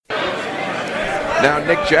Now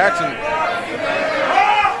Nick Jackson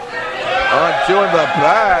doing the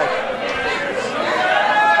back.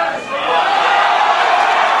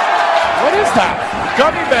 What is that?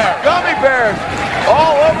 Gummy bear. Gummy bears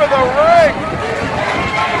all over the ring.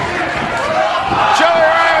 Joey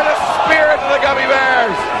Ryan, the spirit of the gummy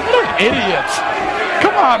bears. What idiots.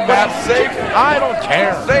 Come on, man. Save, I don't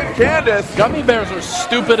care. Save Candace. Gummy bears are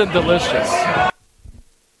stupid and delicious.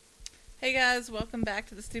 Hey guys, welcome back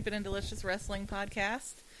to the Stupid and Delicious Wrestling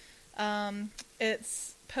Podcast.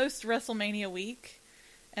 It's post-Wrestlemania week,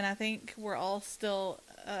 and I think we're all still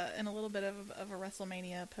in a little bit of a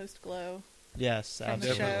Wrestlemania post-glow. Yes, from the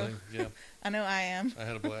absolutely. show. Yeah. I know I am. I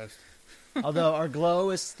had a blast. Although our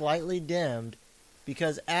glow is slightly dimmed,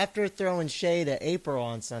 because after throwing shade at April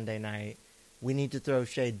on Sunday night, we need to throw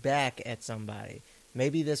shade back at somebody.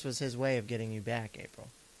 Maybe this was his way of getting you back, April.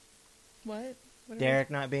 What? Derrick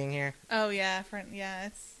not being here? Oh, yeah.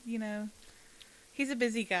 It's, he's a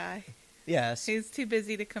busy guy. Yes. He's too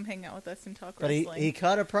busy to come hang out with us and talk But wrestling. he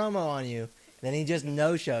cut a promo on you, then he just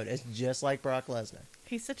no-showed. It's just like Brock Lesnar.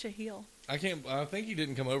 He's such a heel. I think he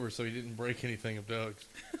didn't come over, so he didn't break anything of Doug's.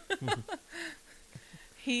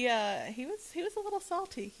 He was a little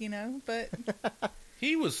salty, but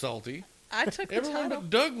He was salty. I took the Everyone title. but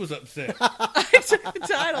Doug was upset. I took the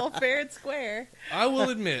title fair and square. I will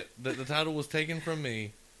admit that the title was taken from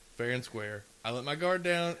me, fair and square. I let my guard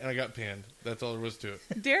down, and I got pinned. That's all there was to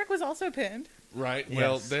it. Derrick was also pinned. Right?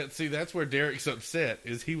 Yes. Well, that's where Derrick's upset,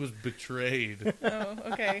 is he was betrayed. Oh,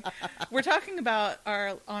 okay. We're talking about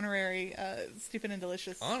our honorary Stupid and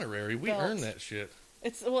Delicious. Honorary? We belt. earned that shit.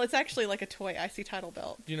 It's actually like a toy IC title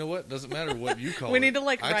belt. You know what? Doesn't matter what you call it. We need to I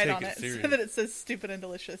write take on it serious. so that it says Stupid and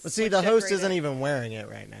Delicious. But see, like the host decorated. isn't even wearing it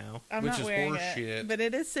right now. I'm Which not is wearing horse it, shit. but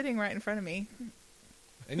it is sitting right in front of me.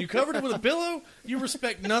 And you covered it with a pillow? You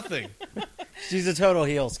respect nothing. She's a total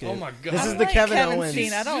heel, Scoop. Oh my God. This I is the like Kevin Kevin Owens.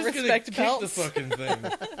 Steen. I don't Just gonna respect kick belts. the fucking thing.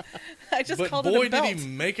 I just But called boy, it a belt. did he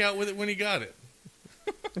make out with it when he got it.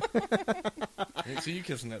 I didn't see you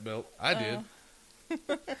kissing that belt. I did.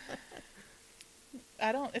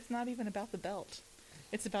 It's not even about the belt.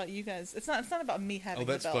 It's about you guys. It's not about me having Oh,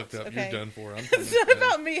 that's the belt. fucked up. Okay? You're done for. I'm It's not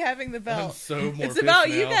about me having the I'm belt. so more It's pissed about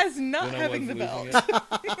you now guys not than I having was the losing belt.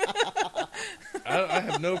 it. I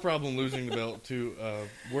have no problem losing the belt to a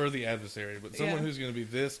worthy adversary, but someone Yeah. who's going to be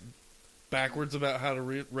this backwards about how to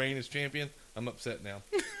reign as champion, I'm upset now.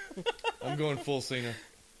 I'm going full Cena.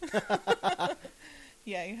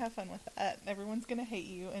 Yeah, you have fun with that. Everyone's going to hate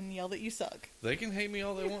you and yell that you suck. They can hate me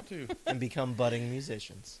all they want to. And become budding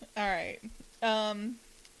musicians. All right.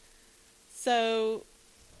 So,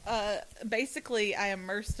 basically, I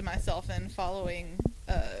immersed myself in following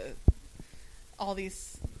all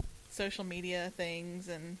these social media things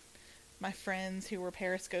and my friends who were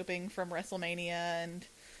periscoping from Wrestlemania,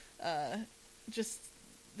 and just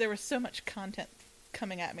there was so much content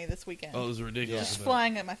coming at me this weekend. Oh, it was ridiculous. Just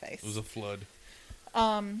flying at my face. It was a flood.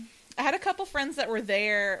 I had a couple friends that were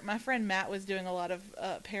there. My friend Matt was doing a lot of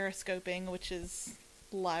periscoping, which is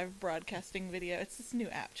live broadcasting video. It's this new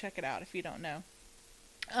app. Check it out if you don't know.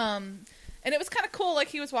 And it was kind of cool. Like,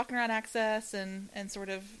 he was walking around Access and sort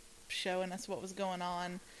of showing us what was going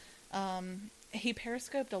on. He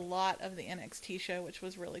periscoped a lot of the NXT show, which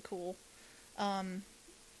was really cool.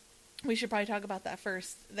 We should probably talk about that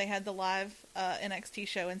first. They had the live NXT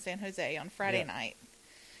show in San Jose on Friday night.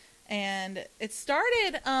 And it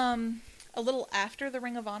started a little after the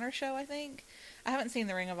Ring of Honor show, I think. I haven't seen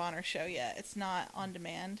the Ring of Honor show yet. It's not on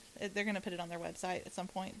demand. They're going to put it on their website at some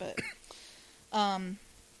point. But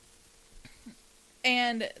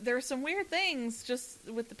and there were some weird things just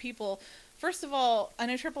with the people. First of all, I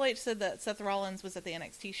know Triple H said that Seth Rollins was at the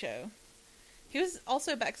NXT show. He was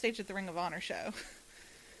also backstage at the Ring of Honor show.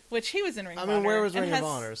 Which he was in Ring of Honor. where was and Ring of has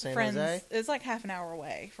Honor? San friends. Jose? It was like half an hour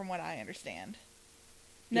away, from what I understand.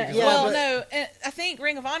 No, Yeah, but- no. I think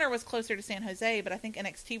Ring of Honor was closer to San Jose, but I think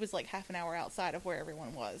NXT was like half an hour outside of where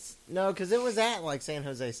everyone was. No, because it was at, like, San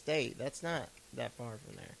Jose State. That's not that far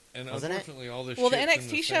from there. And Wasn't it? unfortunately, all this Well, the shit's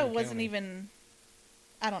in NXT show same wasn't county. even.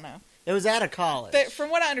 I don't know. It was at a college. From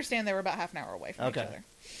what I understand, they were about half an hour away from each Okay. other.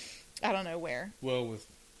 I don't know where. Well, with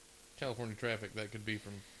California traffic, that could be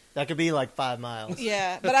from... That could be like 5 miles.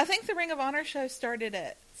 Yeah, but I think the Ring of Honor show started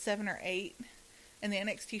at 7 or 8, and the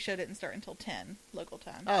NXT show didn't start until 10 local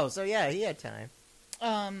time. Oh, so yeah, he had time.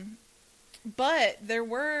 But there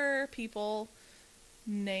were people,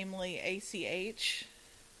 namely ACH,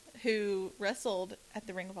 who wrestled at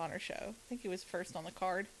the Ring of Honor show. I think he was first on the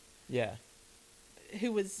card. Yeah.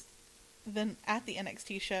 Who was then at the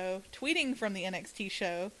NXT show, tweeting from the NXT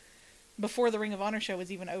show before the Ring of Honor show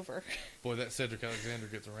was even over. Boy, that Cedric Alexander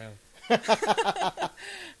gets around.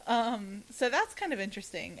 So that's kind of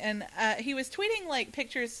interesting. And he was tweeting like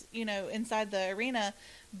pictures, inside the arena,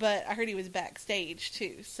 but I heard he was backstage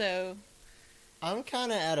too. So I'm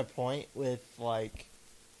kind of at a point with like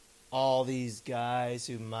all these guys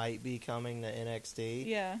who might be coming to NXT.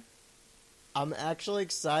 yeah, I'm actually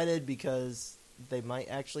excited because they might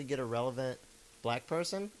actually get a relevant black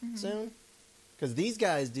person soon. Because these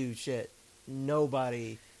guys do shit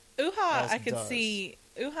nobody Uha, else I could does. see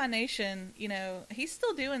Uha Nation. He's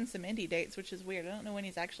still doing some indie dates, which is weird. I don't know when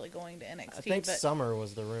he's actually going to NXT. I think but summer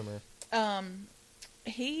was the rumor. I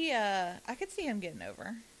could see him getting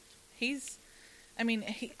over. These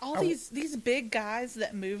big guys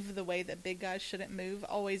that move the way that big guys shouldn't move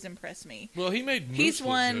always impress me. Well, he made Moose He's look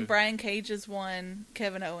won. good. Brian Cage is one.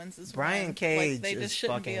 Kevin Owens is Brian one. Cage they just is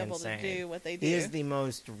shouldn't fucking be able insane. to do what they do. He is the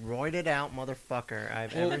most roided out motherfucker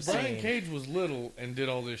I've Well, ever Brian seen. Cage was little and did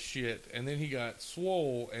all this shit, and then he got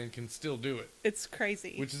swole and can still do it, It's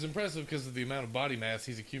crazy. which is impressive because of the amount of body mass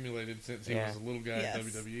he's accumulated since he Yeah. was a little guy Yes. in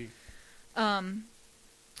WWE.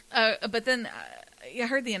 But then I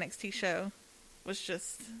heard the NXT show was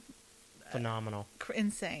just Phenomenal.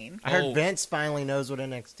 insane. I heard Oh. Vince finally knows what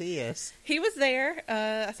NXT is. He was there.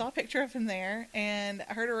 I saw a picture of him there, and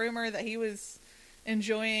I heard a rumor that he was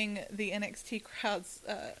enjoying the NXT crowd's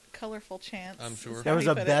colorful chants. I'm sure. is There how was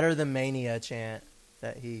he a put it. Better Than Mania chant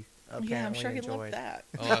that he apparently Yeah, I'm sure he enjoyed. loved that.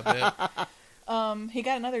 Oh, I bet. He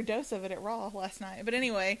got another dose of it at Raw last night. But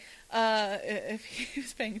anyway, if he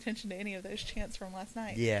was paying attention to any of those chants from last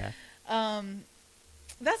night. Yeah.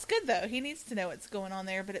 That's good, though. He needs to know what's going on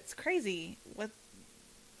there, but it's crazy.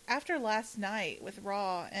 After last night with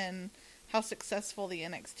Raw and how successful the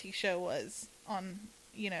NXT show was on,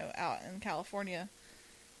 out in California,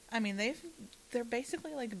 I mean, they're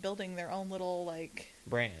basically, like, building their own little, like,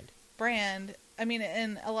 brand. I mean,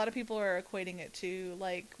 and a lot of people are equating it to,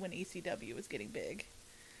 like, when ECW was getting big.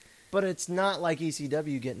 But it's not like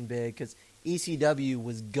ECW getting big, because ECW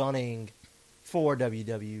was gunning for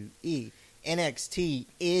WWE. NXT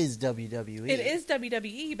is WWE. It is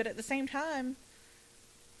WWE, but at the same time,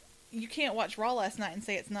 you can't watch Raw last night and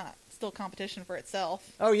say it's not still competition for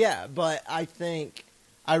itself. Oh, yeah, but I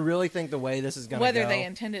really think the way this is going to go... Whether they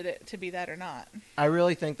intended it to be that or not. I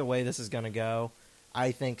really think the way this is going to go,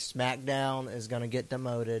 I think SmackDown is going to get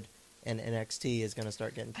demoted and NXT is going to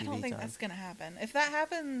start getting TV I don't think time. that's going to happen. If that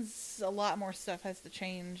happens, a lot more stuff has to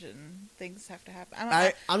change and things have to happen.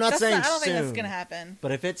 I'm not saying I don't think that's soon. going to happen.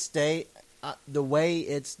 But if it the way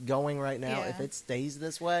it's going right now, Yeah. if it stays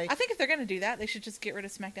this way, I think if they're going to do that, they should just get rid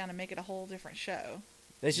of SmackDown and make it a whole different show.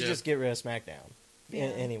 they should Yeah. just get rid of SmackDown. Yeah.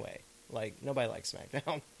 Anyway, like nobody likes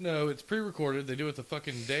SmackDown. No, it's pre-recorded. They do it the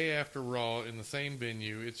fucking day after Raw in the same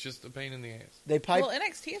venue. It's just a pain in the ass. They pipe. Well,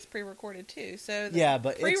 NXT is pre-recorded too, so Yeah,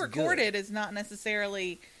 but it's pre-recorded is not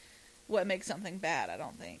necessarily what makes something bad. I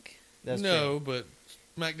don't think. That's no, true. but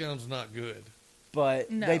SmackDown's not good.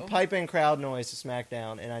 But No. they pipe in crowd noise to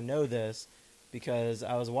SmackDown, and I know this because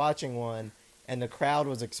I was watching one, and the crowd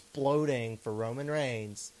was exploding for Roman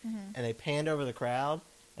Reigns, Mm-hmm. and they panned over the crowd,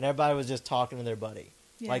 and everybody was just talking to their buddy.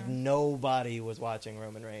 Yeah. Like nobody was watching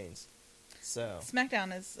Roman Reigns. So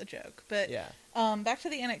SmackDown is a joke, but yeah, back to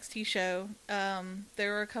the NXT show.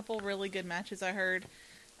 There were a couple really good matches I heard.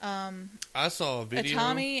 I saw a video.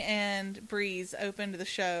 Tommy and Breeze opened the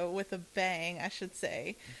show with a bang, I should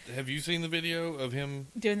say. Have you seen the video of him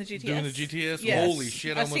Doing the GTS. doing the GTS? Yes. Holy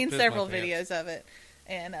shit! I've I almost seen pissed several my pants. videos of it,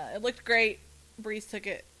 and it looked great. Breeze took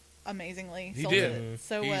it amazingly. He sold did. it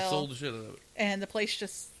so He well. sold the shit out of it. And the place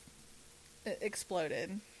just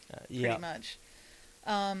exploded, yeah. pretty much.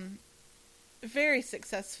 Very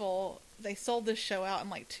successful. They sold this show out in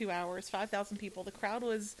like 2 hours, 5,000 people. The crowd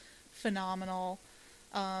was phenomenal.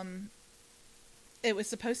 It was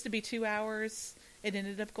supposed to be 2 hours. It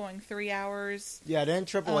ended up going 3 hours. Yeah, didn't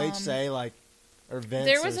Triple H say or Vince?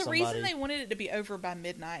 There was or a somebody? reason they wanted it to be over by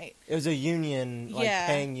midnight. It was a union,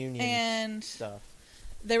 paying union and stuff.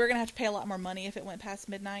 they were going to have to pay a lot more money if it went past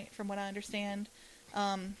midnight, from what I understand.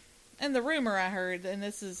 And the rumor I heard, and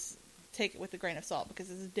this is, take it with a grain of salt because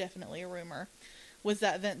this is definitely a rumor, was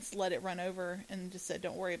that Vince let it run over and just said,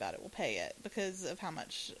 don't worry about it, we'll pay it, because of how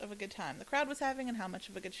much of a good time the crowd was having and how much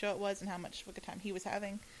of a good show it was and how much of a good time he was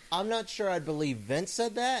having. I'm not sure I'd believe Vince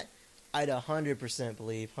said that. I'd 100%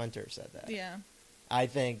 believe Hunter said that. Yeah. I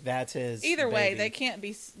think that's his Either way, baby. they can't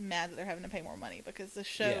be mad that they're having to pay more money because the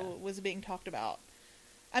show Yeah. was being talked about.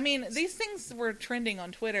 I mean, these things were trending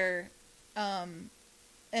on Twitter, and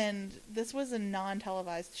this was a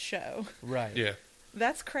non-televised show. Right. Yeah.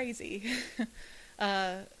 That's crazy.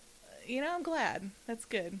 I'm glad. That's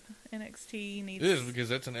good. NXT needs... It is, because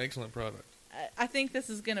that's an excellent product. I think this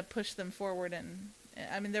is going to push them forward in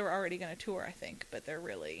I mean, they were already going to tour, I think, but they're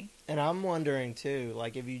really... And I'm wondering, too,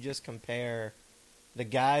 like, if you just compare the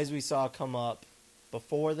guys we saw come up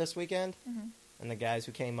before this weekend and the guys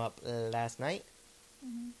who came up last night,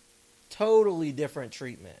 totally different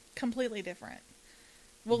treatment. Completely different.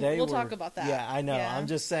 We'll talk about that. Yeah, I know. Yeah. I'm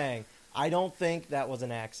just saying, I don't think that was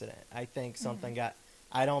an accident. I think something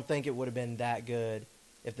I don't think it would have been that good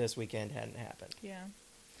if this weekend hadn't happened. Yeah.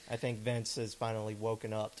 I think Vince has finally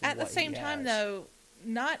woken up to At what the same he time, has. though,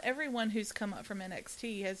 not everyone who's come up from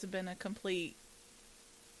NXT has been a complete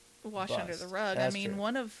wash Bust. under the rug. That's I mean,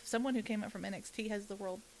 true. someone who came up from NXT has the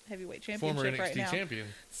World Heavyweight Former Championship NXT right now. champion.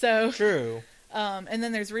 So, True. and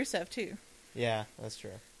then there's Rusev too. Yeah, that's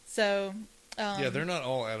true. So, Yeah, they're not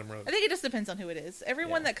all Adam Rose. I think it just depends on who it is.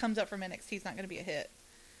 Everyone Yeah. that comes up from NXT is not going to be a hit,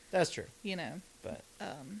 That's true. you know. But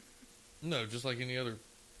No, just like any other.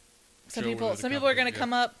 Some show people with a are going to company,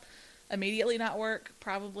 come up, immediately not work.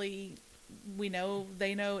 Probably, they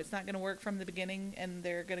know it's not going to work from the beginning, and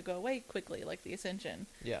they're going to go away quickly, like the Ascension,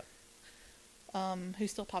 yeah. who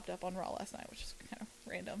still popped up on Raw last night, which is kind of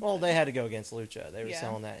random. Well, they had to go against Lucha. They were Yeah.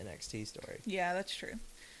 selling that NXT story. Yeah, that's true.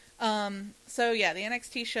 So yeah, the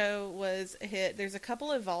NXT show was a hit. There's a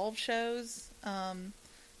couple Evolve shows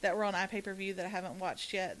that were on iPay-per-view that I haven't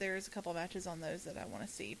watched yet. There's a couple matches on those that I want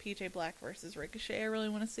to see. PJ Black versus Ricochet I really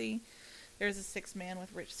want to see. There's a 6-man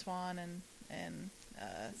with Rich Swann and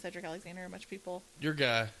Cedric Alexander, a bunch of people. Your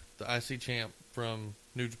guy, the IC champ from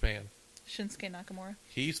New Japan, Shinsuke Nakamura.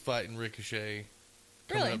 he's fighting Ricochet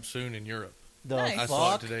coming Really? up soon in Europe. The Nice. I saw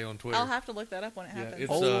it fuck? today on Twitter. I'll have to look that up when it Yeah, happens.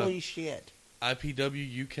 it's, Holy shit.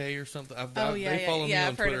 IPW UK or something. Oh, yeah, they yeah, follow yeah, me on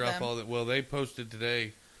I've heard of Twitter. I them. follow it. Well, they posted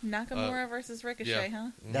today. Nakamura versus Ricochet, huh?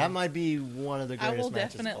 Mhm. That might be one of the I greatest will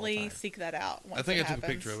matches definitely of all time. seek that out. Once I think it I took a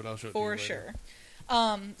happens. picture of it. I'll show it to For you later.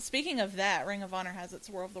 sure. Speaking of that, Ring of Honor has its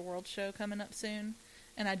War of the World show coming up soon,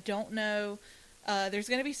 and I don't know. There's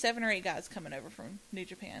going to be 7 or 8 guys coming over from New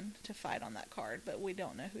Japan to fight on that card, but we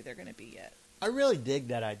don't know who they're going to be yet. I really dig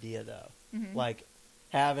that idea, though. Mhm. Like,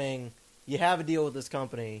 you have a deal with this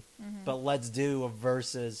company, but let's do a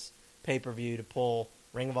versus pay-per-view to pull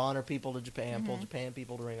Ring of Honor people to Japan, pull Japan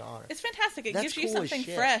people to Ring of Honor. It's fantastic. It That's gives you cool as something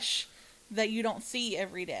shit. fresh that you don't see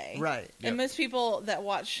every day. Right. And Yep. most people that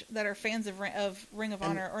are fans of Ring of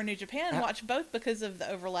Honor or New Japan watch both because of the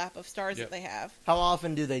overlap of stars Yep. that they have. How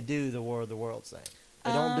often do they do the War of the Worlds thing?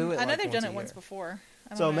 They don't do it. I know like they've done a it once year. before.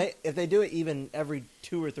 I So don't know. if they do it even every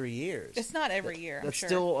 2 or 3 years, It's not every year, I'm that's sure.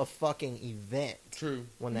 still a fucking event True.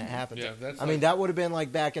 when that happens. Yeah, that's I mean, like- that would have been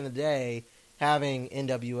like back in the day having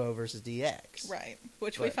NWO versus DX. Right,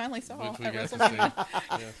 which we But- finally saw Which we at got to WrestleMania.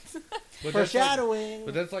 see. Yeah. But that's like, Foreshadowing.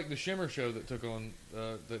 but that's like the Shimmer show that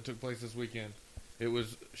took place this weekend. It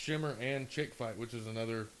was Shimmer and Chick Fight, which is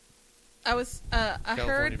another. I heard that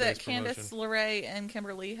California-based Candice promotion. LeRae and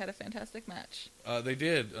Kimberly had a fantastic match. They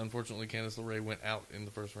did. Unfortunately, Candice LeRae went out in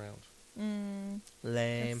the first round. Lame.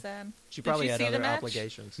 That's sad. She Did probably you had see the other match?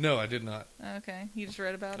 obligations. No, I did not. Okay, you just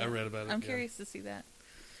read about it. I read about it, I'm yeah. curious to see that.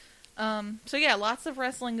 So yeah, lots of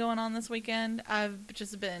wrestling going on this weekend. I've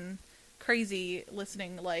just been crazy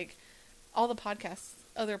listening, like all the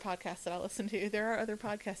other podcasts that I listen to. There are other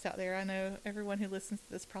podcasts out there. I know everyone who listens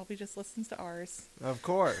to this probably just listens to ours. Of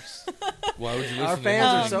course. Why would you listen Our to fans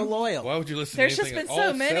are anything? so loyal. Why would you listen There's to just anything? been so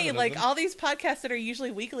All many, 7 of like them? all these podcasts that are usually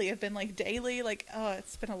weekly have been like daily. Like, oh,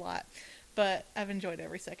 it's been a lot, but I've enjoyed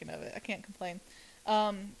every second of it. I can't complain.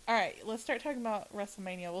 All right, let's start talking about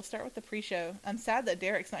WrestleMania. We'll start with the pre-show. I'm sad that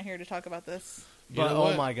Derrick's not here to talk about this. You But, know oh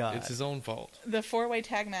what? my God. It's his own fault. The 4-way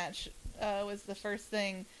tag match was the first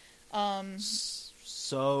thing.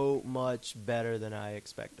 So much better than I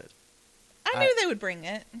expected. I knew they would bring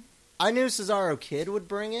it. I knew Cesaro Kid would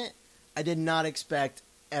bring it. I did not expect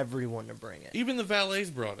everyone to bring it. Even the valets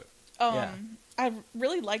brought it. Yeah. I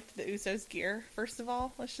really liked the Usos gear, first of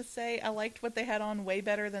all. Let's just say I liked what they had on way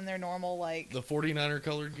better than their normal, like, The 49er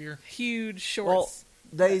colored gear. huge Well, shorts.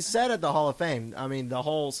 they said at the Hall of Fame, I mean, the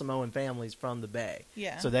whole Samoan family's from the Bay.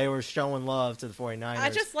 Yeah. So they were showing love to the 49ers. I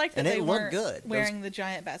just liked that and they it looked weren't good. wearing the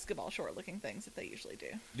giant basketball short-looking things that they usually do.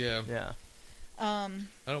 Yeah. Yeah. I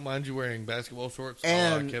don't mind you wearing basketball shorts,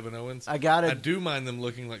 And like Kevin Owens. I gotta- I do mind them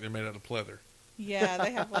looking like they're made out of pleather. Yeah,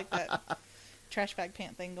 they have, like, that trash bag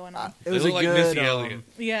pant thing going on. It was They a look like good, Missy Elliott.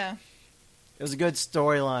 Yeah. it was a good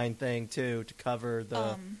storyline thing too to cover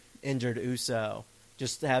the injured Uso.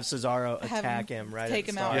 Just to have Cesaro Have attack him him right take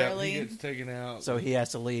at the him out start. Yeah, early. he gets taken out. So he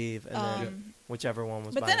has to leave, and then whichever one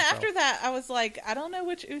was. But by then himself. after that, I was like, I don't know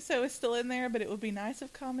which Uso is still in there, but it would be nice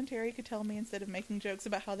if commentary could tell me instead of making jokes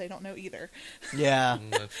about how they don't know either. yeah,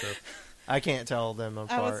 That's true. I can't tell them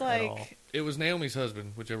apart I was at all. like, It was Naomi's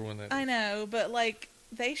husband, whichever one that is. I know, but like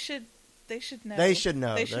they should should know. They should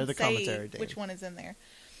know. They They're should the say commentary team. which one is in there.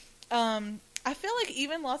 I feel like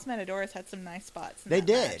even Los Matadores had some nice spots. They that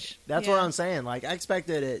did. match. That's Yeah. what I'm saying. Like, I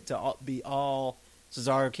expected it to be all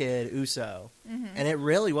Cesaro Kid, Uso. And it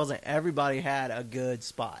really wasn't. Everybody had a good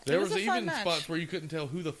spot. There was was a fun even match. spots where you couldn't tell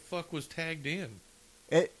who the fuck was tagged in.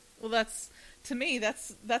 Well, that's to me.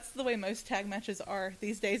 That's the way most tag matches are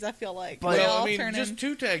these days. I feel like But- they Well, all I mean, turn just in.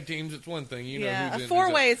 2 tag teams, it's one thing. You know, Yeah, who's a in,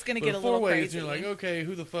 four-way who's is gonna out. get But a little four-ways, crazy. You're like, okay,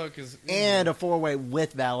 who the fuck is? And a 4-way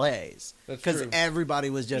with valets. That's Because true.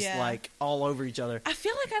 everybody was just, Yeah. like, all over each other. I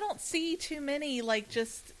feel like I don't see too many like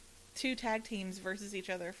just 2 tag teams versus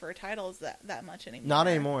each other for titles that much anymore. Not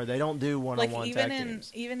anymore. They don't do Like one-on-one even tag in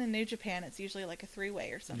teams. New Japan, it's usually like a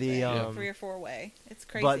 3-way or something. The, 3 or 4-way. It's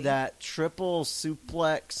crazy. But that triple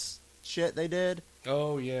suplex shit they did,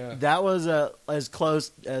 Oh yeah. that was as close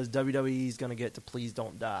as WWE's going to get to Please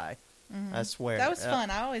Don't Die. I swear. that was fun.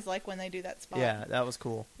 I always like when they do that spot. Yeah, that was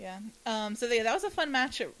cool. Yeah. So yeah, that was a fun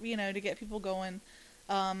match. To get people going.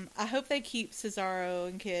 I hope they keep Cesaro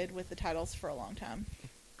and Kid with the titles for a long time.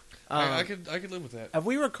 I could live with that. Have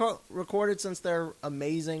we recorded since their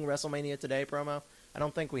amazing WrestleMania Today promo? I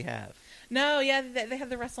don't think we have. No, yeah, they have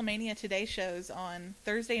the WrestleMania Today shows on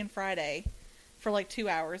Thursday and Friday for like 2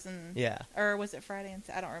 hours, and Yeah. or was it Friday and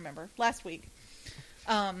I don't remember. Last week,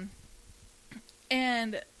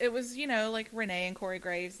 and it was like Renee and Corey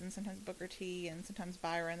Graves, and sometimes Booker T, and sometimes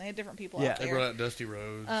Byron. They had different people Yeah. out They there. brought out Dusty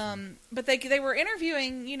Rhodes. But they were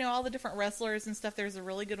interviewing all the different wrestlers and stuff. There was a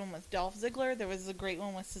really good one with Dolph Ziggler. There was a great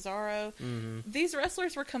one with Cesaro. These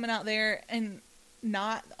wrestlers were coming out there and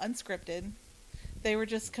not unscripted. They were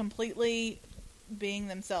just completely being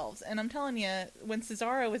themselves. And I'm telling you, when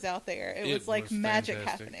Cesaro was out there, it was like was magic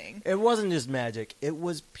fantastic. happening. It wasn't just magic. It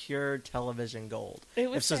was pure television gold. It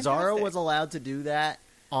was If Cesaro fantastic. was allowed to do that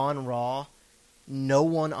on Raw, no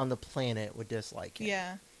one on the planet would dislike him.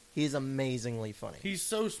 Yeah. He's amazingly funny. He's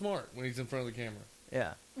so smart when he's in front of the camera.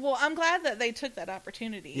 Yeah. Well, I'm glad that they took that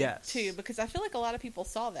opportunity Yes. too, because I feel like a lot of people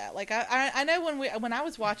saw that. Like I know when I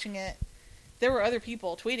was watching it, there were other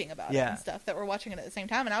people tweeting about it Yeah. and stuff that were watching it at the same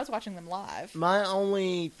time, and I was watching them live. My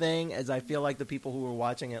only thing is I feel like the people who were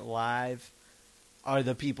watching it live are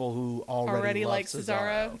the people who already love like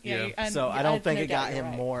Cesaro. Yeah. So I don't think no it got doubt you're him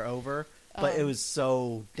right. more over, but it was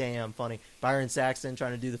so damn funny. Byron Saxton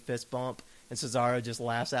trying to do the fist bump, and Cesaro just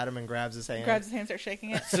laughs at him and grabs his hand. Grabs his hand, starts shaking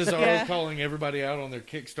it. Cesaro Yeah. calling everybody out on their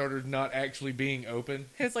Kickstarter not actually being open.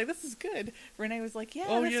 He was like, "This is good." Renee was like, "Yeah,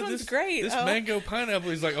 Oh this yeah, one's this great." This Oh. mango pineapple.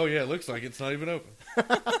 He's like, oh yeah, it looks like it's not even open.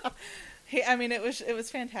 It was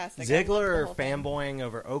fantastic. I loved the Ziggler whole thing. fanboying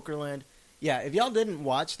over Okerlund. Yeah, if y'all didn't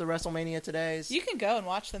watch the WrestleMania Todays, You can go and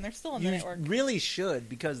watch them. They're still on the you network. really should,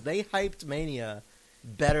 because they hyped Mania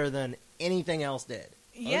better than anything else did.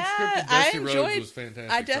 Yeah, Unscripted I Dusty Rhodes enjoyed. was fantastic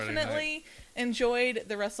I Friday definitely enjoyed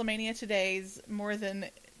the WrestleMania Todays more than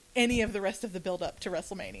any of the rest of the build up to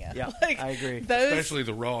WrestleMania. Yeah, like, I agree. Those Especially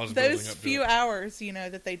the Raws building those up to few it. hours,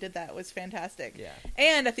 that they did that was fantastic. Yeah.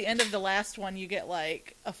 And at the end of the last one, you get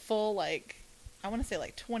like a full I want to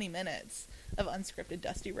say 20 minutes of unscripted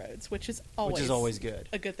Dusty Rhodes, which is always good.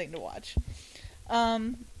 a good thing to watch.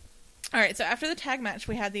 All right, so after the tag match,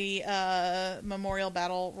 we had the Memorial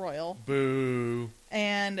Battle Royal, Boo.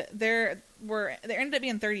 and there ended up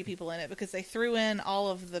being 30 people in it because they threw in all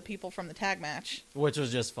of the people from the tag match, Which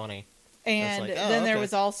was just funny. and It's like, oh, then there okay.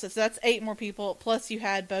 was also so that's 8 more people. Plus, you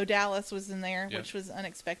had Bo Dallas was in there, Yeah. which was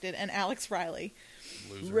unexpected, and Alex Riley.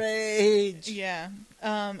 Loser. Rage. Yeah,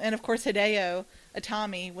 and of course Hideo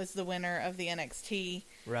Itami was the winner of the NXT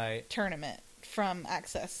Right. tournament from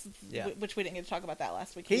Access, Yeah. which we didn't get to talk about that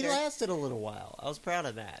last week. He either. lasted a little while. I was proud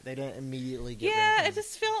of that. They didn't immediately get rid Yeah, of him. it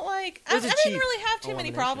just felt like It I was a didn't cheap really have too many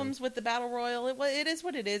elimination. problems with the Battle Royal. It is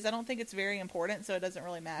what it is. I don't think it's very important, so it doesn't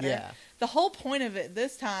really matter. Yeah. The whole point of it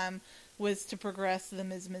this time was to progress the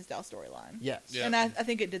Ms. Mizdow storyline. Yes. Yeah. And I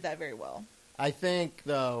think it did that very well. I think,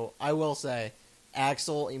 though, I will say,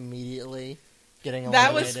 Axel immediately getting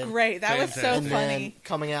That was eliminated. great. That was so And funny. then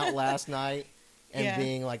coming out last night and Yeah.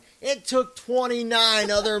 being like, it took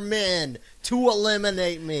 29 other men to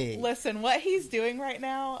eliminate me. Listen, what he's doing right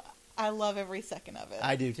now, I love every second of it.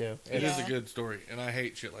 I do, too. It is Yeah. a good story, and I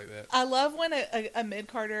hate shit like that. I love when a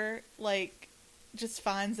mid-carder, just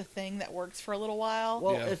finds a thing that works for a little while.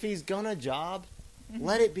 Well, Yeah. if he's gonna job, Mm-hmm.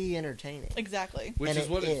 let it be entertaining. Exactly. Which And is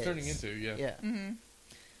what it it's is. turning into, yeah.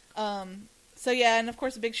 Yeah. So yeah, and of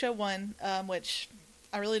course Big Show won, which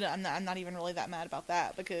I really don't, I'm not even really that mad about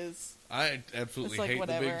that because I absolutely it's like hate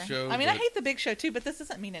whatever. the Big Show. I mean, I but- hate the Big Show too, but this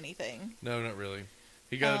doesn't mean anything. No, not really.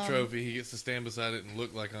 He got a trophy. He gets to stand beside it and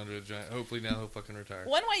look like Andre the Giant. Hopefully now he'll fucking retire.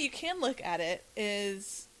 One way you can look at it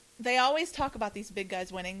is they always talk about these big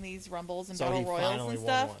guys winning these Rumbles and So Battle he Royals finally and won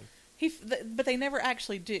stuff. one. But they never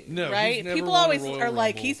actually do, No, right? he's never People won a always Royal are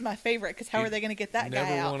like, Rumble. he's my favorite, because how He are they going to get that guy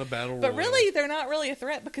Never out? won a battle But royal. really, they're not really a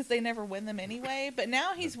threat because they never win them anyway. But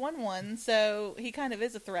now he's won one, so he kind of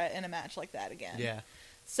is a threat in a match like that again. Yeah.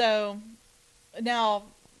 So now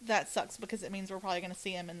that sucks because it means we're probably going to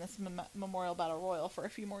see him in this Memorial Battle Royal for a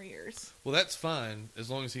few more years. Well, that's fine as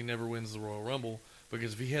long as he never wins the Royal Rumble.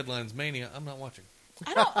 Because if he headlines Mania, I'm not watching.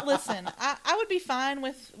 I don't listen. I would be fine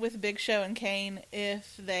with Big Show and Kane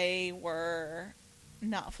if they were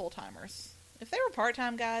not full timers. If they were part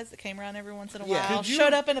time guys that came around every once in a Yeah. while, Could you-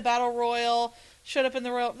 showed up in a battle royal, showed up in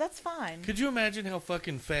the royal, that's fine. Could you imagine how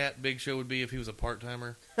fucking fat Big Show would be if he was a part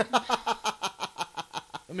timer?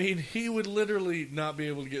 I mean, he would literally not be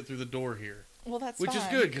able to get through the door here, Well, that's which is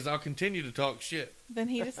fine. good because I'll continue to talk shit. Then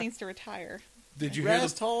he just needs to retire. Did you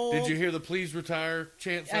Rest hold. Did you hear the "Please retire"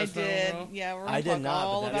 chants? I last night on did. Raw? Yeah, we're I gonna did talk not, but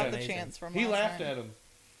all that's about the amazing. chants from He last laughed night. at him.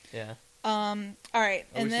 Yeah. All right,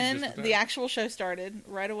 I and wish he'd just then retired. the actual show started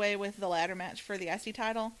right away with the ladder match for the IC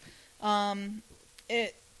title.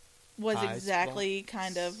 It was High exactly spots.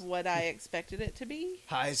 kind of what I expected it to be.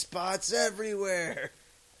 High spots everywhere.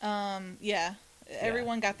 Yeah,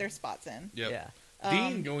 everyone got their spots in. Yep. Yeah.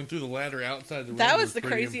 Dean going through the ladder outside the ring. That was the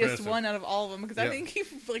pretty craziest impressive. one out of all of them because I Yeah. think he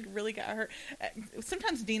like really got hurt.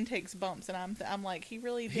 Sometimes Dean takes bumps, and I'm like, he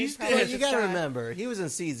really did. He's probably dead. But you just gotta try remember, he was in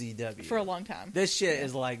CZW. for a long time. This shit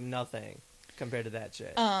is like nothing compared to that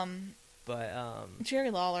shit. But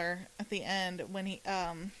Jerry Lawler at the end when he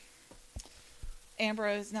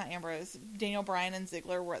Daniel Bryan and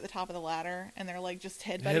Ziggler were at the top of the ladder and they're like just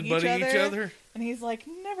headbutting Headbutting each other. and he's like,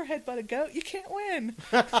 never headbutt a goat, you can't win.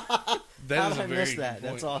 That how is did a I very miss good that? point.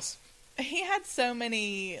 That's awesome. He had so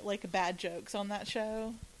many like bad jokes on that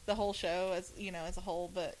show, the whole show as as a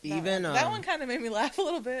whole, but Even, that one kind of made me laugh a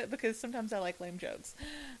little bit because sometimes I like lame jokes.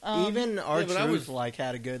 Even our but I Truth was-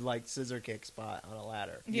 had a good like scissor kick spot on a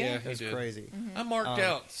ladder. Yeah. It was he did. crazy. I marked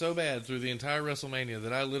out so bad through the entire WrestleMania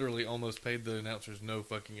that I literally almost paid the announcers no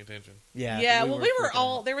fucking attention. Yeah. Well, we were freaking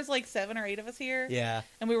all out. there was like 7 or 8 of us here, Yeah.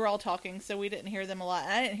 and we were all talking, so we didn't hear them a lot.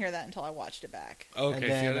 And I didn't hear that until I watched it back. Okay, And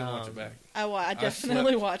see, I then, didn't watch it back. I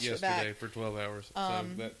definitely slept watched it back. yesterday for 12 hours, so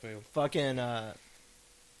that failed. Fucking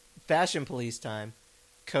Fashion Police time.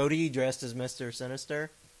 Cody dressed as Mr. Sinister.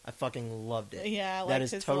 I fucking loved it. Yeah, I that liked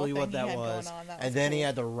is his totally little what thing he that had was. going on. That And was then he cool.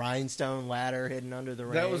 had the rhinestone ladder hidden under the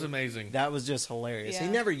ring. That was amazing. That was just hilarious. He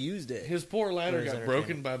Yeah. never used it. His poor ladder For his got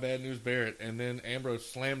broken by Bad News Barrett, and then Ambrose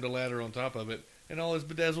slammed a ladder on top of it, and all his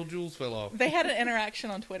bedazzled jewels fell off. They had an interaction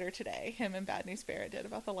on Twitter today. Him and Bad News Barrett did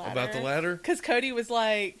about the ladder. About the ladder? Because Cody was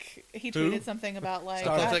like, he Who? tweeted something about like,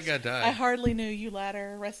 I thought that guy died. I hardly knew you,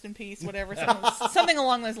 ladder. Rest in peace. Whatever, something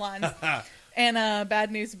along those lines. And Bad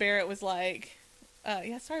News Barrett was like,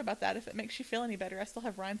 yeah, sorry about that. If it makes you feel any better, I still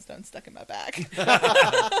have rhinestones stuck in my back.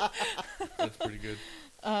 That's pretty good.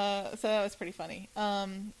 So that was pretty funny.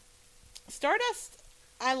 Stardust,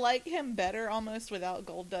 I like him better almost without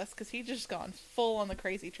Goldust because he just gone full on the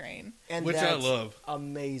crazy train. And Which I that's love.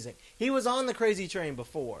 Amazing. He was on the crazy train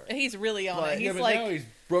before. He's really on But- it. He's Yeah, but like, now he's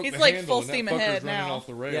broke he's the like handle, full and that steam fucker's ahead running now. off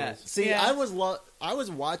the rails. Yeah. See, Yeah. I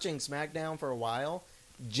was watching SmackDown for a while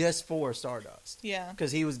just for Stardust. yeah.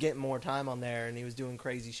 Because he was getting more time on there and he was doing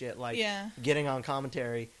crazy shit like Yeah. getting on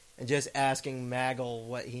commentary and just asking Maggle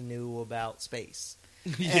what he knew about space.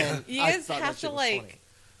 Yeah. And You I guys thought that have shit to was funny.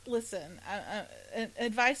 listen.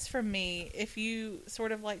 Advice from me: if you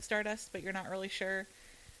sort of like Stardust, but you're not really sure,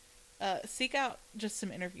 seek out just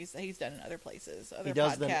some interviews that he's done in other places, other He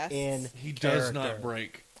does podcasts. them in He does not character.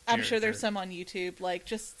 break. I'm sure there's character. some on YouTube. Like,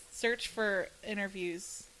 just search for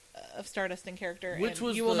interviews of Stardust in character, Which and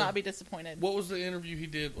was you will the- not be disappointed. What was the interview he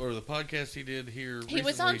did, or the podcast he did here He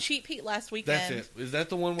was on recently? Cheap Pete last weekend. That's it. Is that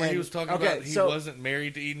the one where he And- was talking okay, about he so- wasn't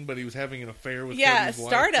married to Eden, but he was having an affair with Yeah, Cody's wife?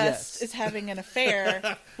 Stardust Yes. is having an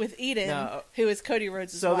affair with Eden, No. who is Cody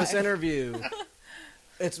Rhodes' So wife. this interview,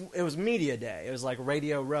 it was media day. It was like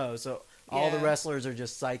Radio Row. So all the Yeah. wrestlers are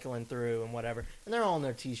just cycling through and whatever, and they're all in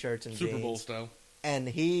their t-shirts and Super Bowl jeans. style. And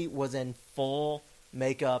he was in full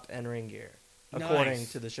makeup and ring gear, according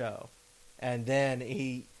Nice. to the show. And then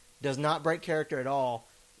he does not break character at all.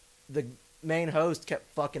 The main host kept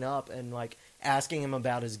fucking up and like asking him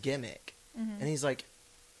about his gimmick, and he's like,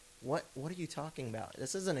 "What? What are you talking about?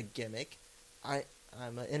 This isn't a gimmick.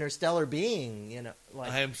 I'm an interstellar being, you know."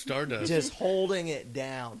 Like, I am Stardust. just holding it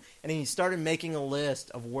down. And he started making a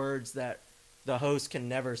list of words that the host can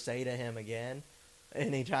never say to him again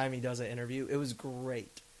anytime he does an interview. It was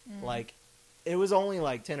great. Like, it was only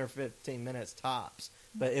like 10 or 15 minutes tops,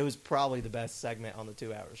 but it was probably the best segment on the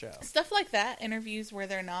 2-hour show. Stuff like that, interviews where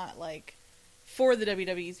they're not like for the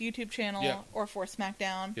WWE's YouTube channel Yeah. or for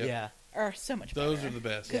SmackDown, Yep. Yeah. are so much better. Those are the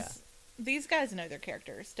best. 'Cause these guys know their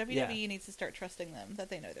characters. WWE Yeah. needs to start trusting them that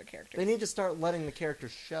they know their characters. They need to start letting the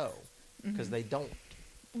characters show because they don't.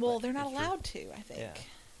 Well, they're not That's true. allowed to, I think.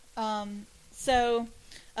 Yeah. So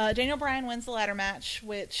Daniel Bryan wins the ladder match,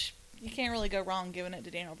 which you can't really go wrong giving it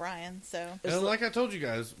to Daniel Bryan. So And like I told you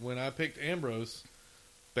guys, when I picked Ambrose,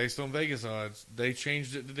 based on Vegas odds, they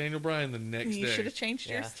changed it to Daniel Bryan the next you day. should have changed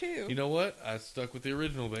yours too. You know what? I stuck with the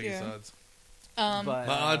original Vegas Yeah. odds. But, My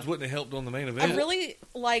odds wouldn't have helped on the main event. I really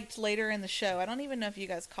liked later in the show. I don't even know if you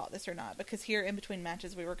guys caught this or not, because here in between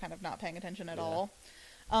matches we were kind of not paying attention at all.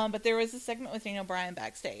 But there was a segment with Daniel Bryan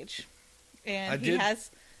backstage, and he has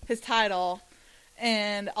his title,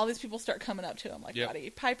 and all these people start coming up to him, like Roddy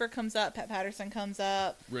Piper comes up, Pat Patterson comes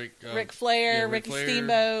up, Ric Flair, Ricky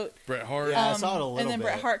Steamboat, Bret Hart. Yeah, I saw it a little and then bit.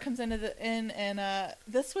 Bret Hart comes into the and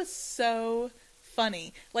this was so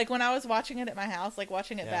funny. Like when I was watching it at my house, like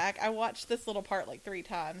watching it back, I watched this little part like 3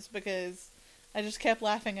 times because I just kept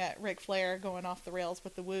laughing at Ric Flair going off the rails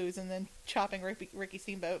with the woos and then chopping Ricky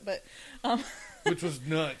Steamboat. But which was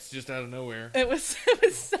nuts, just out of nowhere. it was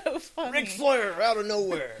so funny. Ric Flair out of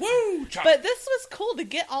nowhere. Woo! Chop. But this was cool to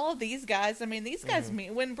get all of these guys. I mean, these guys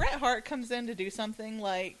mean when Bret Hart comes in to do something,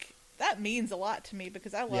 like that means a lot to me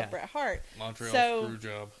because I love Bret Hart. Montreal screw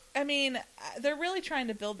job. I mean, they're really trying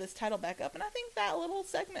to build this title back up, and I think that little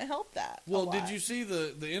segment helped that. Well, did you see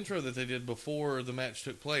the intro that they did before the match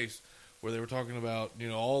took place, where they were talking about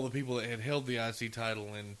all the people that had held the IC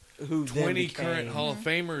title and Who 20 current Hall of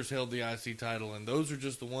Famers held the IC title, and those are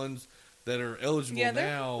just the ones that are eligible they're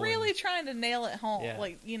now. really trying to nail it home, Yeah.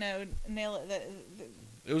 like nail it.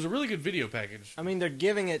 It was a really good video package. I mean, they're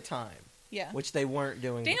giving it time, Yeah, which they weren't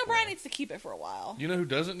doing. Daniel before. Bryan needs to keep it for a while. You know who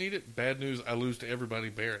doesn't need it? Bad news, I lose to everybody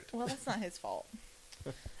Barrett. Well, that's not his fault.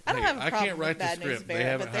 I don't Hey, have a I problem can't with write the Bad News script. They Barrett,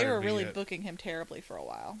 haven't but they were hired me really yet. booking him terribly for a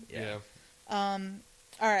while. Yeah.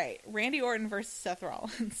 All right, Randy Orton versus Seth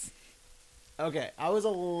Rollins. Okay, I was a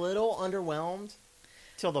little underwhelmed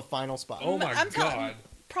till the final spot. Oh my I'm telling- God.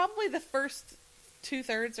 Probably the first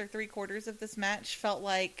 2/3 or 3/4 of this match felt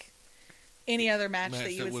like any other match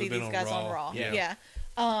that you would see these guys on Raw. Yeah.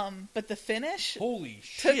 But the finish Holy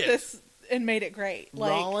took shit. this and made it great.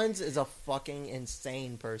 Like Rollins is a fucking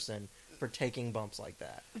insane person for taking bumps like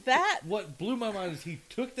that. that. What blew my mind is he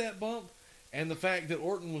took that bump, and the fact that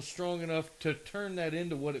Orton was strong enough to turn that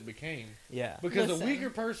into what it became. Yeah. Because Listen. a weaker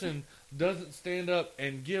person doesn't stand up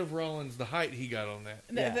and give Rollins the height he got on that.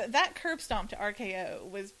 Yeah. That curb stomp to RKO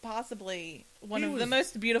was possibly one He of the was-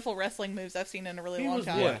 most beautiful wrestling moves I've seen in a really He long was,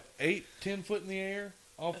 time. what, 8-10 foot in the air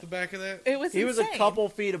off the back of that? It was He was a insane. couple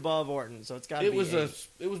feet above Orton, so it's got to It be was eight.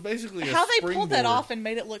 it was basically a How they pulled that springboard. off and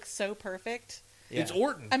made it look so perfect. Yeah. It's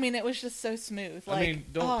Orton. I mean, it was just so smooth. I Like, mean,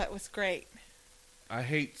 don't- it was great. I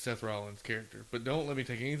hate Seth Rollins' character, but don't let me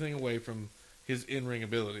take anything away from his in-ring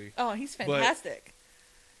ability. Oh, he's But fantastic.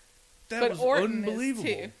 That But was Orton unbelievable.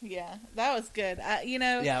 is too. Yeah, that was good.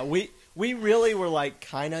 Yeah, we really were like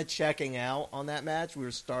kind of checking out on that match. We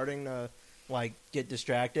were starting to like get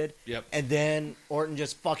distracted. Yep. And then Orton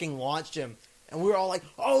just fucking launched him, and we were all like,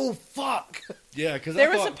 "Oh fuck!" Yeah, because There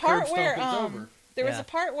was a part where over. there was Yeah. a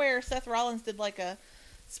part where Seth Rollins did like a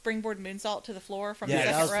springboard moonsault to the floor from Yeah, the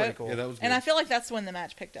that second was rope. pretty cool. Yeah, that was good. And I feel like that's when the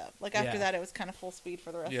match picked up. Like after Yeah. that, it was kind of full speed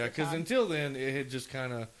for the rest Yeah, of the because time. until then, it had just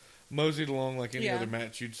kind of moseyed along like any Yeah. other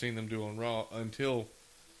match you'd seen them do on Raw until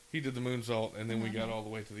he did the moonsault, and then we got all the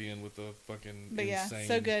way to the end with the fucking But yeah, insane.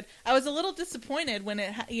 so good. I was a little disappointed when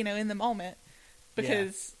it, in the moment,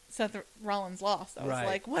 because Seth Rollins lost. I was Right.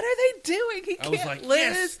 like, "What are they doing? He I was can't like, lose."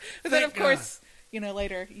 yes, But then, thank of course,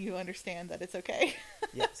 later you understand that it's okay.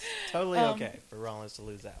 Yes, totally okay for Rollins to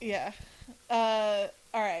lose that. Yeah.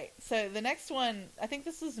 All right. So the next one, I think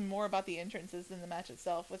this is more about the entrances than the match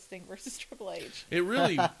itself with Sting versus Triple H. It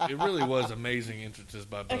really was amazing entrances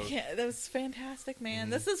by I both. can't, that was fantastic, man.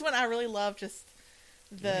 Mhm. This is when I really love just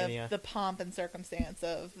Yeah. the pomp and circumstance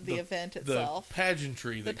of the event itself. The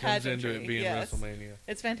pageantry that The comes into pageantry, it being yes. WrestleMania.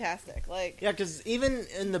 It's fantastic. Like, Yeah, because even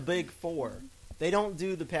in the Big Four, they don't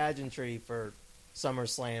do the pageantry for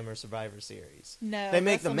SummerSlam or Survivor Series. no, They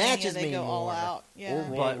make the WrestleMania, matches they mean go all more. out. Yeah. Or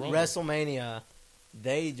But Rumble. WrestleMania,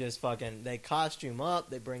 they just fucking they costume up.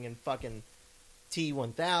 They bring in fucking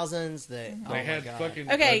T1000s. They oh They my had God.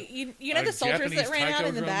 fucking Okay, a- you know a the soldiers Japanese that ran out taiko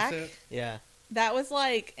in the drum back? set? Yeah. That was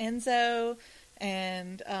like Enzo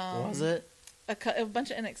and Was it? a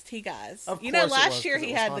bunch of NXT guys. Of You know, course it last was, year 'cause it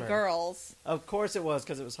he was had Hunter. the girls, Of course it was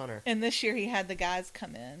because it was Hunter. and this year he had the guys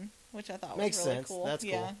come in, which I thought Makes was really sense. cool. That's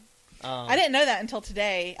yeah. cool. I didn't know that until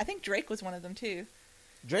today. I think Drake was one of them too.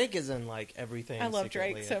 Drake is in like everything. I love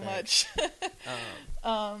secretly, Drake so I think. much.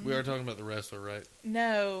 We are talking about the wrestler, right?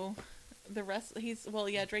 No, the rest.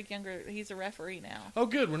 Drake Younger. He's a referee now. Oh,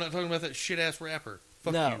 good. We're not talking about that shit ass rapper.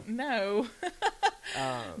 Fuck No. you. No.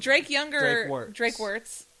 Um, Drake Younger. Drake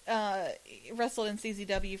Wirtz. Wrestled in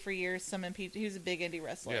CZW for years. He was a big indie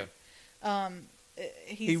wrestler. Yeah.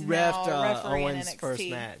 He's He reffed now referee in Owens' NXT. first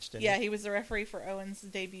match, didn't Yeah, he? he was the referee for Owens'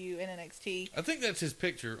 debut in NXT. I think that's his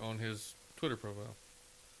picture on his Twitter profile.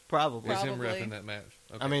 Probably. Is him Probably. repping that match.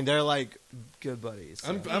 Okay. I mean, they're like good buddies. So.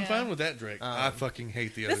 I'm Yeah. fine with that, Drake. I fucking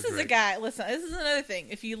hate the other This is Drake. a guy. Listen, this is another thing.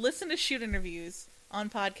 If you listen to shoot interviews on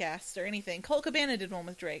podcasts or anything, Colt Cabana did one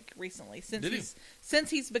with Drake recently. Since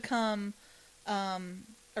he's become a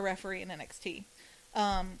referee in NXT.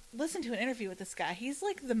 Listen to an interview with this guy. He's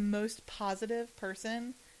like the most positive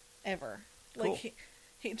person ever. Like Cool.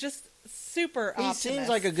 he just super. He optimist. seems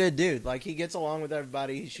like a good dude. Like he gets along with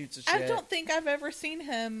everybody. He shoots a shit. I don't think I've ever seen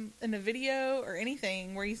him in a video or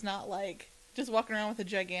anything where he's not like just walking around with a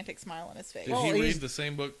gigantic smile on his face. Did he read the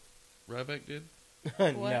same book Ryback did?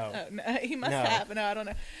 What? No. Oh, no. He must No. have. No, I don't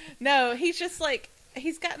know. No, he's just like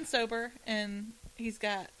he's gotten sober and he's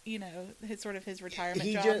got his retirement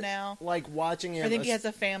He job just, now. like watching him. I think he has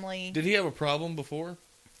a family. Did he have a problem before?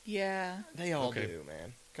 Yeah, They all Okay. do,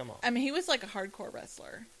 man. Come on. I mean he was like a hardcore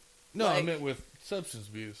wrestler. No, I Like- meant with substance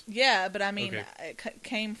abuse. Yeah, but I mean Okay. it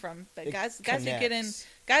came from but It guys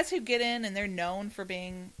who get in and they're known for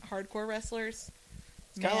being hardcore wrestlers.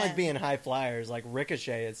 It's kind of like man. being high flyers. Like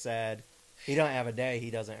Ricochet has said, he don't have a day he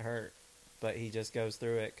doesn't hurt, but he just goes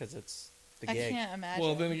through it because it's the I gig. can't imagine.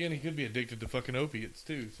 Well, then again, he could be addicted to fucking opiates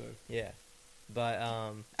too. So Yeah, but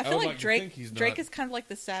I I feel would like like to Drake. think he's Drake not. is kind of like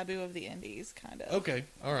the Sabu of the Indies, kind of. okay,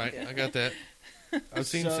 all right, I got that. I've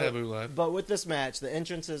seen So- Sabu live. but with this match, the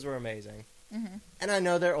entrances were amazing, hmm and I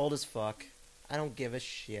know they're old as fuck. I don't give a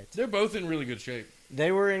shit. They're both in really good shape.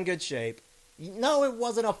 They were in good shape. No, it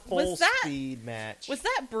wasn't a full Was that- speed match. Was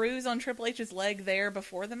that bruise on Triple H's leg there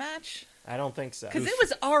before the match? I don't think so. Because it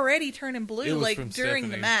was already turning It blue was like from during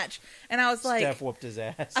the Stephanie. match, and I was like, Steph whooped his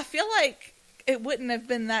ass. I feel like it wouldn't have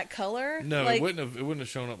been that color. No, like, it wouldn't have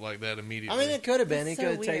shown up like that immediately. I mean, it could have been. That's He so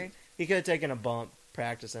could have weird. he could have taken a bump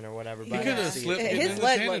practicing or whatever. He but I could didn't have see it. slipped it in his the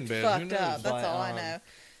leg tanning looked bed. fucked Who knows? up. That's But, all I know.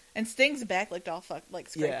 And Sting's back looked all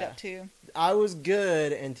scraped Yeah. up too. I was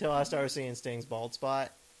good until I started seeing Sting's bald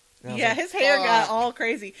spot. And I was Yeah, like, his hair got "Fuck." all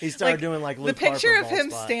crazy. He started Like, doing like the Luke picture Harper of him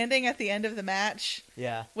bald spot. standing at the end of the match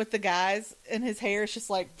Yeah, with the guys, and his hair is just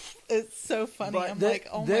like it's so funny. but I'm thi- like,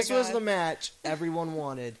 oh this my god, was the match everyone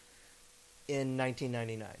wanted in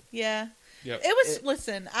 1999. yeah. Yep. It was.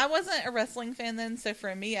 Listen, I wasn't a wrestling fan then, so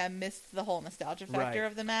for me, I missed the whole nostalgia factor Right.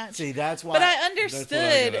 of the match. See, that's why. but I That's understood. what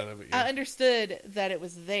I got out of it, yeah. I understood that it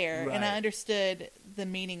was there, and I Right. understood the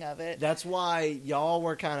meaning of it. That's why y'all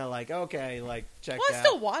were kind of like, okay, like check Well, I out.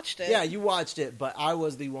 still watched it. Yeah, you watched it, but I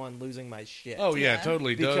was the one losing my shit. Oh yeah, Yeah.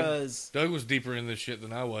 totally. because Doug was deeper in this shit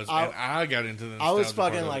than I was, I- and I got into the. I was nostalgia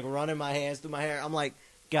part fucking of like it. running my hands through my hair. I'm like,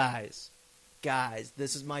 guys,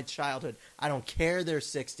 this is my childhood. I don't care they're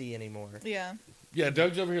 60 anymore. Yeah. Yeah,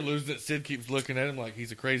 Doug's over here losing it. Sid keeps looking at him like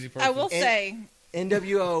he's a crazy person. I will say,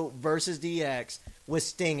 NWO versus DX with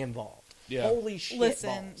Sting involved. Yeah. Holy shit.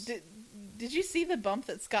 listen, balls. did you see the bump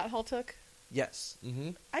that Scott Hall took? Yes.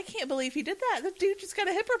 Hmm. I can't believe he did that. The dude just got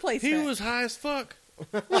a hip replacement. He was high as fuck.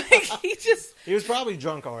 like he just. He was probably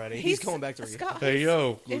drunk already. He's going back to Scott. Hey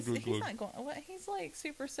yo, He's not going. What? He's like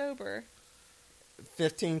super sober.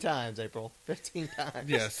 15 times, April. 15 times.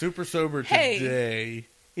 Yeah, super sober Hey. today.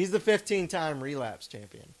 He's the 15-time relapse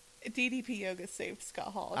champion. DDP Yoga saved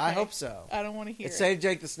ScottAll. I okay? hope so. I don't want to hear It it. saved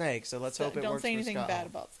Jake the Snake, so let's So hope it don't works say for anything Scott bad Hall.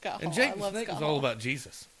 about Scott Hall. And Jake I the love Snake Scott was all Hall. about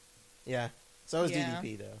Jesus. Yeah. So is Yeah.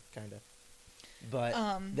 DDP, though, kind of. But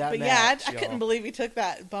But match, yeah, I y'all. couldn't believe he took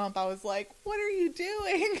that bump. I was like, "What are you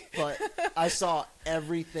doing?" But I saw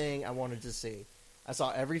everything I wanted to see. I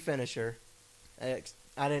saw every finisher. I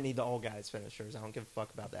didn't need the old guys' finishers. I don't give a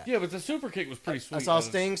fuck about that. Yeah, but the super kick was pretty sweet. I saw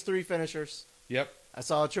Sting's 3 finishers. Yep, I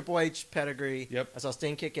saw Triple H pedigree. Yep. I saw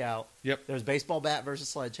Sting kick out. yep. There was baseball bat versus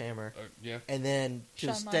sledgehammer. Yeah. And then to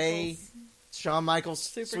Shawn stay Michaels, Shawn Michaels'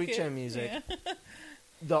 super sweet cute. chin music. Yeah.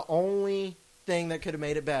 The only thing that could have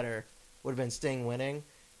made it better would have been Sting winning,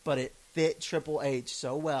 but it fit Triple H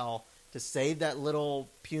so well to save that little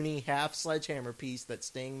puny half sledgehammer piece that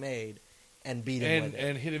Sting made and beat him with it.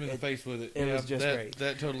 And hit him in the face with it. it Yeah, was just that, great.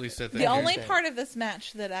 That totally set that. The up. only understand. part of this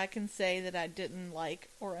match that I can say that I didn't like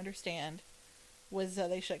or understand was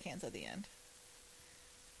they shook hands at the end.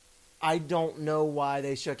 I don't know why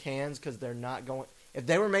they shook hands because they're not going. If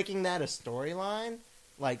they were making that a storyline,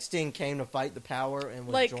 like Sting came to fight the Power and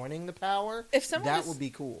was Like, joining the Power, If someone that just, would be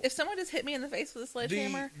cool. If someone just hit me in the face with a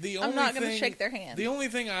sledgehammer, The I'm only not going to thing- shake their hand. The only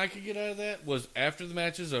thing I could get out of that was after the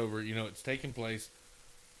match is over, it's taken place,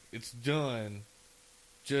 it's done.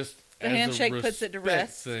 Just The as handshake a puts it to respect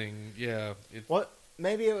rest. Thing, yeah. It's, What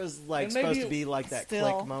Maybe it was like And maybe supposed to it- be like that Still,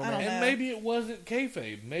 click I moment. don't know. And maybe it wasn't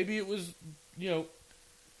kayfabe. Maybe it was,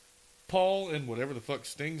 Paul and whatever the fuck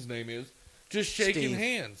Sting's name is, just shaking Steve.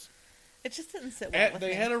 hands. It just didn't sit well with They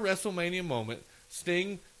me. had a WrestleMania moment.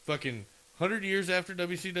 Sting, fucking 100 years after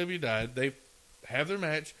WCW died, they have their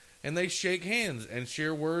match, and they shake hands and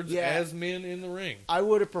share words Yeah. as men in the ring. I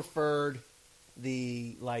would have preferred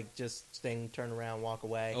the just Sting turn around, walk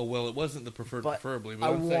away. Oh, well, it wasn't the preferred But preferably,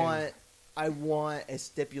 but I want a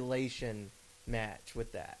stipulation match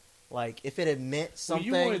with that. Like, if it had meant Well, something,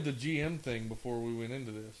 you wanted the GM thing before we went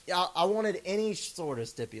into this. I wanted any sort of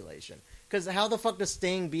stipulation. Because how the fuck does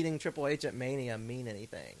Sting beating Triple H at Mania mean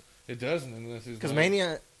anything? It doesn't unless it's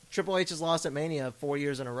Because Triple H has lost at Mania 4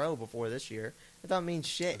 years in a row before this year. It doesn't mean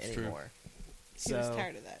shit That's true. anymore. He was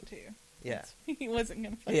tired of that, too. Yeah. He wasn't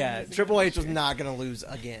going to Yeah, Triple H was not going to lose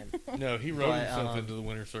again. No, he wrote But, himself into the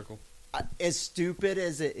winner's circle. As stupid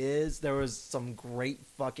as it is, there was some great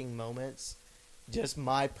fucking moments. Just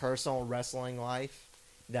my personal wrestling life,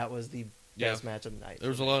 that was the best match of the night. There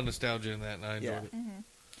was a lot of nostalgia in that, and I enjoyed it.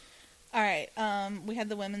 All right, we had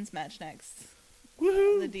the women's match next.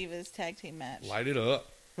 Woohoo! The Divas tag team match. Light it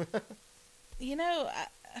up.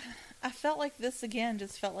 I felt like this again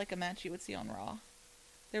just felt like a match you would see on Raw.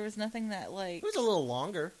 There was nothing that It was a little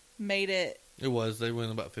longer. made it, It was. They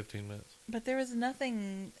went about 15 minutes. but there was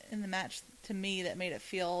nothing in the match to me that made it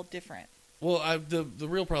feel different. Well, the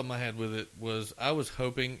real problem I had with it was I was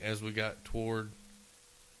hoping as we got toward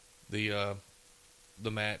the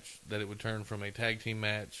match that it would turn from a tag team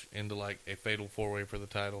match into like a fatal 4-way for the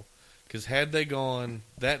title. Because had they gone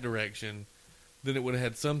that direction, then it would have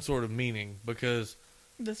had some sort of meaning. Because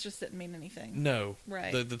This just didn't mean anything. no,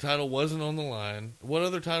 Right. the title wasn't on the line. What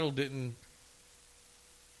other title didn't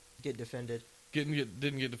Get defended. didn't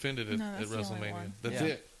get defended at, No, at that's the only WrestleMania? one. That's Yeah.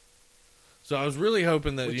 it. So I was really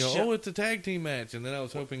hoping that Which it's a tag team match, and then I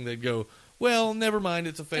was hoping they'd go, well, never mind,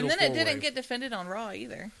 it's a fatal. And then it 4-way. didn't get defended on Raw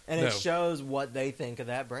either. And No. it shows what they think of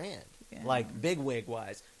that brand. Yeah. Like, bigwig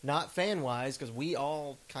wise. Not fan wise, because we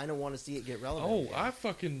all kind of want to see it get relevant. Oh, again. I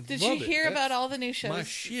fucking Did love you it. hear That's about all the new my shows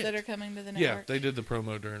shit. that are coming to the Yeah, network? they did the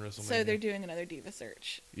promo during WrestleMania. So they're doing another Diva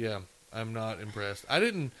search. Yeah, I'm not impressed.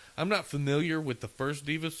 I'm not familiar with the first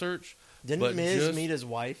Diva search. Didn't but Miz just- meet his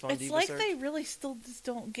wife on It's Diva like Search? they really still just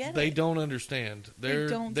don't get They it. don't understand. They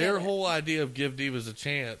don't Their get it. whole idea of give divas a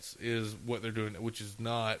chance is what they're doing, which is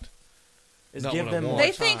not. Is not give what I them want. more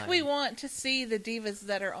They think time. we want to see the divas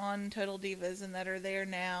that are on Total Divas and that are there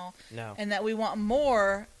now, No. and that we want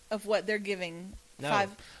more of what they're giving. No.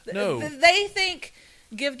 No. They think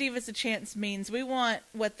give divas a chance means we want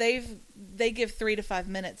what they give 3 to 5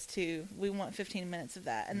 minutes to. We want 15 minutes of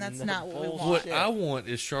that, and that's No not what we bullshit. want. What I want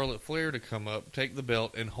is Charlotte Flair to come up, take the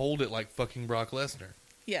belt, and hold it like fucking Brock Lesnar,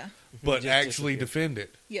 Yeah. but Just actually disappear. defend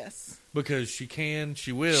it Yes. because she can,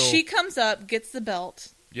 she will. She comes up, gets the belt,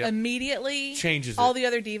 Yep. immediately. Changes All it. the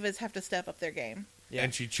other divas have to step up their game. Yeah.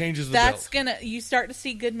 And she changes the That's belt. you start to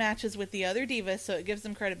see good matches with the other divas, so it gives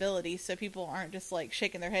them credibility, so people aren't just like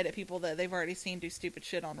shaking their head at people that they've already seen do stupid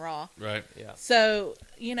shit on Raw. Right. Yeah. So,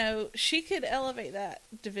 she could elevate that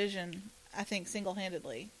division, I think,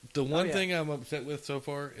 single-handedly. The one yeah. thing I'm upset with so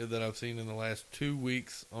far is that I've seen in the last 2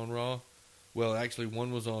 weeks on Raw, well, actually,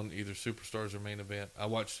 one was on either Superstars or Main Event. I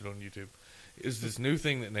watched it on YouTube. Is this new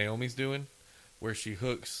thing that Naomi's doing where she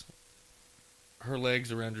hooks her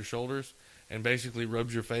legs around your shoulders and basically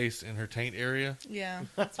rubs your face in her taint area. Yeah,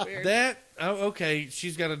 that's weird. Okay,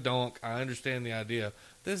 she's got a donk. I understand the idea.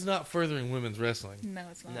 That's not furthering women's wrestling. No,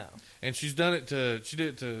 it's not. No. And she did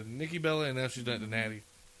it to Nikki Bella, and now she's done it to Natty.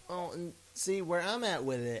 Oh, and see, where I'm at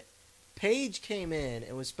with it, Paige came in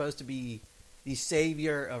and was supposed to be the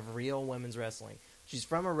savior of real women's wrestling. She's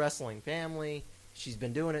from a wrestling family. She's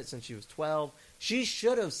been doing it since she was 12. She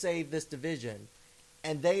should have saved this division.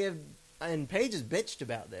 And Paige has bitched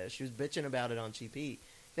about this. She was bitching about it on Cheap Heat.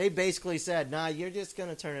 They basically said, nah, you're just going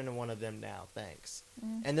to turn into one of them now. Thanks.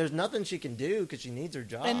 And there's nothing she can do because she needs her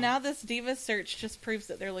job. And now this diva search just proves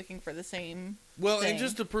that they're looking for the same Well, thing. and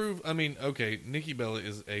just to prove, okay, Nikki Bella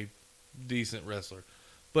is a decent wrestler.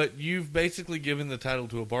 But you've basically given the title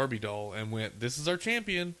to a Barbie doll and went, this is our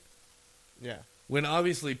champion. Yeah. When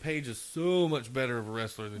obviously Paige is so much better of a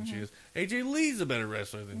wrestler than she is. AJ Lee's a better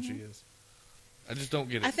wrestler than she is. I just don't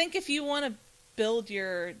get it. I think if you want to build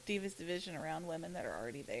your Divas division around women that are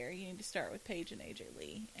already there, you need to start with Paige and AJ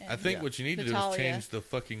Lee. And I think what you need to do is Natalya. change the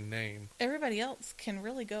fucking name. Everybody else can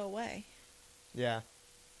really go away. Yeah.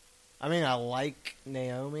 I mean, I like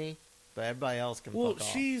Naomi, but everybody else can Well, fuck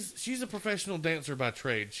off. she's a professional dancer by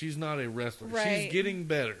trade. She's not a wrestler. Right. She's getting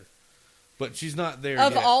better, but she's not there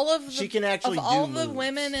Of yet. all of the, She can actually of all do the moves.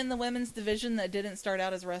 women in the women's division that didn't start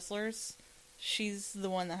out as wrestlers, she's the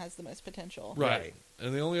one that has the most potential. Right.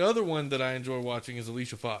 And the only other one that I enjoy watching is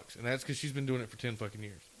Alicia Fox, and that's because she's been doing it for 10 fucking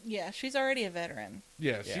years. Yeah, she's already a veteran.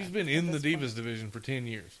 Yeah, Yeah, she's been in the at this Divas point. division for 10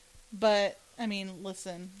 years. But, I mean,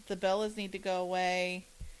 listen, the Bellas need to go away.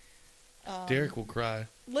 Derrick will cry.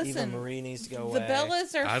 Listen, Eva Marie needs to go the away. Bellas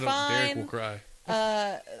are Derrick fine. will cry.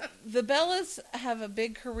 The Bellas have a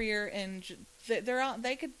big career in.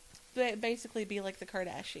 They could basically be like the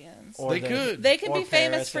Kardashians. Or They could. They can or be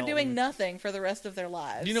famous Paris for Hilton. doing nothing for the rest of their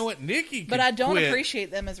lives. You know what? Nikki could But I don't quit.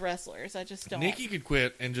 appreciate them as wrestlers. I just don't. Nikki could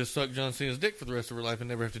quit and just suck John Cena's dick for the rest of her life and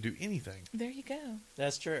never have to do anything. There you go.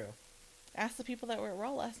 That's true. Ask the people that were at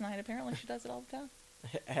Raw last night. Apparently, she does it all the time.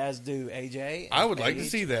 As do AJ. I would like to Paige,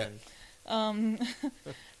 see that. and-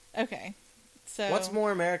 Okay. So What's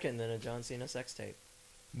more American than a John Cena sex tape?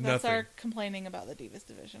 that's Nothing. our complaining about the Divas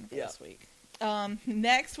division for Yeah. this week.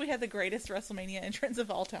 Next, we had the greatest WrestleMania entrance of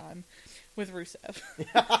all time with Rusev.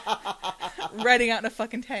 Riding out in a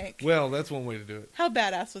fucking tank. Well, that's one way to do it. How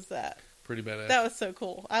badass was that? Pretty badass. That was so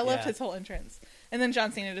cool. I loved Yeah. his whole entrance. And then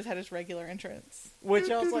John Cena just had his regular entrance. Which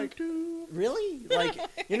I was like, really? Like,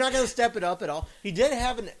 you're not going to step it up at all? He did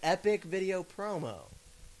have an epic video promo.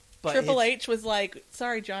 But Triple it's- H was like,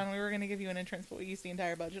 sorry, John, we were going to give you an entrance, but we used the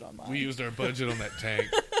entire budget on mine. we used our budget on that tank.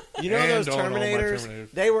 You know And those on all my Terminators?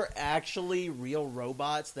 Terminators. They were actually real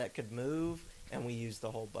robots that could move, and we used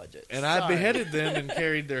the whole budget. And I Sorry. beheaded them and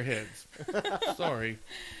carried their heads. Sorry.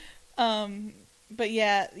 But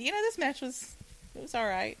yeah, you know, this match was all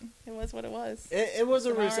right. It was what it was. It was a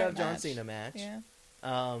It's an Rusev alright John match. Cena match.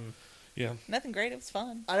 Yeah. Yeah. Nothing great. It was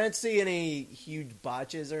fun. I didn't see any huge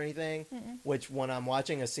botches or anything, which when I'm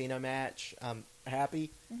watching a Cena match, I'm happy.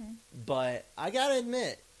 But I gotta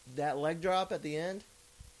admit, that leg drop at the end,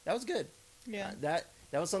 that was good. Yeah. That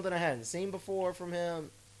was something I hadn't seen before from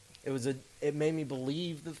him. It made me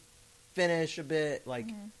believe the finish a bit, like,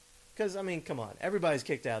 because I mean, come on, everybody's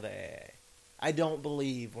kicked out of the AA. I don't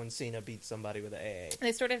believe when Cena beats somebody with an AA.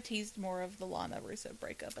 They sort of teased more of the Lana Rusev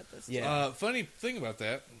breakup at this. Yeah. Funny thing about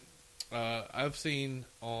that, I've seen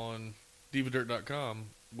on DivaDirt.com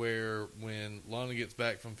where when Lana gets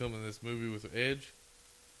back from filming this movie with Edge,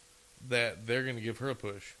 that they're going to give her a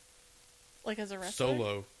push. Like as a wrestler.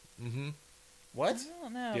 Solo. Mm-hmm. What? I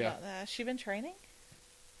don't know Yeah. about that. Has she been training?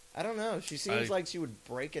 I don't know. She seems like she would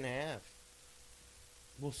break in half.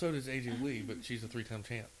 Well, so does AJ Lee, but she's a 3-time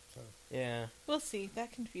champ. So. Yeah. We'll see.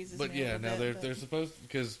 That confuses But me. yeah, a now little bit, they're supposed,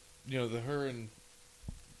 because you know her and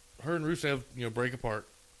Rusev break apart,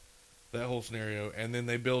 that whole scenario, and then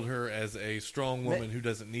they build her as a strong woman who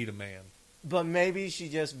doesn't need a man. But maybe she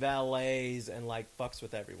just valets and like fucks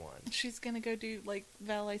with everyone. She's gonna go do like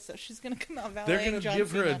valet, so she's gonna come out valet. They're going to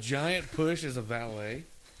give her a giant push as a valet.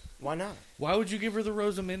 Why not? Why would you give her the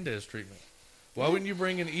Rosa Mendez treatment? Why wouldn't you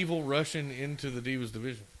bring an evil Russian into the Divas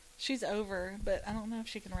division? She's over, but I don't know if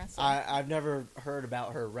she can wrestle. I've never heard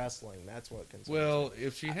about her wrestling. That's what concerns me. Well,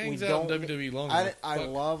 if she hangs We out in don't- WWE long I enough, fuck,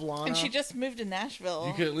 love Lana. and she just moved to Nashville.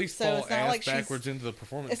 you could at least so fall it's not ass like backwards into the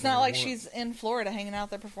performance. It's center not like once. she's in Florida hanging out at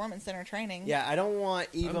the performance center training. Yeah, I don't want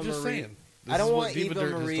Eva I'm just Marie. saying. This I don't is what want Diva Eva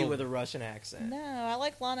Dirt has Marie told with me. a Russian accent. No, I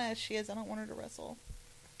like Lana as she is. I don't want her to wrestle.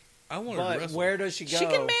 I want her to But wrestle. where does she go? She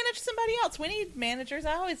can manage somebody else. We need managers.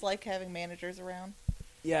 I always like having managers around.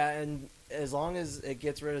 Yeah, and as long as it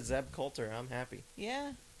gets rid of Zeb Coulter, I'm happy.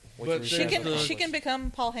 Yeah, Which But was she there's can. the- She can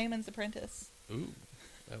become Paul Heyman's apprentice. Ooh,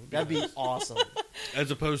 that would be That'd be awesome. as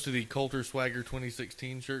opposed to the Coulter Swagger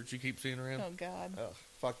 2016 shirts you keep seeing around. Oh God. Ugh,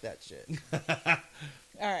 fuck that shit.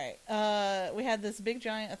 All right. We had this big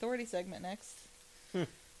giant authority segment next.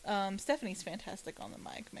 Stephanie's fantastic on the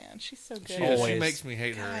mic, man. She's so good. She Always. makes me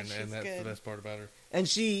hate her, God, and she's that's good. the best part about her. And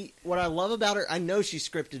what I love about her, I know she's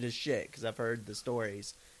scripted as shit because I've heard the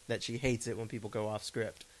stories that she hates it when people go off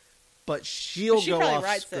script. But she'll But she go probably off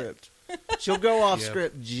writes script. She'll go off Yep.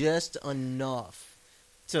 script just enough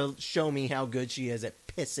to show me how good she is at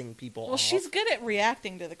pissing people Well, off. she's good at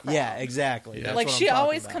reacting to the crowd. Yeah, exactly. Yeah. That's Like what I'm she talking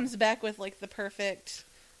always about. comes back with like the perfect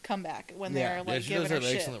comeback when Yeah. they're Yeah, like she giving does her have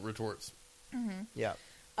shit. excellent retorts. Yeah.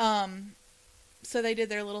 So they did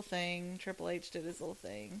their little thing. Triple H did his little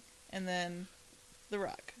thing, and then The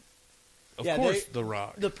Rock. Of Yeah, course, The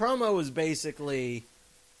Rock. The promo was basically,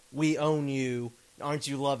 "We own you. Aren't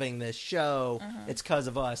you loving this show? It's because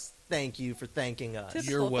of us. Thank you for thanking us."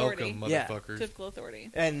 Typical You're authority. welcome, Yeah. motherfuckers. Typical authority.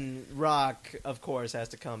 And Rock, of course, has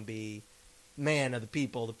to come be man of the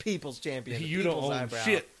people, the people's champion, the You don't people's own eyebrow.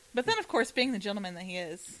 shit. But then, of course, being the gentleman that he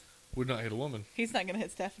is, Would not hit a woman. he's not going to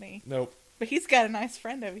hit Stephanie. Nope. But he's got a nice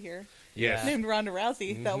friend over here Yes. named Ronda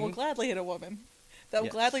Rousey that will gladly hit a woman. That will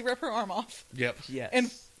Yes. gladly rip her arm off. Yep. Yes.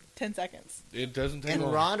 And 10 seconds. It doesn't take And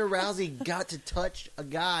long. Ronda Rousey got to touch a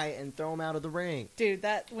guy and throw him out of the ring. Dude,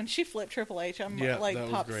 when she flipped Triple H, I'm Yeah, that was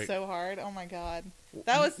popped great. so hard. Oh my god.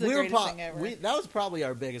 That was the greatest thing ever. That was probably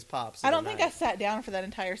our biggest pops. I don't think I sat down for that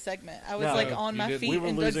entire segment. I was No, on you my didn't. feet We were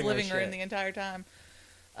in Doug's losing our living room shit. the entire time.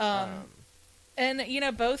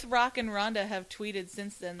 And, both Rock and Ronda have tweeted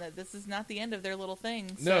since then that this is not the end of their little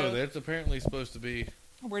thing. So No, that's apparently supposed to be.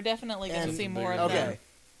 we're definitely going to And- see more of Okay. them.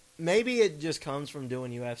 Maybe it just comes from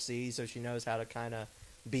doing UFC, so she knows how to kind of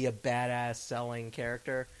be a badass selling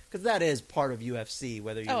character. Because that is part of UFC,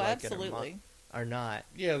 whether you Oh, like absolutely. it or not.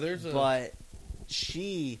 Yeah, there's a. But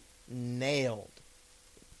she nailed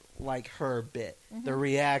like her bit. Mm-hmm. The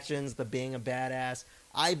reactions, the being a badass.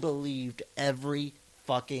 I believed every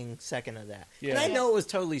fucking second of that. Yeah. And I know it was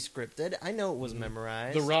totally scripted. I know it was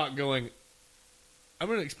memorized. The Rock going, I'm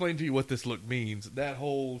going to explain to you what this look means. That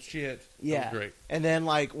whole shit. Yeah. That was great. And then,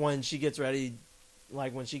 like, when she gets ready,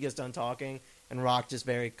 like, when she gets done talking, and Rock just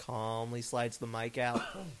very calmly slides the mic out,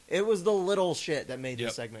 it was the little shit that made Yep.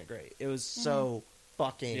 this segment great. It was so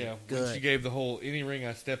fucking Yeah. good. When she gave the whole, any ring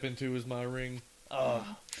I step into is my ring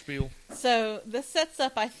spiel. So this sets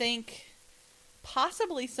up, I think,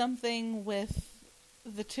 possibly something with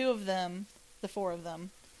the two of them, the four of them,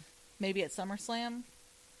 maybe at SummerSlam.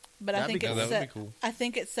 But That'd I think be cool. That would be cool. I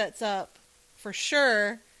think it sets up for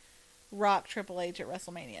sure Rock Triple H at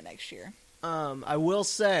WrestleMania next year. I will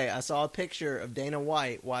say, I saw a picture of Dana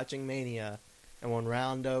White watching Mania, and when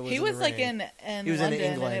Rondo was He in was the like ring, in he was in London,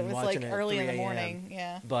 England and it was like watching it at early in the 3 a.m. morning.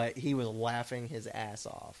 Yeah. but he was laughing his ass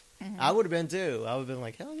off. Mhm. I would have been too. I would have been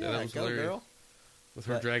like, hell Yeah, yeah, that was go hilarious. girl. With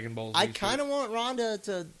her But Dragon Ball Z I shit. kind of want Ronda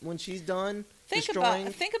to, when she's done Think destroying...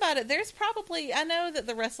 about it. There's probably, I know that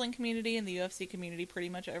the wrestling community and the UFC community pretty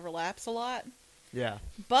much overlaps a lot, Yeah.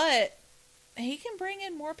 but he can bring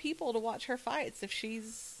in more people to watch her fights if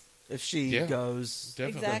she's. If she Yeah, goes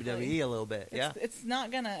definitely. Exactly. WWE a little bit. Yeah. It's not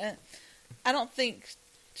gonna. I don't think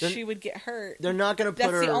They're- she would get hurt. They're not going to put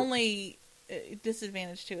That's her... the only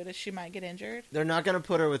disadvantage to it is she might get injured. They're not going to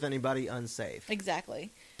put her with anybody unsafe.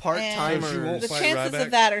 Exactly. Part-timers... So she won't The fight chances Ryback?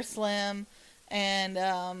 of that are slim, and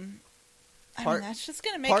I mean that's just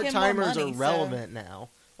gonna make him more Part-timers money. are relevant now.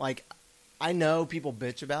 Like, I know people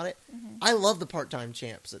bitch about it. Mhm. I love the part-time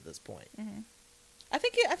champs at this point. I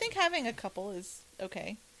think having a couple is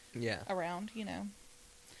okay Yeah. around.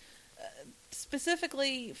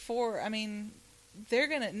 Specifically for, I mean, they're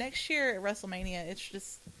gonna next year at WrestleMania. It's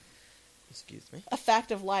just Excuse me. a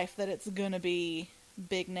fact of life that it's gonna be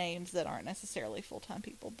big names that aren't necessarily full-time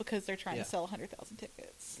people because they're trying Yeah. to sell 100,000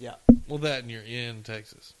 tickets. Yeah. Well, that and you're in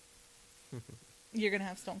Texas. You're gonna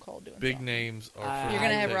have Stone Cold doing Big something. names are You're from You're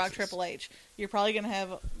gonna have Rock Texas. Triple H. You're probably gonna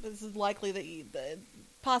have. This is likely that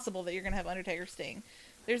possible that you're gonna have Undertaker Sting.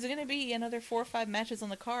 There's gonna be another 4 or 5 matches on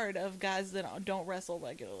the card of guys that don't wrestle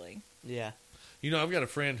regularly. Yeah. You know, I've got a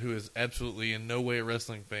friend who is absolutely in no way a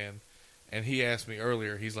wrestling fan, and he asked me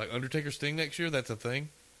earlier, he's like, Undertaker Sting next year? That's a thing?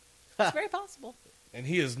 It's very possible. And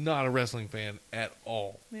he is not a wrestling fan at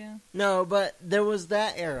all. Yeah. No, but there was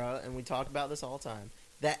that era, and we talk about this all the time,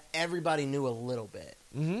 that everybody knew a little bit.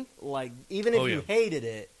 Mm-hmm. Like, even if Oh, you yeah. hated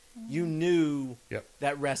it, you knew Yep.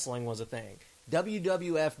 that wrestling was a thing.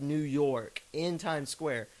 WWF New York in Times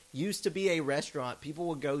Square used to be a restaurant people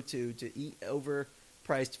would go to eat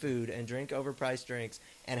overpriced food and drink overpriced drinks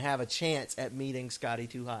and have a chance at meeting Scotty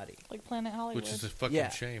 2 Hotty. Like Planet Hollywood. Which is a fucking Yeah.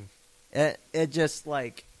 shame. It just,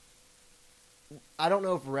 like... I don't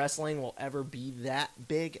know if wrestling will ever be that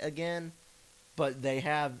big again, but they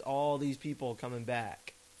have all these people coming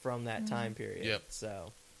back from that time period. Yep.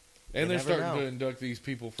 So, And You they're never starting know. to induct these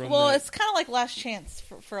people from well, that. it's kind of like last chance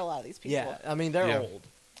for a lot of these people. yeah, I mean, they're Yeah. old.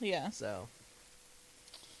 Yeah. So,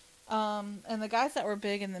 And the guys that were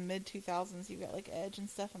big in the mid 2000s, you've got like Edge and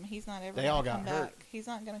stuff. I mean, he's not ever. They gonna all come got hurt. back. He's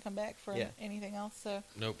not going to come back for Yeah. anything else. So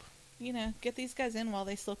Nope. get these guys in while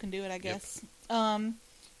they still can do it. I guess.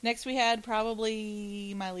 Next we had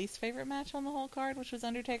probably my least favorite match on the whole card, which was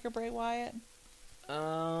Undertaker Bray Wyatt.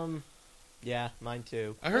 yeah, mine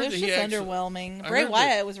too. I It heard was that just he actually... underwhelming. I Bray heard that-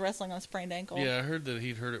 Wyatt was wrestling on a sprained ankle. Yeah, I heard that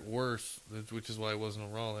he'd heard it worse, which is why he wasn't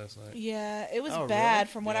on Raw last night. Yeah, it was Oh, bad.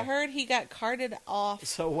 really? From what I Yeah. heard, he got carted off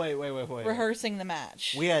So, wait. rehearsing the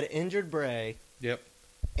match. We had injured Bray Yep.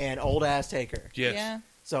 and old ass Taker. Yes. Yeah.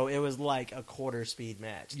 So, it was like a quarter speed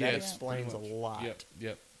match. That Yes, explains a pretty much. lot.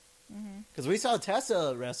 Yep. Because we saw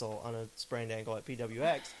Tessa wrestle on a sprained ankle at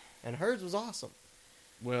PWX, and hers was awesome.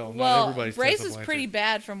 Well, not Well, everybody's Bray's Tessa was pretty Blanchard.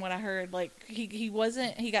 bad from what I heard. Like he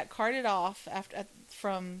wasn't. He got carted off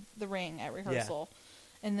from the ring at rehearsal,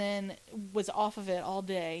 and then was off of it all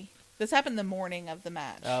day. This happened the morning of the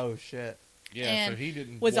match. Oh, shit. Yeah, and so he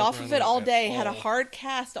didn't was walk off around of it like all that day. at Had a all. hard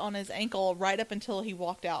cast on his ankle right up until he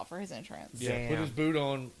walked out for his entrance. Yeah, Damn. put his boot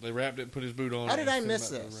on. They wrapped it, put his boot on. How did and I sent him miss out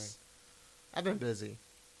to the ring. this? I've been busy.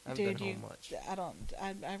 I've Dude, been home much.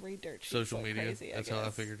 I read dirt sheets Social like media. crazy, That's how I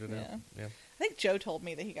guess. figured it Yeah. out. Yeah. I think Joe told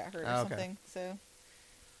me that he got hurt or Oh, okay. something. So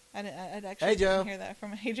I'd actually Hey, Joe. didn't hear that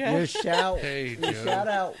from Hey Joe. Your shout, Hey, your Joe. shout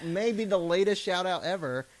out, maybe the latest shout out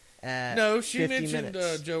ever. At No, she 50 mentioned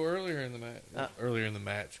minutes. Joe earlier in the match. Earlier in the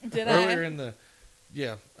match. Did earlier I? in the.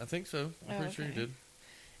 Yeah, I think so. I'm Oh, pretty sure you okay. did.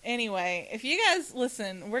 Anyway, if you guys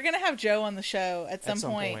listen, we're gonna have Joe on the show at some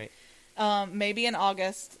point. Maybe in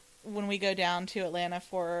August when we go down to Atlanta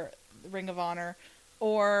for Ring of Honor,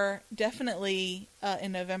 or definitely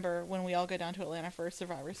in November when we all go down to Atlanta for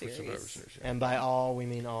Survivor Series. Survivor Series, yeah. And by all, we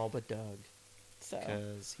mean all but Doug, So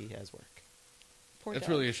because he has work. poor That's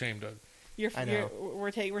Doug. really a shame, Doug. I know.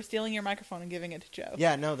 We're stealing your microphone and giving it to Joe.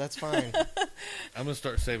 Yeah, no, that's fine. I'm gonna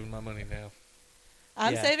start saving my money now.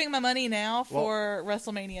 I'm Yeah. saving my money now for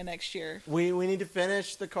WrestleMania next year. we need to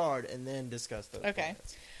finish the card and then discuss those. Okay.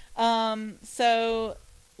 plans. So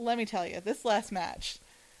let me tell you, this last match,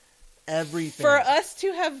 Everything. for us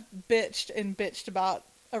to have bitched about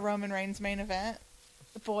a Roman Reigns main event,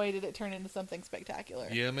 boy, did it turn into something spectacular.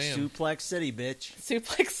 Yeah, man. Suplex City, bitch.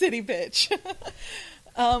 Suplex City, bitch.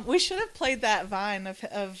 We should have played that Vine of the,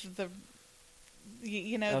 Of the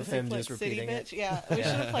him Suplex just City, repeating it. bitch. Yeah, we should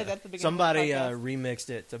have played that at the beginning. Somebody of the podcast. remixed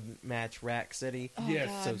it to match Rack City. Oh, Yes.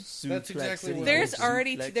 God. So That's Suplex exactly City, what There's bitch.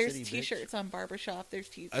 already Suplex there's City, bitch. t-shirts on Barbershop. There's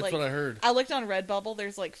That's like, what I heard. I looked on Redbubble.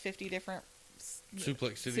 There's like 50 different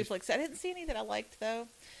Suplex City. Suplex. I didn't see any that I liked though.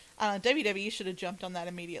 WWE should have jumped on that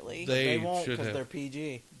immediately. They They won't should because have. they're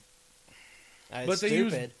PG. But they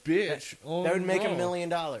use stupid. bitch on That would make Raw. $1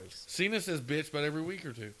 million. Cena says bitch about every week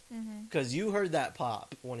or two. Because you heard that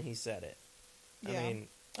pop when he said it. Yeah. I mean,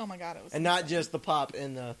 Oh my god, it was and not insane. just the pop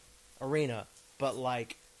in the arena, but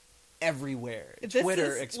like everywhere. This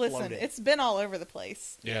Twitter is- exploded. Listen, it's been all over the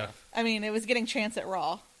place. Yeah. I mean, it was getting chants at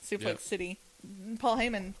Raw, Suplex Yep. City. Paul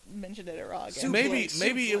Heyman mentioned it at Raw again.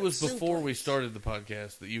 Maybe it was suplex, before we suplex. started the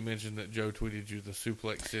podcast that you mentioned that Joe tweeted you the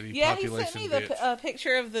Suplex City Yeah, he population sent me the bitch.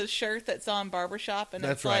 picture of the shirt that's on Barbershop, and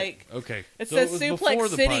That's it's right. like Okay. it So says was before Suplex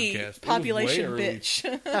the City podcast. It was way population early.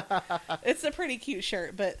 bitch. It's a pretty cute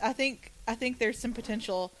shirt, but I think there's some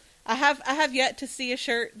potential. I have yet to see a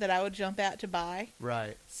shirt that I would jump at to buy.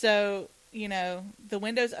 Right. So, the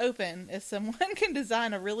window's open. If someone can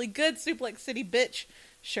design a really good Suplex City bitch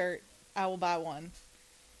shirt, I will buy one.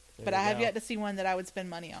 There But you I have go. yet to see one that I would spend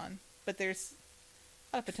money on. But there's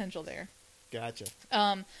a lot of potential there. Gotcha.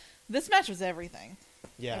 This match was everything.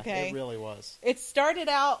 Yeah, Okay. it really was. It started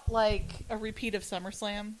out like a repeat of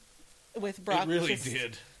SummerSlam with Brock It really just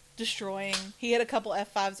did. destroying. He had a couple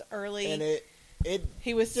F5s early. And it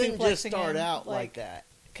he was didn't suplexing just start him, out like that.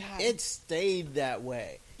 God. It stayed that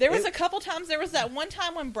way. There was It- a couple times. There was that one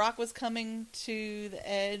time when Brock was coming to the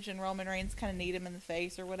edge and Roman Reigns kind of kneed him in the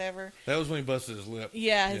face or whatever. That was when he busted his lip.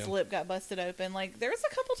 Yeah, his lip got busted open. Like, there was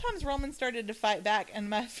a couple times Roman started to fight back, and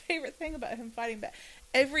my favorite thing about him fighting back,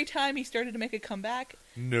 every time he started to make a comeback,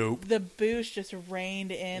 Nope. the boos just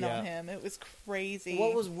rained in Yeah. on him. It was crazy.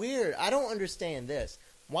 What was weird, I don't understand this.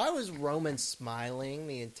 Why was Roman smiling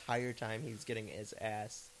the entire time he was getting his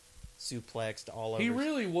ass suplexed all over? He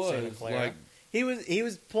really was. Santa Clara? Like, he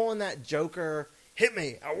was pulling that Joker, hit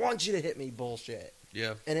me, I want you to hit me bullshit.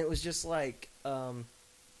 yeah. And it was just like,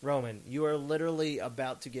 Roman, you are literally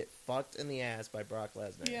about to get fucked in the ass by Brock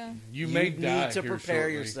Lesnar. Yeah. You may need die to here prepare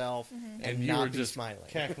shortly. yourself Mm-hmm. and, you not were be just smiling.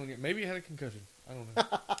 cackling. Maybe he had a concussion. I don't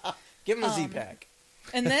know. Give him a Z-Pack.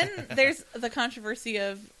 And then there's the controversy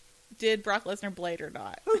of, did Brock Lesnar blade or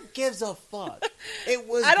not? Who gives a fuck? It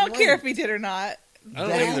was. I don't great. care if he did or not. I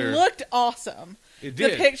don't It either. looked awesome. It The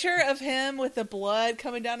did. picture of him with the blood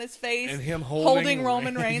coming down his face And him holding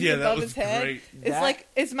Roman Reigns Yeah, that above was his head. great.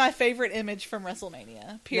 It's my favorite image from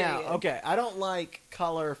WrestleMania. Period. Now, okay, I don't like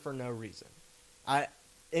color for no reason.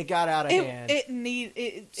 It got out of hand. It was needed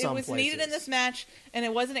in places. this match, and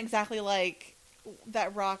it wasn't exactly like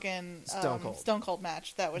that Rock and Stone Cold.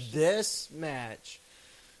 match. That was just, This match,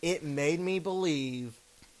 it made me believe.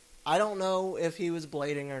 I don't know if he was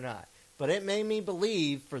blading or not, but it made me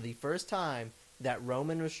believe for the first time that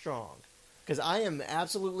Roman was strong. Because I am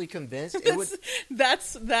absolutely convinced it would.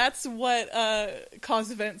 that's what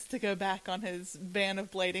caused Vince to go back on his ban of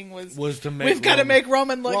blading was to make we've got to Roman- make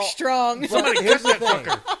Roman look Well, strong. Well, here's the thing.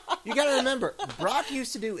 You got to remember, Brock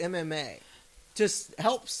used to do MMA to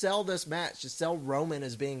help sell this match, to sell Roman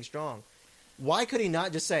as being strong. Why could he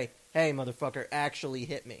not just say, "Hey, motherfucker, actually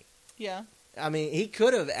hit me"? Yeah. I mean, he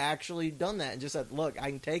could have actually done that and just said, "Look, I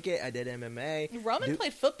can take it. I did MMA." Roman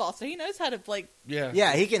played football, so he knows how to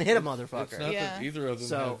Yeah, he can hit a It's motherfucker. not Yeah. that either of them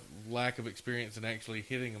So- have lack of experience in actually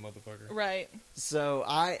hitting a motherfucker. right. So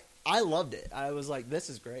I loved it. I was like, "This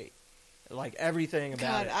is great." Like everything about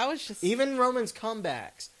God, it. I was just Even Roman's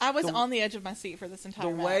comebacks. I was the- on the edge of my seat for this The entire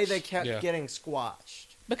way match they kept Yeah. getting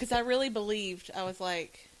squashed. because I really believed. I was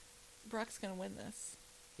like, Brock's gonna win this,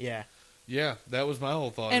 Yeah. Yeah, that was my whole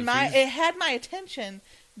thought. and If he's- it had my attention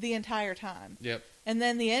the entire time. Yep. And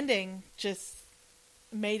then the ending just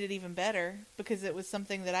made it even better because it was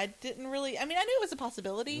something that I didn't really. I mean, I knew it was a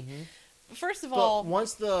possibility. First of But all,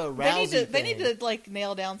 once the they Rousey need to like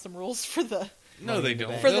nail down some rules for the. No, Money they in the don't.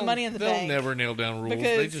 Bank. For the They'll- Money in the they'll Bank. never nail down rules.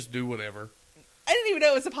 Because- They just do whatever. I didn't even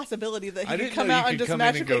know it was a possibility that I he could didn't come know you out and could just come in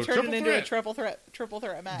and magically go, turn it "Triple into a threat." triple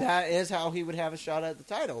threat match. That is how he would have a shot at the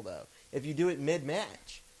title, though. If you do it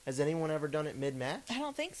mid-match. Has anyone ever done it mid-match? I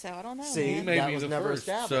don't think so. I don't know. See, He man. may that be was the never first.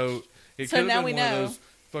 established. So it So could now have we been one know. of those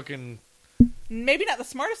fucking. Maybe not the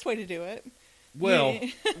smartest way to do it. Well,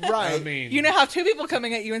 Right. I mean, You know how two people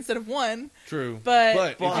coming at you instead of one. true. but,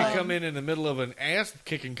 if you come in the middle of an ass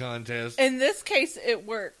kicking contest In this case, it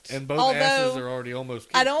worked. and both Although, asses are already almost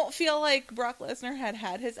kicked, I don't feel like Brock Lesnar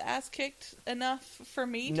had his ass kicked enough for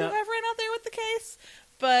me to No. have ran out there with the case.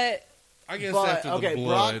 But I guess But, after okay, the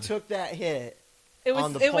blood, Brock took that hit it was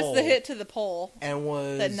On the it was pole. the hit to the pole and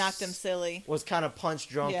was... that knocked him silly. Was kind of punch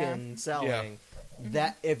drunk Yeah. and selling. Yeah.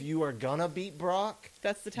 That if you are gonna beat Brock,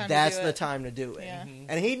 That's the time. that's to do the it. time to do it. Yeah.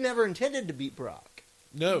 And he never intended to beat Brock.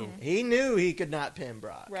 no, He knew he could not pin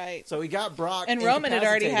Brock. Right. So he got Brock. And Roman had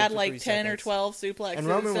already incapacitated had for like 3 10 or seconds. 12 suplexes And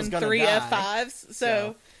Roman was gonna 3 die. F5s.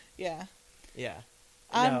 So, yeah. Yeah.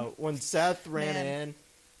 I'm- No, when Seth ran Man. in,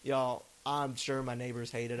 y'all, I'm sure my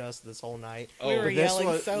neighbors hated us this whole night. We were But this yelling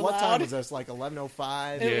was, so what time loud. was this? Like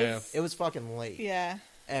 11:05. Yeah. Was, It was fucking late. yeah.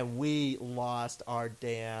 And we lost our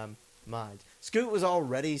damn minds. Scoot was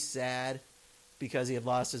already sad because he had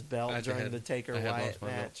lost his belt I during had- the Taker I had Wyatt lost my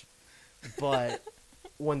belt. match. But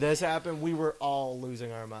when this happened, we were all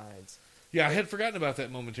losing our minds. yeah, I had forgotten about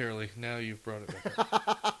that momentarily. Now you've brought it back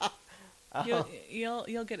up.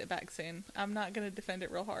 You'll get it back soon. I'm not going to defend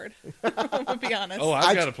it real hard. I'm going to be honest. Oh, I-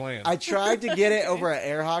 I've got a plan. I tried to get it over an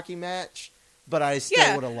air hockey match, but I still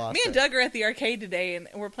yeah. would have lost Me and it. Doug are at the arcade today, and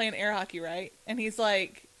we're playing air hockey, right? And he's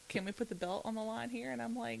like, "Can we put the belt on the line here?" And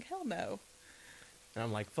I'm like, "Hell no." And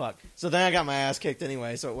I'm like, fuck. So then I got my ass kicked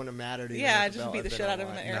anyway, so it wouldn't have mattered. even Yeah, I if the just belt beat had the been shit on out of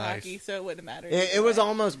him line. in air Nice. hockey, so it wouldn't have mattered. It either was way.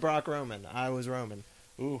 almost Brock Roman. I was Roman.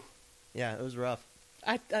 Ooh, Yeah, it was rough.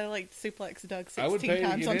 I like suplex Doug I would 16 pay to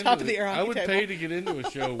times get on into top of the air hockey I would table. pay to get into a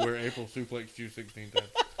show where April suplexed you 16 times.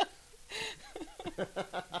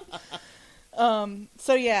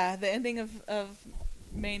 So yeah, the ending of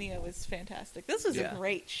Mania was fantastic. This was Yeah. a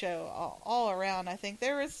great show all around. I think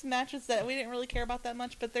there was matches that we didn't really care about that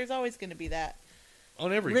much, but there's always going to be that.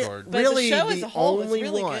 On every Re- card. But Really, the show as the a whole was only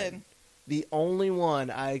really one good. The only one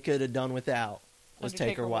I could have done without was Undertaker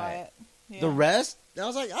Taker Wyatt. Yeah. The rest, I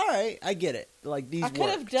was like, all right, I get it. Like these I could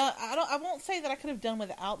have worked. done. I won't say that I could have done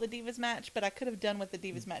without the Divas match, but I could have done with the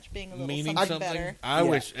Divas match being a little Meaning something, something. better. I Yeah.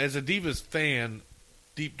 wish, as a Divas fan,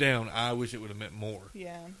 deep down, I wish it would have meant more.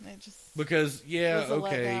 Yeah, it just Because, yeah, It was a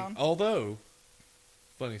okay. letdown. Although,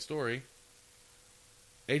 funny story,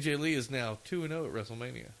 AJ Lee is now 2-0 at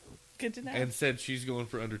WrestleMania. good to know. And said she's going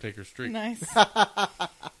for Undertaker's streak. Nice.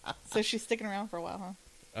 So she's sticking around for a while,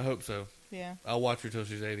 huh? I hope so. Yeah. I'll watch her till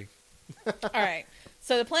she's 80. All right.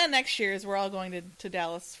 So the plan next year is we're all going to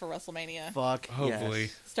Dallas for WrestleMania. Fuck. Hopefully.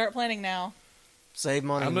 yes. Start planning now. Save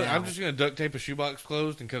money I'm now. just going to duct tape a shoebox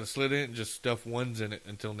closed and cut a slit in it and just stuff ones in it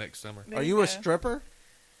until next summer. There Are you you a go. stripper?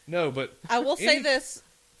 No, but I will say Any- this: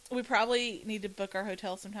 we probably need to book our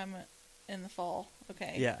hotel sometime in the fall.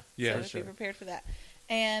 Okay. Yeah. Yeah, So for just sure. be prepared for that.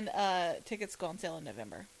 And tickets go on sale in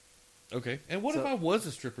November. okay. And what So- if I was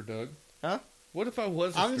a stripper, Doug? Huh? What if I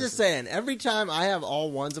was a I'm stripper? just saying. Every time I have all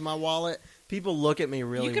ones in my wallet, people look at me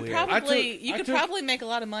really you could weird. probably I took- probably make a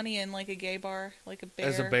lot of money in like a gay bar, like a bear.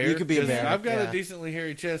 As a bear? You could be a 'Cause bear, I've got yeah. a decently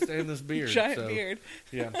hairy chest and this beard. giant so, beard.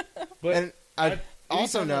 Yeah. But And I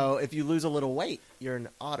also anytime know if you lose a little weight, you're an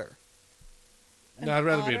otter. No, I'd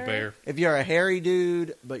rather be a otter? bear. If you're a hairy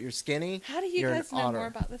dude but you're skinny, How do you you're guys an know otter. more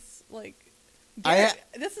about this? Like, I Derrick,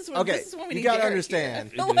 this is when okay, this is when we you need gotta Derrick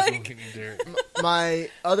understand. here. It is Like, one thing you dare it. My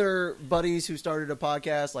other buddies who started a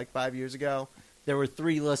podcast like 5 years ago, there were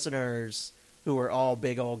 3 listeners who were all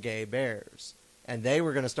big old gay bears. And they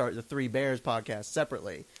were going to start the 3 Bears podcast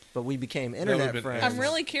separately. But we became would've internet been friends. I'm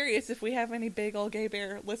really curious if we have any big old gay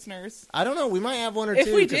bear listeners. I don't know. We might have one or If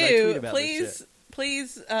two. we 'cause I tweet do, about this please shit.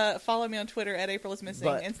 please follow me on Twitter at April is Missing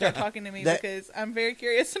But- and start talking to me because I'm very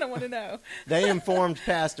curious and I want to know. They informed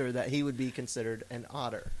Pastor that he would be considered an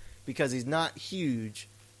otter because he's not huge,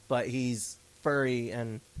 but he's furry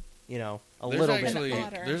and, you know, a little bit. An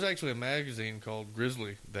otter. There's actually a magazine called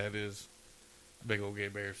Grizzly that is big old gay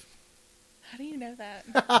bears. How do you know that?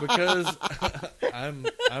 Because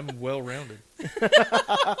I'm well rounded.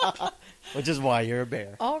 Which is why you're a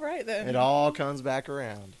bear. All right, then. It all comes back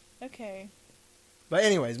around. Okay. But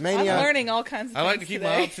anyways, I'm Mania, learning all kinds of I things like to keep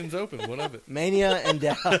today. my options open. What of it? Mania and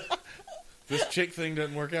Dallas. This chick thing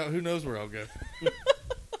doesn't work out. Who knows where I'll go?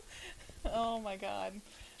 Oh, my God.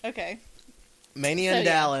 Okay. Mania So, and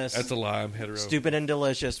yeah. Dallas, That's a lie. I'm hetero. Stupid and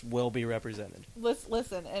Delicious will be represented.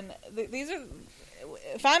 Listen, and these are...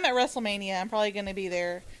 If I'm at WrestleMania, I'm probably going to be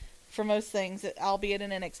there for most things. I'll be at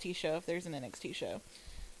an NXT show if there's an NXT show.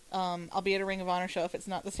 I'll be at a Ring of Honor show if it's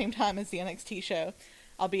not the same time as the NXT show.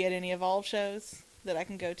 I'll be at any Evolve shows that I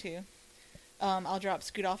can go to. I'll drop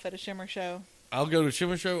Scoot off at a Shimmer show. I'll go to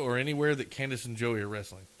Shimmer Show or anywhere that Candace and Joey are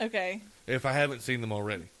wrestling. Okay. If I haven't seen them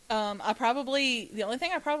already. The only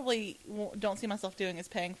thing I probably don't see myself doing is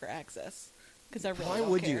paying for access. Because I really Why don't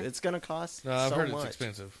would care. you? It's going to cost No, I've so heard much. it's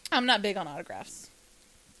expensive. I'm not big on autographs.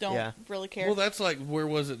 Don't Yeah. really care. Well, that's like, where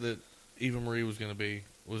was it that Eva Marie was going to be?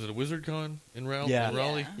 Was it a Wizard Con in Raleigh? Yeah. In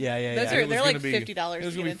Raleigh? Yeah. Those And it are was they're like gonna be- $50 It to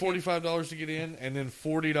was get going to be into. $45 to get in, and then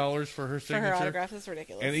 $40 for her For signature. her autograph. That's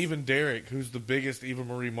ridiculous. And even Derrick, who's the biggest Eva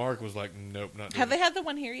Marie mark, was like, nope, not doing Have they it. had the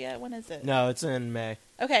one here yet? When is it? No, it's in May.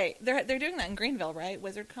 Okay, they're doing that in Greenville, right?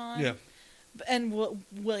 Wizard Con. Yeah, And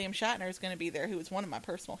William Shatner is going to be there, who is one of my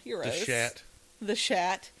personal heroes. the Shat. The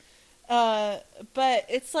Shat. But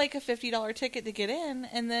it's like a $50 ticket to get in,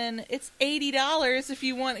 and then it's $80 if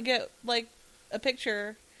you want to get like a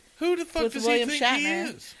picture. Who the fuck With does William he think he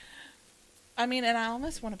Shatner. is? I mean, and I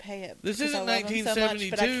almost want to pay it. This because I isn't love him so much, 1972.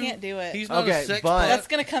 but I can't do it. He's not Okay, a sex but- pot. That's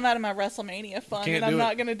going to come out of my WrestleMania fund, can't and I'm do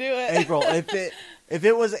not it. going to do it. April, if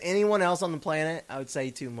it was anyone else on the planet, I would say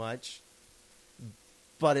too much.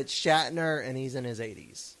 But it's Shatner, and he's in his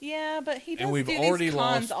 80s. Yeah, but he does we've do already these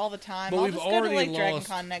cons lost- all the time. but I'll we've just go to already like Dragon lost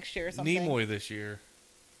Con next year or something. Nimoy this year.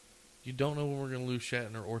 You don't know when we're going to lose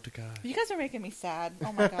Shatner or Takai. You guys are making me sad.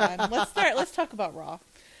 Oh my god. Let's talk about Raw. All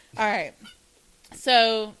right.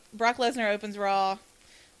 So Brock Lesnar opens Raw.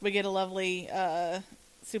 We get a lovely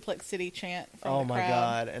Suplex City chant from Oh the my crowd.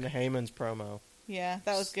 god! And Heyman's promo. Yeah,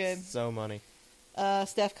 that was good. So money.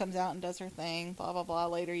 Steph comes out and does her thing. Blah blah blah.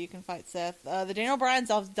 Later you can fight Seth. The Daniel Bryan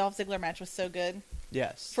Dolph Ziggler match was so good.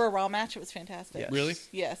 Yes. For a Raw match, it was fantastic. Yes. Really?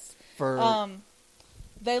 Yes. For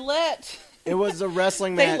They let it was a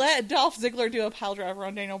wrestling they match. let Dolph Ziggler do a pile driver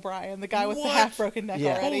on Daniel Bryan, the guy with the What? half broken neck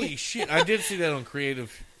Yeah. already. Holy shit. I did see that on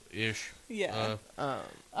Creative-ish Yeah.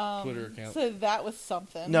 Twitter account. So that was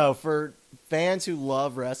something. No, for fans who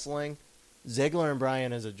love wrestling, Ziggler and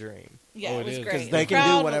Bryan is a dream. Yeah, Oh, it it was is. great. 'Cause they The can do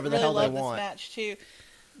crowd whatever the really hell they loved want. This match too.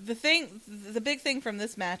 The big thing from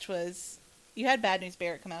this match was you had Bad News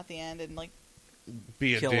Barrett come out at the end and like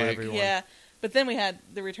Be a Kill dick. everyone. yeah, but then we had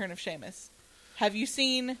the return of Sheamus. Have you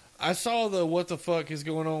seen? I saw the what the fuck is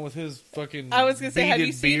going on with his fucking I was gonna say, have you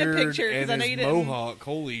beaded seen a beard picture? 'Cause and I know his you didn't. mohawk.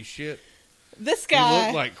 Holy shit. This He guy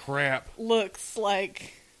looked like crap. looks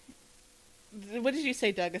like. What did you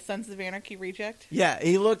say, Doug? A Sons of Anarchy reject? Yeah,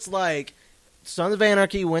 he looks like Sons of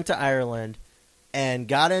Anarchy went to Ireland and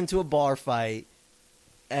got into a bar fight,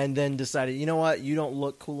 and then decided, you know what, you don't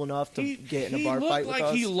look cool enough to get in a bar looked fight with like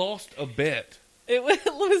us. he lost a bet. It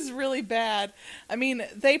was really bad. I mean,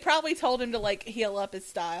 they probably told him to like heal up his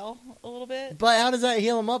style a little bit. But how does that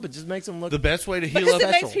heal him up? It just makes him look. The best way to heal Because up it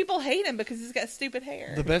special. makes people hate him because he's got stupid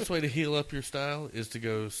hair. the best way to heal up your style is to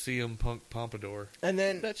go CM Punk Pompadour. And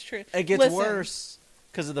then That's true. it gets Listen, worse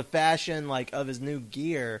because of the fashion, like of his new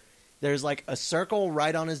gear. There's like a circle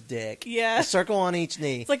right on his dick. Yeah. A circle on each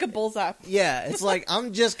knee. It's like a bullseye. Yeah, it's like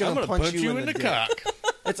I'm just I'm gonna going to punch you in the dick. cock.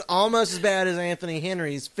 It's almost as bad as Anthony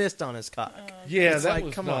Henry's fist on his cock. Yeah, It's that like,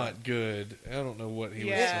 was come not on. good. I don't know what he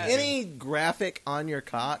Yeah. was saying. Any graphic on your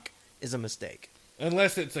cock is a mistake.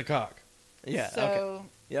 Unless it's a cock. Yeah, okay. So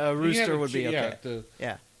Yeah, a You rooster have would be okay. Yeah, the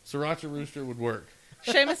Yeah. Sriracha rooster would work.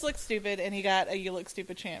 Sheamus looked stupid, and he got a "You look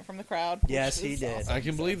stupid" chant from the crowd. which Yes, he was did. awesome. I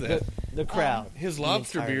can believe that. The crowd. His the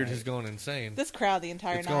lobster entire beard night. has gone insane. This crowd the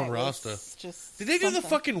entire It's night gone was Rasta. just. Did they do the something.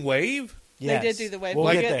 fucking wave? Yes. They did do the wave. We'll,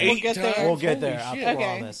 We'll get, get- there. we'll get there. We'll get Holy there. I shit. Okay.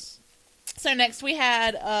 promise. So next we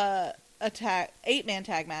had a 8-man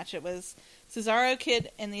tag match. It was Cesaro, Kid,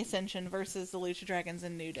 and the Ascension versus the Lucha Dragons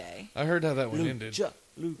and New Day. I heard how that one ended. Lucha,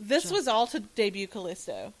 This was all to debut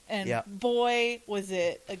Kalisto, and Yeah. boy, was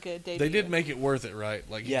it a good debut. They did make it worth it, right?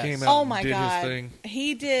 Like, he Yes. came out Oh and my did god, his thing.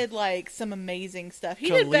 he did like some amazing stuff. He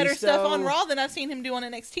did better Kalisto- stuff on Raw than I've seen him do on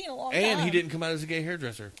NXT in a long time. And he didn't come out as a gay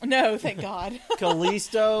hairdresser. No, thank God.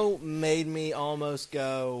 Kalisto made me almost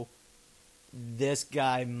go, this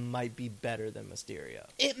guy might be better than Mysterio.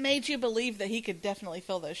 It made you believe that he could definitely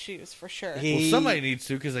fill those shoes for sure. Well, somebody needs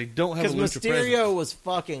to, because they don't have a Because lucha Mysterio presence. was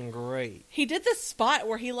fucking great. He did this spot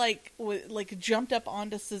where he like jumped up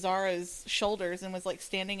onto Cesaro's shoulders and was like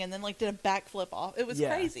standing, and then like did a backflip off. It was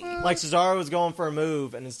Yeah. crazy. Like Cesaro was going for a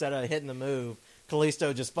move, and instead of hitting the move,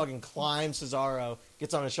 Kalisto just fucking climbs Cesaro,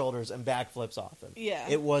 gets on his shoulders, and backflips off him. Yeah.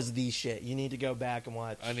 It was the shit. You need to go back and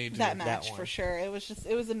watch. I need to. That match one. for sure. It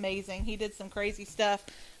was amazing. He did some crazy stuff.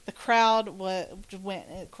 The crowd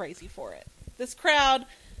went crazy for it. This crowd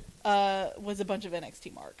was a bunch of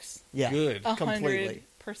NXT marks. Yeah, Good. completely.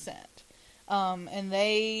 100%. And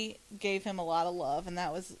they gave him a lot of love, and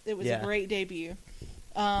it was Yeah. a great debut.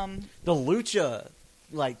 The lucha,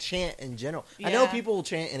 like, chant in general. I know Yeah. people will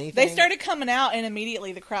chant anything. They started coming out, and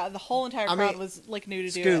immediately the whole entire I crowd mean, was like new to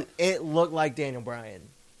do Scoot, it. it looked like Daniel Bryan.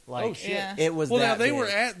 Like, Oh, shit. Yeah. it was Well, that now, they big. were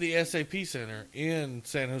at the SAP Center in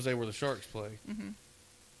San Jose where the Sharks play. Mm-hmm.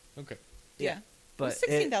 Okay. Yeah, But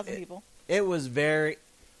 16,000 people. It was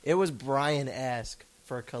Bryan-esque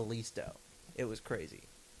for Kalisto. It was crazy.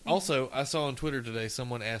 Also, I saw on Twitter today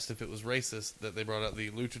someone asked if it was racist that they brought out the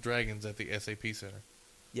Lucha Dragons at the SAP Center.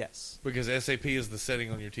 Yes. Because SAP is the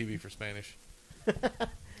setting on your TV for Spanish.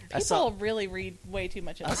 People really read way too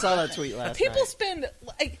much into I saw that tweet last People night. spend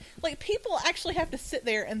like people actually have to sit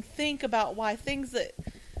there and think about why things that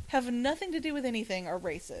have nothing to do with anything are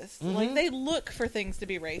racist. Mhm. Like they look for things to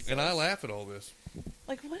be racist. And I laugh at all this.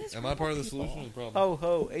 Like, what is? Am wrong I part of the with people? solution or the problem? Ho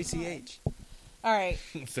ho, ACH. All right.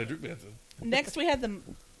 Cedric Benson. Next, we had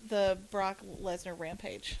the Brock Lesnar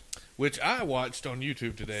rampage. Which I watched on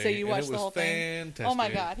YouTube today. So you watched and it the was whole thing? fantastic. Oh my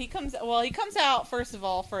God, he comes out first of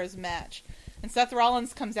all for his match, and Seth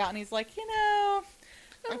Rollins comes out and he's like,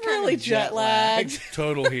 I'm kinda really jet lagged.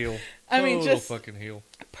 Total heel. I mean, Total just fucking heel.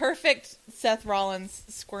 perfect Seth Rollins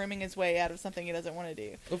squirming his way out of something he doesn't want to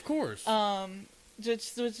do. Of course.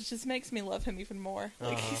 Which just makes me love him even more.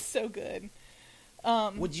 Like he's so good.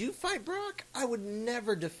 Would you fight Brock? I would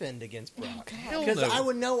never defend against Brock. Hell Because no. I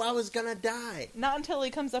would know I was going to die. Not until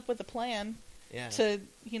he comes up with a plan Yeah. to,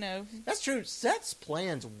 That's true. Seth's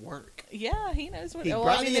plans work. yeah, he knows what. He well,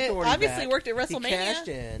 brought I mean, the it authority obviously back. worked at He WrestleMania. cashed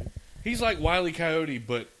in. He's like Wile E. Coyote,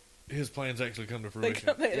 but his plans actually come to They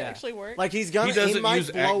fruition. Yeah. actually work. Like he He might doesn't blow use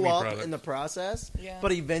up Acme products. in the process, Yeah.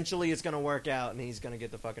 but eventually it's going to work out and he's going to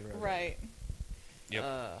get the fucking revenge. right.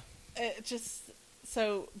 Yep. It just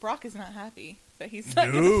so Brock is not happy that he's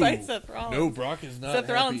not going to fight Seth Rollins. No, Brock is not Seth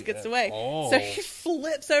happy Rollins gets at away, all. so he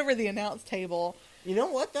flips over the announce table. You know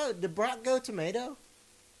what though? Did Brock go tomato?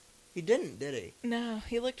 He didn't, did he? No,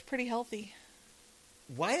 he looked pretty healthy.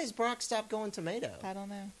 Why does Brock stop going tomato? I don't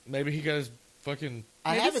know. Maybe he got his fucking...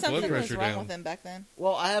 I Maybe have a blood something was pressure wrong down. with him back then.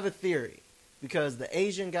 Well, I have a theory because the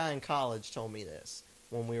Asian guy in college told me this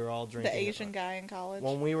when we were all drinking. The Asian guy in college.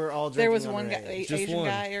 When we were all drinking. There was one underage. guy, Just Asian one.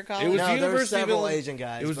 guy at your college. It was No, there were University of several Illinois. Asian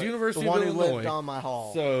guys. It was but University the one of who Illinois. lived on my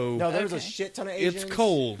hall. So... No, there was a Okay. shit ton of Asians. It's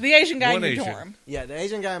cold. The Asian guy One in your Asian. dorm. Yeah, the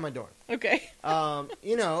Asian guy in my dorm. Okay.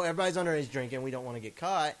 Everybody's underage drinking. We don't want to get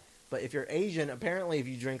caught. But if you're Asian, apparently if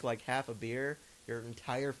you drink like half a beer, your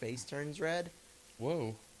entire face turns red.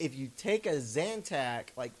 Whoa. If you take a Zantac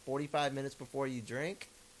like 45 minutes before you drink,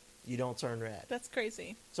 you don't turn red. That's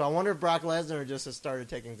crazy. So I wonder if Brock Lesnar just has started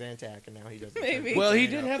taking Zantac and now he doesn't. Maybe. Well, he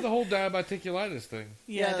did have the whole diabeticulatus thing.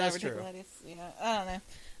 Yeah, that's true. diverticulitis. Yeah, I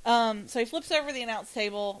don't know. So he flips over the announce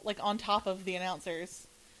table, like on top of the announcers,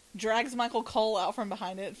 drags Michael Cole out from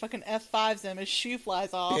behind it, fucking F5s him, his shoe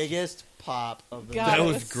flies off. Biggest pop of the God, That it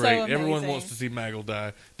was was so great. Everyone amazing. wants to see Maggle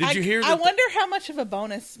die. Did you hear I that? wonder how much of a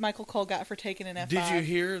bonus Michael Cole got for taking an F5. Did you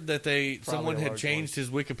hear that someone a had large changed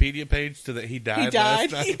his Wikipedia page to that he died? He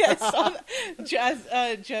died. Last night? Yes,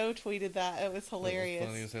 Joe tweeted that. It was hilarious. That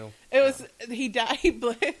was funny as hell. It was he died.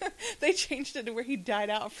 They changed it to where he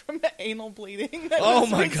died out from anal bleeding. That Oh was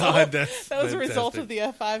a my result- God, that's that was a result fantastic.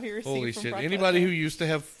 of the F5 he received. Holy from shit! Brock Anybody Lesnar. who used to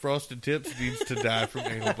have frosted tips needs to die from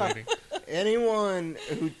anal bleeding. Anyone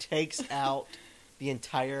who takes out the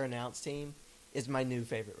entire announce team is my new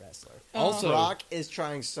favorite wrestler. Also- Brock is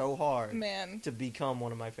trying so hard man, to become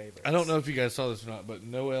one of my favorites. I don't know if you guys saw this or not, but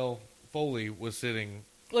Noelle Foley was sitting,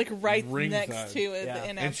 like right Ringside. next to it, Yeah. the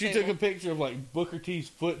announce and she table. took a picture of like Booker T's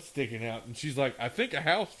foot sticking out, and she's like, "I think a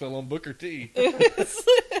house fell on Booker T."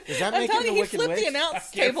 Does that I'm make him telling the you, he Wicked flipped the Witch? announce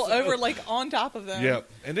guess table so. over like on top of them. Yep.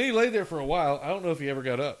 And then he lay there for a while. I don't know if he ever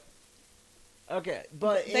got up. Okay,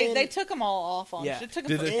 but They took them all off on. Yeah. It took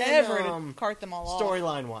Did them they? forever In, to cart them all off.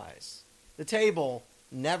 storyline wise, the table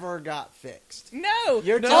never got fixed. No,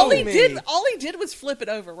 You're all telling he did was flip it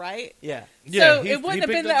over, right? Yeah. So he it wouldn't have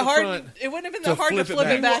picked been that up the hard. front It wouldn't have been to that hard to flip it flip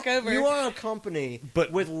it back. back over. You are a company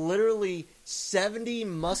But- with literally 70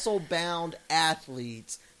 muscle-bound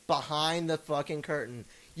athletes behind the fucking curtain.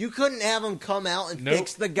 You couldn't have them come out and Nope.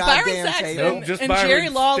 fix the Byron goddamn Saxton table. Nope, just and Byron Jerry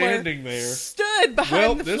Lawler standing there. stood behind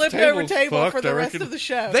Well, the this flipped over table's table fucked, for the I rest reckon. of the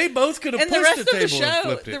show. They both could have and the pushed rest the of the table and show,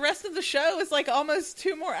 flipped it. the rest of the show is like almost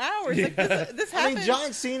 2 more hours. Like this I happened. mean,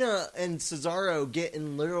 John Cena and Cesaro get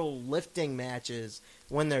in literal lifting matches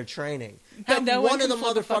when they're training. But Have no one one of the can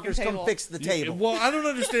flip a fucking motherfuckers come table. fix the table. Well, I don't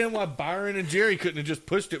understand why Byron and Jerry couldn't have just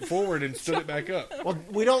pushed it forward and stood it back up. Well,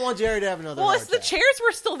 we don't want Jerry to have another Well, heart if the attack. chairs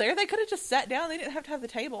were still there, they could have just sat down. They didn't have to have the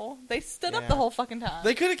table. They stood up Yeah. the whole fucking time.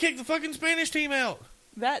 They could have kicked the fucking Spanish team out.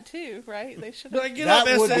 That too, right? They should Like, have. get That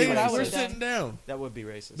up, would be SA. racist. We're sitting down. That would be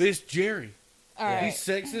racist. This Jerry. All right. He's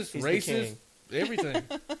sexist, He's the racist, king. everything.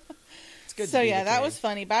 It's good So to be yeah, the that king. was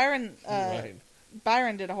funny. Byron Right.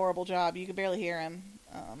 Byron did a horrible job. You could barely hear him.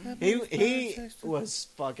 He was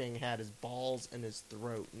fucking had his balls in his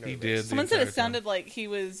throat. He nervous. did. Someone said it entire time. sounded like he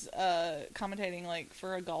was commentating like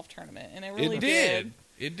for a golf tournament, and it really It did.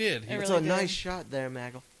 It did. It It's really a nice did. shot there,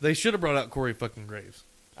 Maggle. They should have brought out Corey fucking Graves.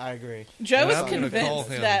 I agree. Joe And was I'm gonna call convinced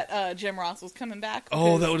him. that Jim Ross was coming back. Oh,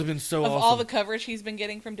 because that would have been so of awesome. all the coverage he's been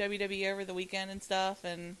getting from WWE over the weekend and stuff,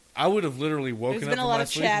 and I would have literally woken there's up been a from lot my of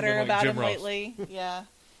sleep and chatter been like, about Jim him Ross. lately. Yeah,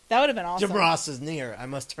 that would have been awesome. Jim Ross is near. I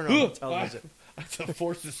must turn on the television. The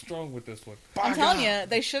force is strong with this one. I'm telling you,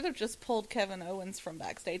 they should have just pulled Kevin Owens from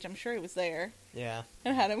backstage. I'm sure he was there Yeah.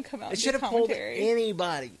 and had him come out. It and should do have pulled commentary.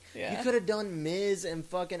 anybody. Yeah. You could have done Miz and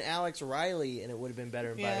fucking Alex Riley, and it would have been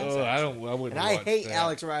better. Yeah. By Oh, I wouldn't. And I watch hate that.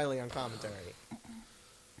 Alex Riley on commentary.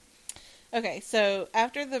 Okay, so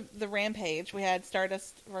after the Rampage, we had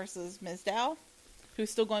Stardust versus Mizdow, who's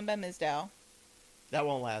still going by Mizdow. That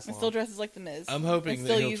won't last And long. still dresses like the Miz. I'm hoping and that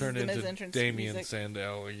still he'll uses turn the Miz into entrance Damian music.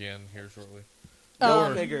 Sandow again here shortly.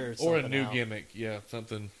 Um, Figure Or a something new out. gimmick. Yeah,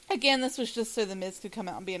 something. Again, this was just so the Miz could come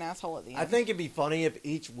out and be an asshole at the end. I think it'd be funny if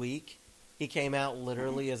each week he came out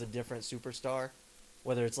literally as a different superstar,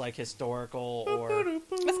 whether it's like historical or that's kind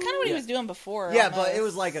of what he Yeah. was doing before. yeah, almost. but it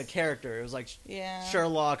was like a character. It was like Yeah.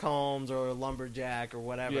 Sherlock Holmes or a lumberjack or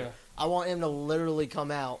whatever. Yeah. I want him to literally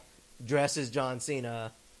come out dressed as John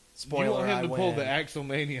Cena. Spoiler: you want him I to win. pull the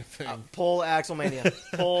Axelmania thing. Pull Axelmania.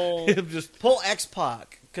 Pull Him just. pull X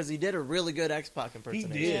Pac because he did a really good X Pac He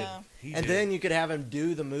impersonation. did. Yeah. He And did. then you could have him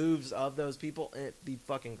do the moves of those people, and it'd be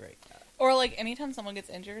fucking great. Or like anytime someone gets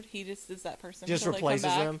injured, he just is that person. Just until they come replaces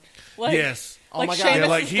back. them. Like, yes. Oh like my God. Sheamus Yeah,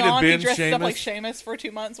 like is he'd have gone, he been dresses up like Sheamus. Sheamus for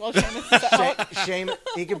 2 months while Sheamus is out. Shame.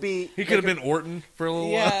 He could be. He could have been Orton for a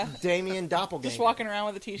little Yeah. Damien Doppelganger. Just walking around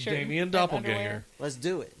with a while. t-shirt. Damien and Doppelganger. underwear. Let's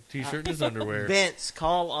do it. T-shirt and his underwear. Vince,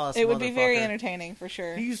 call us. It would be very motherfucker. entertaining for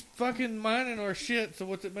sure. He's fucking minding our shit, so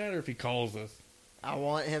what's it matter if he calls us? I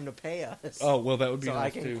want him to pay us. Oh, well, that would be so nice I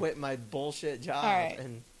can too. quit my bullshit job. All right.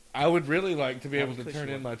 And I would really like to be I able to would turn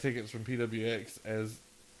push in my tickets from PWX as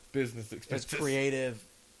business it's expenses. creative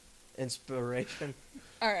inspiration.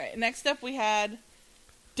 All right, next up we had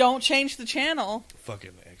Don't Change the Channel,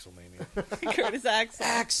 Fucking Axelmania. Curtis Axel,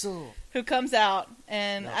 Axel. who comes out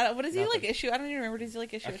and No, I don't, what does he nothing. like issue? I don't even remember. Does he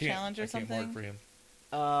like issue a challenge or I can't something? work for him.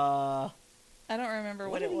 I don't remember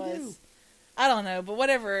what What it did he was. do? I don't know, but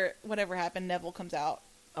whatever happened, Neville comes out.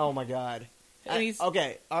 Oh my god. And he's,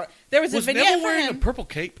 Okay. All right. there was a Was vignette Neville for wearing him. a purple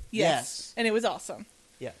cape? Yes, and it was awesome.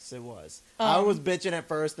 Yes, it was. I Um, was bitching at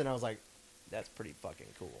first, and I was like, "That's pretty fucking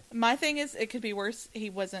cool." My thing is, it could be worse.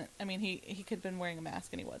 He wasn't. I mean, he could have been wearing a mask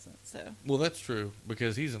and he wasn't. So Well, that's true,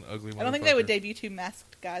 because he's an ugly motherfucker. I don't think they would debut 2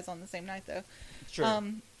 masked guys on the same night, though. Sure.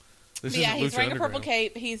 This But yeah, isn't he's Lucha wearing a purple Underground.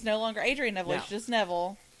 cape. He's no longer Adrian Neville. Now- He's just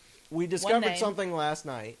Neville. We discovered name. something last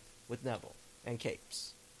night with Neville and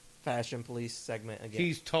capes. Fashion police segment again.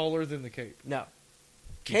 He's taller than the cape. No.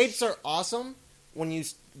 Capes are awesome when you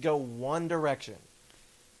go one direction.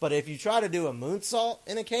 But if you try to do a moonsault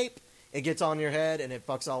in a cape, it gets on your head and it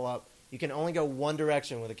fucks all up. You can only go one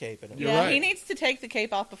direction with a cape in it. You're Yeah, right. he needs to take the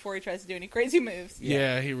cape off before he tries to do any crazy moves.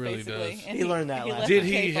 Yeah, he really basically. does. And He learned that last left Did the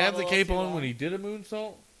he cape have a the little cape too on long. when he did a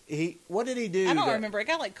moonsault? What did he do? I don't that- remember. It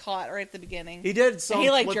got like caught right at the beginning. He did some And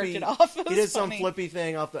he like flippy, jerked it off. It He was did some funny. flippy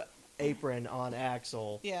thing off the apron on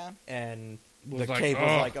Axel. Yeah. And Was the like, cape was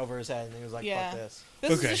 "Ugh." like over his head, and he was like, Yeah. "Fuck this."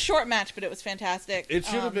 This Okay. was a short match, but it was fantastic. It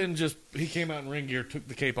should have been just he came out in ring gear, took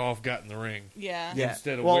the cape off, got in the ring. Yeah. Yeah.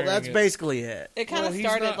 Instead of well, wearing that's it. basically it. It kind Well, of he's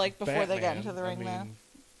started not like before they got Batman. into the I ring, though. mean,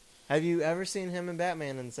 Have you ever seen him and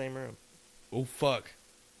Batman in the same room? oh fuck!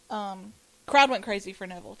 Crowd went crazy for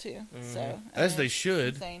Neville too. So As I they mean,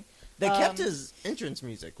 should. Insane. They kept his entrance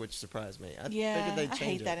music, which surprised me. I figured they'd I change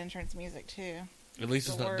hate it. that entrance music too. At least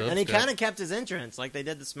it's The not worst. dubstep. And he kind of kept his entrance, like they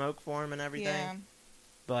did the smoke for him and everything. Yeah.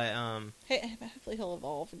 But Hey, hopefully he'll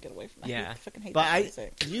evolve and get away from that. yeah. I fucking hate But that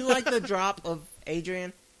music. do you like the drop of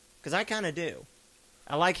Adrian? Because I kind of do.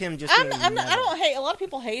 I like him just. I being don't hate. A lot of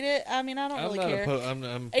people hate it. I mean, I don't I'm really not care.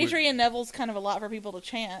 I'm Adrian Neville's kind of a lot for people to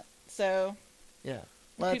chant. So Yeah.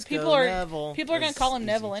 Let's people go, are Neville. people are going to It's call him easy.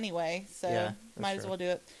 Neville anyway. So Yeah, that's might as true. well do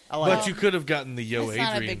it. I like But you could have gotten the Yo It's Adrian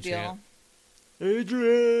not a big deal. chant.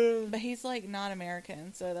 Adrian. But he's like not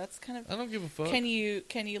American, so that's kind of. I don't give a fuck. Can you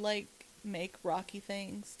like make Rocky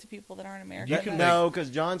things to people that aren't American? You can No, because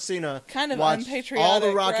John Cena Kind of watched unpatriotic, all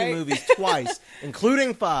the Rocky right? movies twice,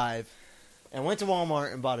 including 5, and went to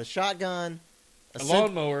Walmart and bought a shotgun, A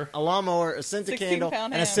lawnmower a lawnmower, a scented candle,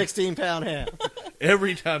 16-pound and a ham. 16-pound ham.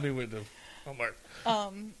 every time he went to Walmart.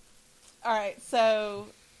 All right, so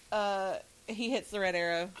he hits the red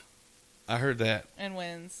arrow I heard that. and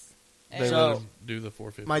wins. They And So- let him do the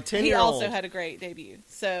 450. My he 10-year-old, also had a great debut.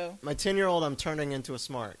 So my 10-year-old, I'm turning into a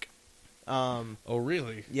smark. Oh,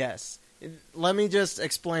 really? Yes. Let me just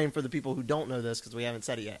explain for the people who don't know this because we haven't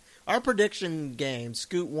said it yet. Our prediction game,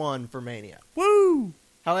 Scoot won for Mania. Woo!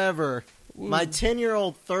 However, my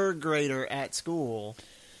 10-year-old third grader at school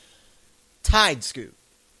tied Scoot.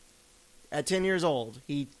 At 10 years old,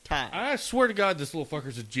 he tied. I swear to God, this little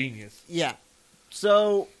fucker's a genius. Yeah.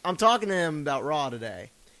 So I'm talking to him about Raw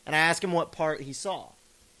today, and I asked him what part he saw.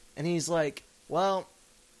 And he's like, well,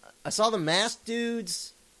 I saw the masked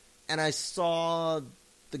dudes, and I saw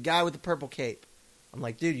the guy with the purple cape. I'm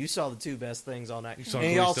like, dude, you saw the 2 best things all night. You saw And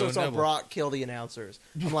he Kalisto also and saw Neville. Brock kill the announcers.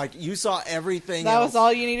 I'm like, you saw everything that else. was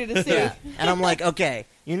all you needed to see. Yeah. And I'm like, okay,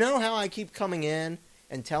 you know how I keep coming in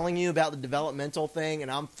and telling you about the developmental thing,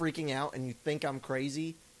 and I'm freaking out, and you think I'm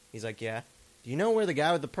crazy? He's like, yeah. Do you know where the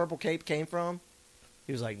guy with the purple cape came from?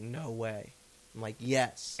 He was like, no way. I'm like,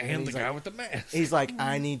 yes. And the he's guy like, with the mask. he's like,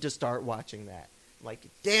 I need to start watching that. I'm like,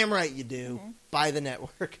 damn right you do. Mhm. Buy the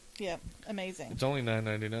network. Yeah, amazing. It's only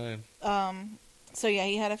 $9.99. So yeah,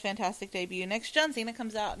 he had a fantastic debut. Next, John Cena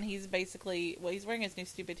comes out and he's basically he's wearing his new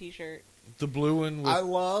stupid T-shirt, The blue one with... I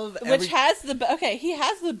love which has the he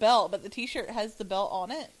has the belt, but the T-shirt has the belt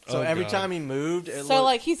on it. So Oh, every God. time he moved, it So looked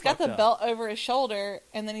like he's got fucked the up. belt over his shoulder,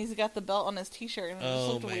 and then he's got the belt on his T-shirt, and it just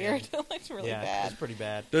Oh, looked man. weird. It looked really Yeah, bad. it's pretty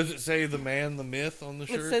bad. Does it say the man, the myth on the It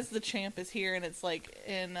shirt? says the champ is here, and it's like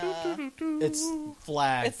in It's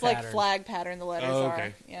flag it's like pattern. flag pattern. The letters Oh, are.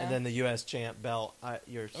 okay. Yeah. And then the U.S. champ belt,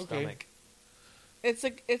 your stomach.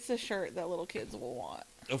 it's a shirt that little kids will want.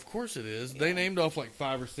 Of course it is. They Yeah. named off like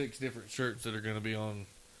 5 or 6 different shirts that are going to be on...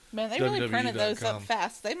 Man, they really printed those up WWE.com.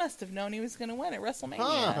 fast. They must have known he was going to win at WrestleMania.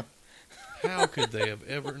 Huh. How could they have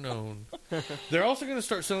ever known? They're also going to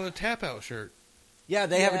start selling a tap-out shirt. Yeah,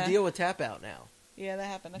 they have Yeah. a deal with Tap Out now. Yeah, that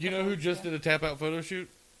happened. You know who just did a tap-out photo shoot?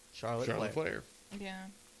 Charlotte Charlotte Flair. Flair. Yeah.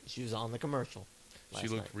 She was on the commercial. She last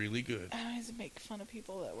looked night. really good. I always make fun of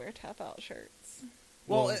people that wear tap out shirts.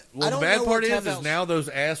 Well, Well, I the don't bad know part what is tap-out now those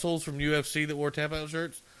assholes from UFC that wore tap-out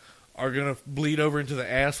shirts are going to bleed over into the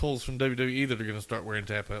assholes from WWE that are going to start wearing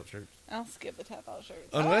tap-out shirts. I'll skip the tap out shirts.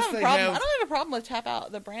 Unless I don't have a they problem. have- I don't have a problem with tap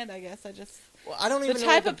out the brand. I guess I just Well, I don't the even know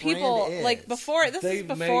type what of the brand people is. like before. This They is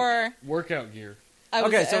before make workout gear. I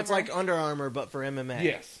was Okay, so it's ever- like Under Armour, but for MMA.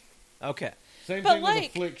 Yes. Okay. Same But thing like-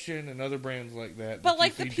 with Affliction and other brands like that. But that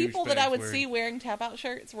like you the see people that I douchebags would wearing. see wearing tap out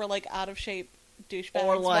shirts were like out of shape douchebags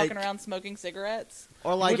Or, like- walking around smoking cigarettes.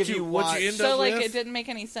 Or like What if you- you what watch... you end So up like with- it didn't make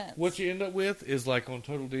any sense. What you end up with is like on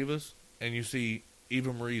Total Divas, and you see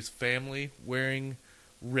Eva Marie's family wearing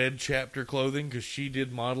red chapter clothing because she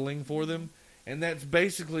did modeling for them, and that's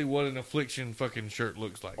basically what an Affliction fucking shirt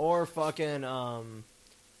looks like. Or fucking,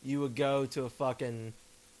 you would go to a fucking...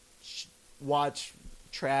 watch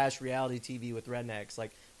trash reality TV with rednecks,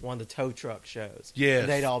 like one of the tow truck shows. Yes. And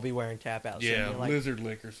they'd all be wearing tap out shit. Yeah, And you're like, Lizard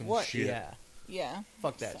Lick or some what? shit. Yeah. Yeah.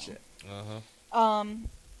 Fuck that So. shit.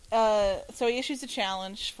 So he issues a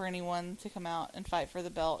challenge for anyone to come out and fight for the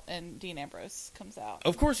belt, and Dean Ambrose comes out.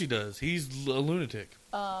 Of course he does. He's a lunatic.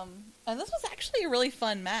 And this was actually a really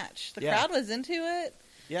fun match. The Yeah. crowd was into it.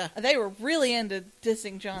 Yeah. They were really into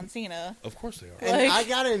dissing John Cena. Of course they are. And Like- I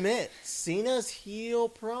gotta admit, Cena's heel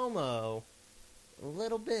promo, a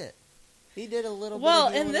little bit. He did a little bit. Well,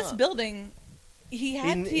 of in healing this up. building, he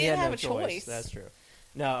didn't had have no a choice. That's true.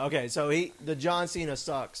 No, okay. So the John Cena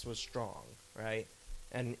sucks was strong, right?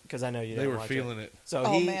 And because I know you They didn't were watch feeling it. So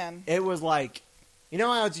Oh, man. it was like, you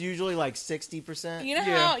know how it's usually like 60%, You know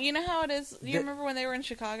Yeah. how it is. Do you The- remember when they were in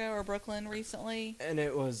Chicago or Brooklyn recently? and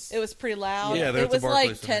it was It was pretty loud. Yeah, they're it at the was Barclays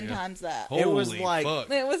like Center, 10 yeah. times that. It was Holy like- fuck.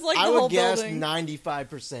 It was like the I whole would guess building.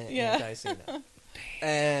 95% Yeah. anti-Cena.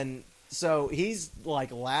 And So he's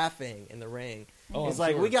like laughing in the ring. Oh, He's I'm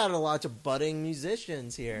like, sure. we got a lot of budding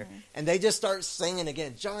musicians here. And they just start singing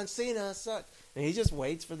again. John Cena sucks. And he just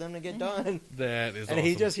waits for them to get done. That is And awesome.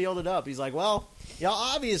 he just healed it up. He's like, well, y'all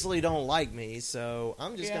obviously don't like me, so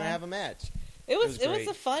I'm just Yeah. going to have a match. It was great.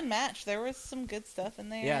 a fun match. There was some good stuff in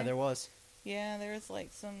there. Yeah, there was. Yeah, there was like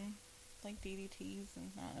some like DDTs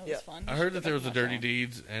and I don't know, it Yeah. was fun. I You heard should that go there back was a and watch Dirty that.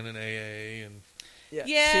 Deeds and an AA, and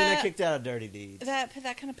Yeah. Cena kicked out of Dirty Deeds. That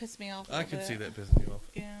kind of pissed me off. I little could bit. see that pissing me off.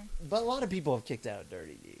 Yeah. But a lot of people have kicked out of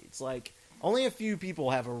Dirty Deeds. Like, only a few people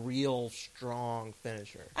have a real strong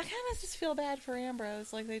finisher. I kind of just feel bad for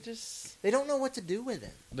Ambrose. Like they just. They don't know what to do with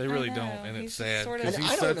him. They really know. don't, and He's it's just sad sort of- because And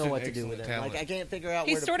he's I don't such know an what to do excellent with him. talent. Like, I can't figure out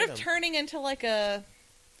He's where to sort put of him. turning into like a.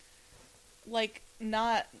 Like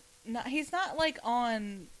not. He's not like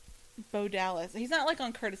on Bo Dallas. He's not like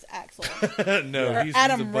on Curtis Axel No, or he's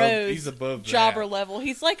Adam above, Rose. He's above jobber that. level.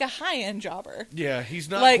 He's like a high end jobber. Yeah, he's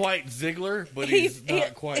not Like, quite Ziggler, but he's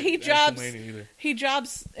not quite he jobs WrestleMania either. he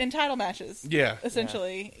jobs in title matches. Yeah,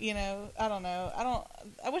 Essentially, you know, I don't know.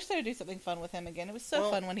 I wish they would do something fun with him again. It was so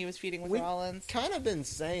Well, fun when he was feuding with we've Rollins. kind of been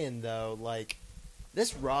saying, though, like,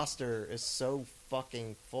 this roster is so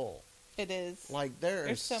fucking full. It is. Like, there are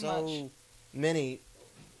There's so so much. many.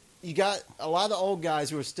 You got a lot of the old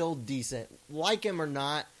guys who are still decent. Like him or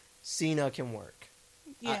not, Cena can work.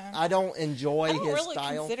 Yeah. I don't enjoy I don't his really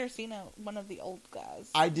style. consider Cena one of the old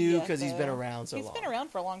guys. I do yet, because he's though. been around so He's long. been around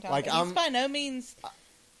for a long time. Like, Like, he's by no means.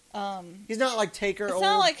 He's not like Taker It's old.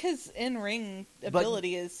 not like his in-ring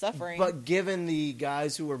ability is suffering. But given the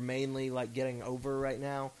guys who are mainly like getting over right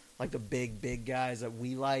now, like the big guys that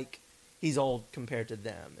we like, he's old compared to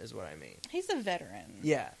them, is what I mean. he's a veteran.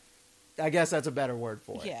 Yeah, I guess that's a better word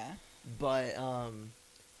for it. Yeah. But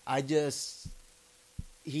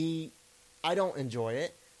I don't enjoy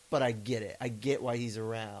it, but I get it. I get why he's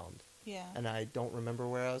around, Yeah. and I don't remember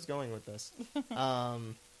where I was going with this.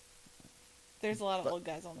 There's a lot of old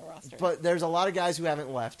guys on the roster. But there's a lot of guys who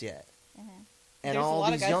haven't left yet, and There's a all lot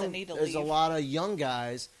of these guys young. that need to there's a leave. lot of young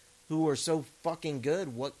guys who are so fucking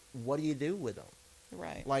good. What do you do with them?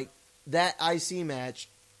 right. Like that IC match,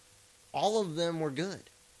 all of them were good.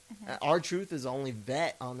 Our Truth is the only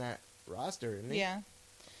vet on that roster, isn't he? Yeah.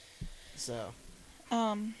 So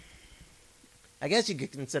Um. I guess you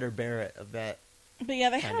could consider Barrett a vet. But yeah,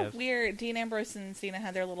 they had Kind a of. weird. Dean Ambrose and Cena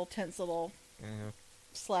had their little tense little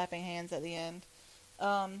slapping hands at the end. I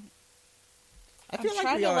I'm feel like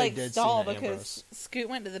trying we to already like did stall Cena because Ambrose. Scoot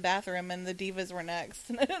went to the bathroom and the divas were next,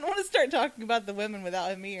 and I didn't want to start talking about the women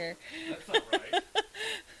without him here. that's not right.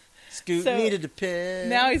 Scoot So, needed to piss.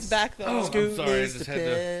 Now he's back though. Oh, Scoot I'm sorry, I needs just to had to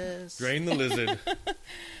piss. Drain the lizard.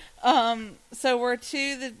 So we're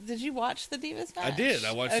to the. Did you watch the divas match? I did.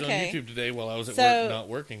 I watched Okay. it on YouTube today while I was at So- work, not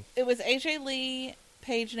working. It was AJ Lee,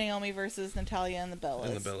 Paige Naomi versus Natalia and the Bellas.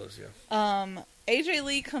 And the Bellas, yeah. AJ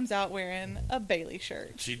Lee comes out wearing a Bailey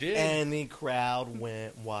shirt. She did. And the crowd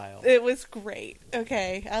went wild. It was great.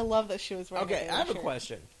 Okay, I love that she was wearing. Okay, a Bailey I have a shirt.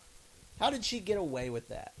 question. How did she get away with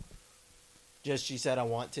that? Just she said I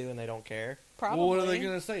want to and they don't care? Probably. well, what are they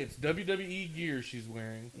going to say? It's WWE gear she's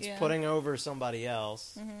wearing. Yeah. Putting over somebody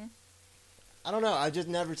else. Mhm. I don't know. I've just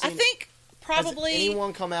never seen I think has probably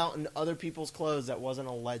anyone come out in other people's clothes that wasn't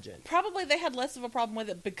a legend. probably they had less of a problem with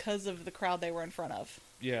it because of the crowd they were in front of.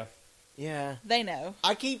 Yeah. Yeah. They know.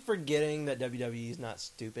 I keep forgetting that WWE is not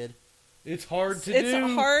stupid. It's hard to It's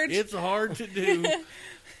do. hard. It's hard to do.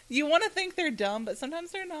 You want to think they're dumb, but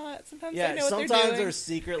sometimes they're not. Sometimes Yeah, they know what they're sometimes doing. they're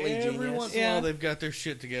secretly Every genius. once in a Yeah. while, they've got their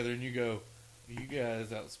shit together, and you go, "You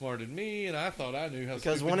guys outsmarted me, and I thought I knew how."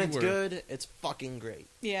 Because stupid when you it's were." good, it's fucking great.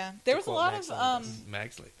 Yeah, there To was a quote lot Max of Landis.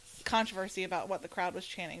 Maxley. controversy about what the crowd was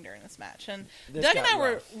chanting during this match, and This Doug and got I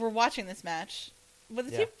were rough. were watching this match with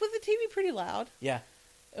the Yeah. with the TV pretty loud, Yeah.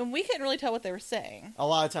 and we couldn't really tell what they were saying. A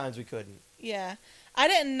lot of times we couldn't. Yeah, I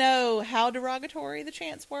didn't know how derogatory the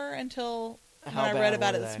chants were until when How I bad read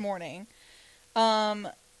about were it this they? morning.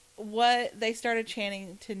 What they started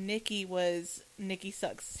chanting to Nikki was "Nikki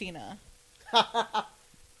sucks Cena."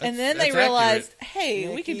 And then they That's realized, hey,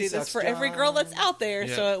 we Nikki can do this sucks for every girl that's out there.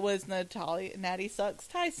 Yeah. So it was Natty sucks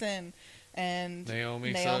Tyson, and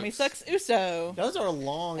Naomi sucks Uso, Those are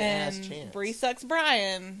long ass and chants. Bree sucks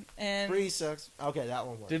Brian, and Bree sucks. Okay, that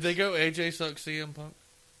one works. Did they go AJ sucks CM Punk?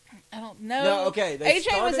 I don't know. No, okay, they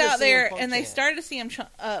AJ was started a out CM there, Punk and they chant. started to see him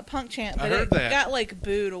Punk chant, I but heard it that. got like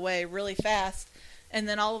booed away really fast, and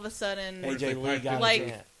then all of a sudden, Where'd they AJ Lee pipe got it? a like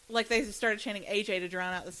chant. like they started chanting AJ to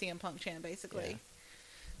drown out the CM Punk chant, basically. Yeah.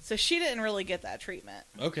 So she didn't really get that treatment.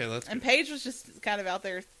 Okay, that's And good. Paige was just kind of out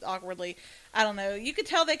there awkwardly. I don't know. You could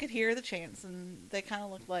tell they could hear the chants, and they kind of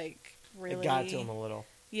looked like really. It got to him a little.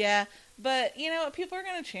 Yeah, but you know, people are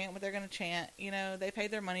going to chant what they're going to chant. You know, they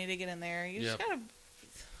paid their money to get in there. You just Yep. got to.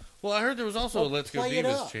 Well, I heard there was also a Let's Go play it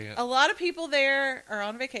Divas up. chant. A lot of people there are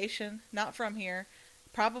on vacation, not from here.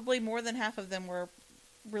 Probably more than half of them were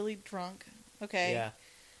really drunk. Okay. Yeah.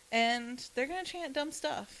 And they're going to chant dumb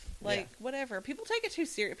stuff. Like, Yeah. whatever. People take it too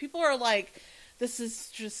serious. People are like, this is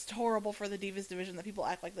just horrible for the Divas division that people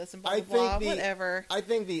act like this and blah, blah, blah, whatever. I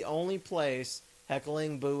think the only place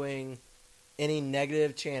heckling, booing, any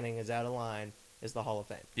negative chanting is out of line is the Hall of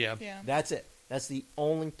Fame. Yeah. Yeah. That's it. That's the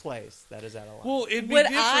only place that is out of line. Well, it'd be Would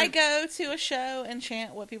different. I go to a show and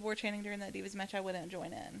chant what people were chanting during that Divas match? I wouldn't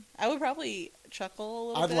join in. I would probably chuckle a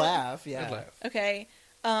little I'd bit. laugh, yeah. I'd laugh. Okay.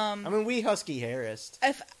 I mean, we Husky Harris.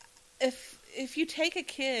 If you take a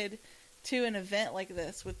kid to an event like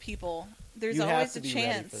this with people, there's You have always to a be ready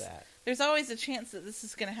chance. for that. There's always a chance that this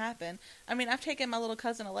is going to happen. I mean, I've taken my little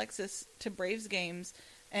cousin Alexis to Braves games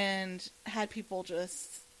and had people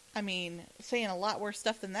just, I mean, saying a lot worse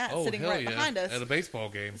stuff than that, Oh, sitting hell right yeah. behind us. At a baseball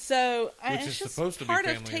game. So Which it's is just supposed to be part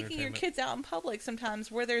of family taking your entertainment. kids out in public sometimes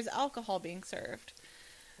where there's alcohol being served.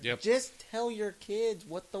 Yep. Just tell your kids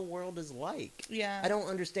what the world is like. Yeah. I don't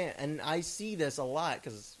understand. And I see this a lot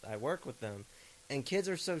because I work with them. And kids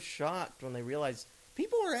are so shocked when they realize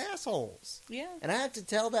people are assholes. Yeah. And I have to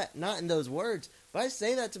tell that, not in those words, but I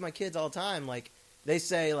say that to my kids all the time. Like, they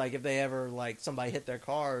say, like, if they ever, like, somebody hit their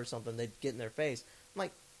car or something, they'd get in their face. I'm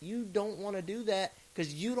like, you don't want to do that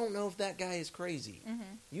because you don't know if that guy is crazy. Mm-hmm.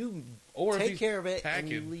 You Or if take he's care of it packing. and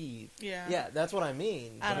you leave. Yeah. Yeah, that's what I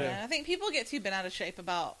mean. I don't Yeah. know. I think people get too bent out of shape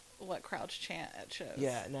about what crowds chant at shows.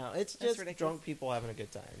 Yeah, no, it's That's just ridiculous. drunk people having a good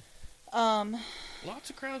time. Lots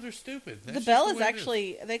of crowds are stupid. That's The just Bell the is way it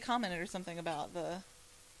actually, they commented or something about the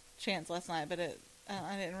chants last night, but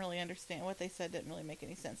I didn't really understand what they said. Didn't really make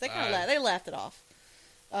any sense. They kind of they laughed it off.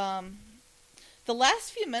 The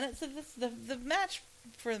last few minutes of this, the match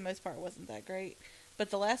for the most part wasn't that great, but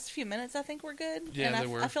the last few minutes I think were good. Yeah, and they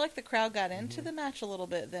were. I feel like the crowd got into the match a little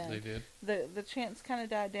bit then. They did. The chants kind of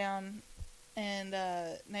died down, and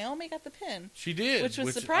Naomi got the pin. She did. Which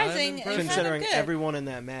was I'm surprising and impressed. kind of Considering good. everyone in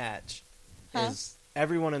that match Huh? is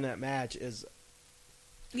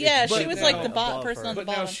Yeah, she But was now- like the above person her. on the But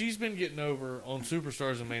now bottom. she's been getting over on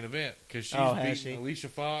Superstars and Main Event because she's Oh, has beaten she? Alicia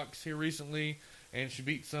Fox here recently, and she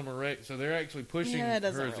beat Summer Rae. So they're actually pushing Yeah, it her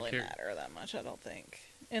doesn't as a really character. matter that much, I don't think,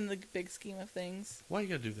 in the big scheme of things. Why you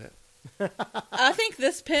gotta do that? I think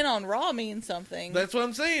this pin on Raw means something. That's what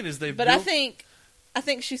I'm saying. Is they? But I think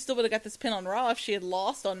she still would have got this pin on Raw if she had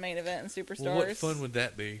lost on Main Event and Superstars. Well, what fun would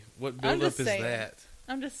that be? What I'm build up just is saying. that?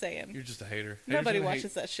 I'm just saying. You're just a hater. Haters Nobody gonna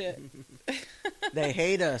watches that shit. they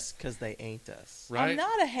hate us because they ain't us. Right? I'm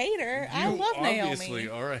not a hater. I You love obviously Naomi.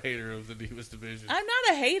 are a hater of the Divas division. I'm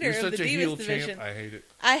not a hater You're of such the a heel Divas division. champ. I hate it.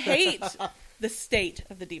 I hate the state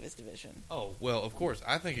of the Divas division. Oh well, of course.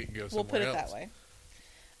 I think it can go We'll somewhere put it else. that way.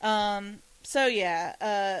 So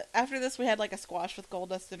yeah, after this we had like a squash with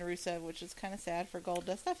Goldust and Rusev, which is kind of sad for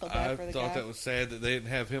Goldust. I feel bad I for the thought guy. that was sad that they didn't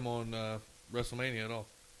have him on WrestleMania at all.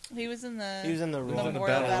 He was in the He was in the He was Royal in the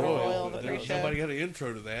Memorial Battle Royal, Royal. the but there was pre-show. nobody got an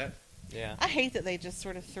intro to that. Yeah. I hate that they just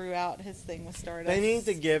sort of threw out his thing with Stardust. They need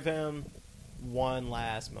to give him one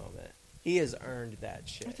last moment. He has earned that It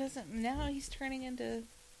shit. doesn't. Now he's turning into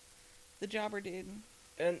the jobber dude.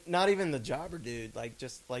 And not even the jobber dude, like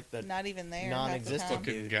just like the Not even there. non-existent half the time.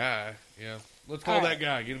 Fucking Dude. guy. Yeah. Let's call All that right.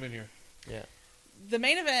 guy. Get him in here. yeah. The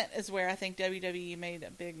main event is where I think WWE made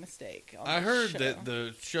a big mistake. On I this heard show. that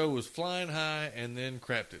the show was flying high and then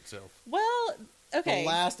crapped itself. Well, okay. The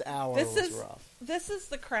last hour This was is- rough. This is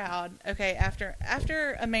the crowd. Okay,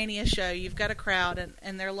 after a Mania show, you've got a crowd,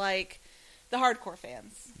 and they're like the hardcore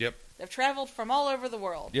fans. Yep. They've traveled from all over the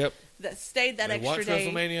world. Yep. That stayed that They extra watch day.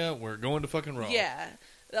 WrestleMania. We're going to fucking Raw. Yeah.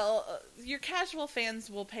 Your casual fans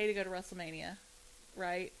will pay to go to WrestleMania,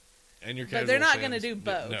 right? And your But they're casual not going to fans do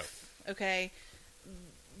that- both. Okay.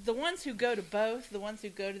 The ones who go to both, the ones who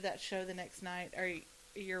go to that show the next night, are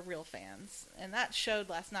your real fans, and that showed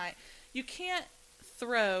last night. You can't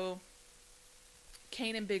throw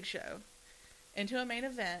Kane and Big Show into a main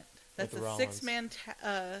event that's With a Rollins. 6-man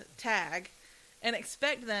tag and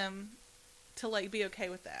expect them to like be okay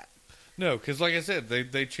with that. No, because like I said,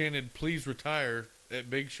 they chanted "Please retire" at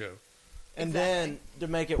Big Show. And Exactly. then to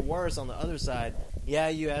make it worse, on the other side, yeah,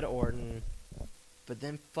 you had Orton, but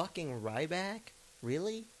then fucking Ryback,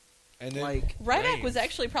 really? And then Like, Ryback Reigns. was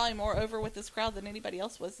actually probably more over with this crowd than anybody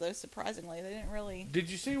else was, though. Surprisingly, they didn't really Did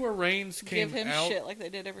you see where Reigns came give him out? shit like they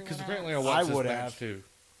did everyone Because else. apparently I watched this would match have. too.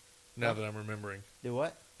 Now that I'm remembering, Do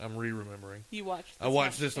what? I'm re-remembering. You watched. I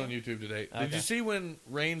watched match, this on too. YouTube today. Did Okay. you see when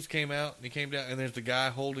Reigns came out and he came down and there's the guy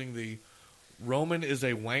holding the Roman is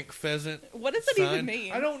a wank pheasant? What does it sign? even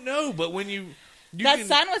mean? I don't know, but when you That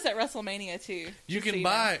sign was at WrestleMania too. You can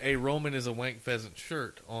buy a Roman is a wank pheasant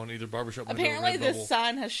shirt on either Barbershop Window or Apparently, Redbubble. this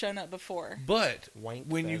sign has shown up before. But Wank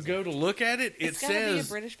when pheasant. you go to look at it, it It's gotta be a says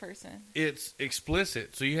British person. it's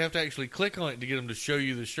explicit, so you have to actually click on it to get them to show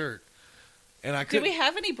you the shirt. And I Do could we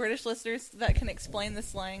have any British listeners that can explain the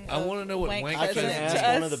slang? I want to know what wank I can pheasant ask to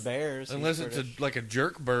one us? of the bears. unless He's it's British. like a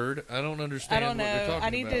jerk bird. I don't understand I don't what they're know. talking I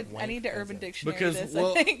need about. to. I need to Urban Dictionary Because this.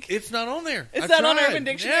 well, I think it's not on there. it's I not on tried. Urban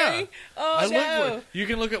Dictionary. Yeah. Oh I looked no! for it. You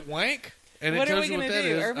can look at wank, and What it are tells we you what gonna that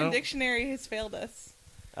do? is. I Urban don't- Dictionary has failed us.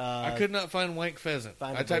 I could not find wank pheasant.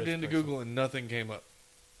 Find I a typed British into person. Google and nothing came up.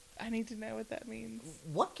 I need to know what that means.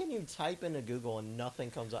 What can you type into Google and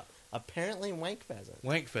nothing comes up? Apparently, wank pheasant.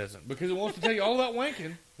 Wank pheasant. Because it wants to tell you all about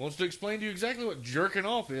wanking, wants to explain to you exactly what jerking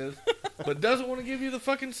off is, but doesn't want to give you the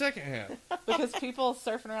fucking second half. Because people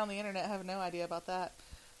surfing around the internet have no idea about that.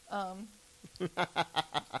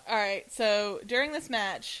 Alright, so during this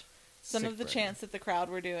match, some Sick of the brain. chants that the crowd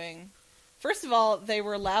were doing. First of all, they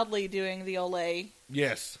were loudly doing the Olay.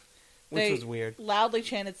 Yes. Which They was weird. Loudly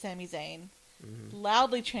chanted Sami Zayn. Mm-hmm.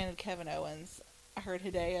 Loudly chanted Kevin Owens. I heard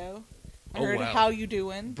Hideo. I Oh, heard wow. How You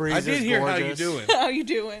Doing. Breeze I is did hear gorgeous. how you doing. How You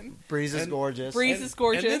Doing. Breeze is And- gorgeous. Breeze is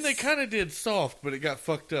gorgeous. And then they kind of did soft, but it got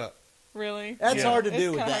fucked up. Really? That's Yeah. hard to It's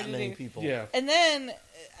do with kinda that hard to many do. people. Yeah. And then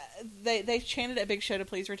they chanted at Big Show to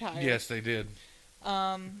please retire. Yes, they did.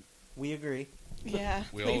 We agree. Yeah,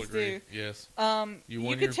 We please all agree. do. Yes. You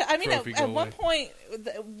won could your tell. I mean, trophy, at go one away.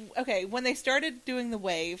 point, okay, when they started doing the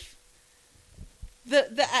wave,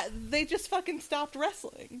 they just fucking stopped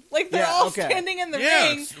wrestling. Like they're Yeah, all okay. standing in the ring.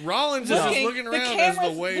 Yes, Rollins is just Looking, looking around as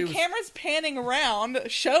the waves. the camera's panning around,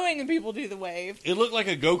 showing people do the wave. It looked like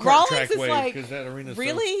a go-kart Rollins track is wave like, because that arena's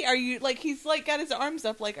really? Are you like? He's like got his arms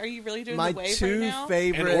up. Like, are you really doing My the wave two right now? so...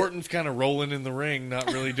 favorite, And Orton's kind of rolling in the ring, not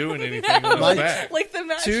really doing anything on My- his back. Like the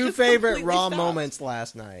match. two just favorite completely Raw stopped. moments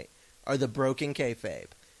last night are the broken kayfabe.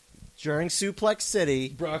 During Suplex City,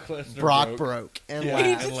 Brock Lesnar Brock broke and Yeah. He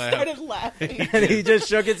laughed. just laughed. started laughing. And he just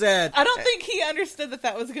shook his head. I don't think he understood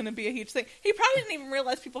that was going to be a huge thing. He probably didn't even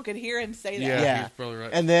realize people could hear him say that. Yeah, Yeah. he's probably right.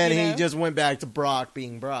 And then You he know? just went back to Brock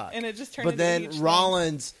being Brock. And it just turned But into a then huge thing.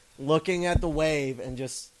 Rollins looking at the wave and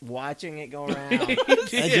just watching it go around and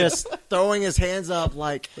did. just throwing his hands up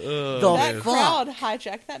like the That fuck. crowd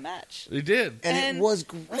hijacked that match. He did. And it was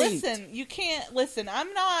great. Listen, you can't listen.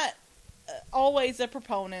 I'm not always a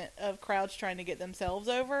proponent of crowds trying to get themselves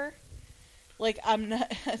over. Like I'm not.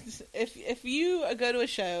 If you go to a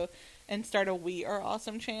show and start a "We Are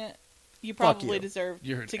Awesome" chant, you Fuck probably you. deserve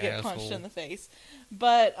You're an to get punched asshole. in the face.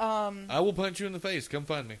 But I will punch you in the face. Come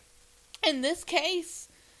find me. in this case,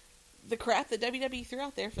 the crap that WWE threw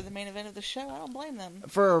out there for the main event of the show, I don't blame them.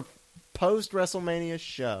 For a post WrestleMania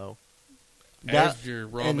show, As your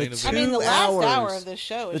Raw and the main I event. mean, the 2 last hours- hour of this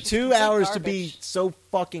show is the just 2 complete hours to garbage. be so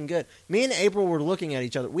fucking good. Me and April were looking at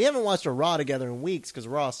each other. We haven't watched a Raw together in weeks because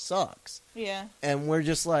Raw sucks, Yeah. and we're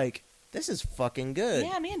just like, this is fucking good.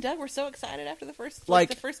 Yeah, me and Doug were so excited after the first Like,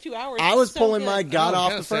 the first 2 hours. I It was so pulling good. my got I'm off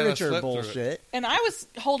kinda the sad I furniture slept through it. bullshit. And I was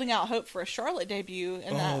holding out hope for a Charlotte debut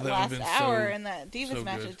in Oh, that that would've last been hour, so- and that Divas so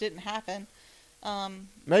match good. that didn't happen.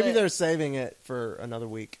 Maybe but they're saving it for another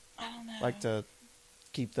week, I don't know. like to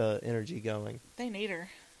keep the energy going. They need her.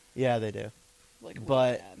 Yeah, they do. Like, really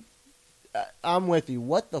But- bad. I'm with you.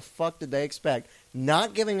 What the fuck did they expect?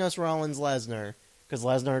 Not giving us Rollins Lesnar because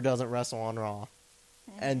Lesnar doesn't wrestle on Raw,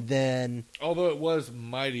 and then Although it was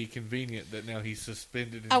mighty convenient that now he's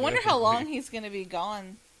suspended. I wonder how long indefinitely. he's going to be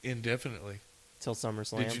gone. Indefinitely. till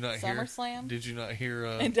SummerSlam. Did you not hear? SummerSlam? Did you not hear?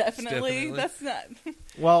 Indefinitely? Stefinitely? That's not.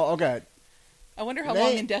 Well, okay, I wonder how They-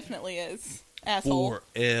 long indefinitely is. Asshole.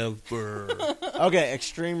 Forever. okay.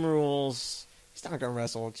 Extreme Rules. He's not gonna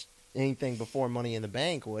wrestle anything before Money in the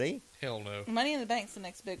Bank, would he? Hell no. Money in the Bank's the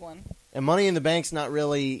next big one. And Money in the Bank's not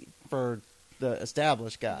really for the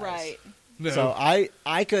established guys, Right. No. So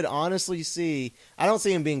I could honestly see. I don't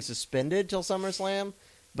see him being suspended till SummerSlam,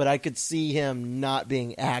 but I could see him not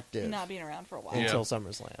being active Not being around for a while. Yeah. until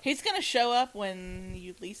SummerSlam. He's going to show up when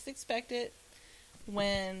you least expect it,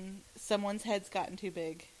 when someone's head's gotten too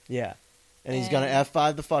big. Yeah, and he's gonna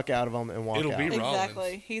F5 the fuck out of him and walk It'll out. be Rollins.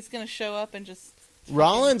 Exactly. He's going to show up and just...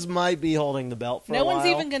 Rollins might be holding the belt for No a while. one's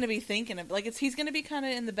even going to be thinking of... Like, he's going to be kind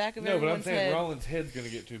of in the back of No, but I'm everyone's saying head. Rollins' head's going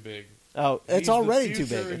to get too big. Oh, it's He's the already too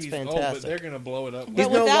future, big. It's he's old, but fantastic. they're going to blow it up. He's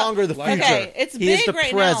But no without- longer the future. Okay, it's he is big the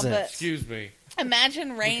right present. now, but Excuse me.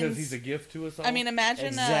 imagine Reigns... Because he's a gift to us all. I mean, imagine...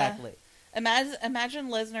 Exactly. Imagine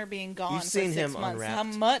Lesnar being gone You've for seen 6 him months. unwrapped. How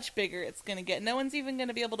much bigger it's going to get. No one's even going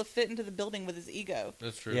to be able to fit into the building with his ego.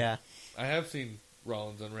 That's true. Yeah. I have seen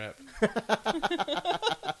Rollins unwrapped.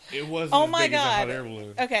 It wasn't Oh as my big as a hot God. air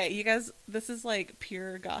balloon. Okay, you guys, this is like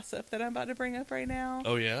pure gossip that I'm about to bring up right now.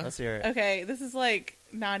 Oh, yeah? Let's hear it. Okay, this is like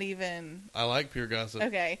not even. I like pure gossip.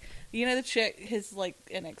 Okay, you know the chick, his like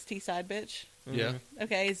NXT side bitch. Yeah.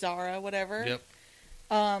 Okay, Zara, whatever. Yep.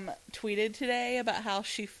 Tweeted today about how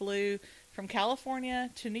she flew from California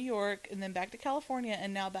to New York and then back to California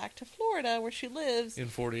and now back to Florida where she lives In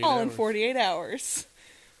 48 all hours. in 48 hours.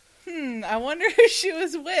 I wonder who she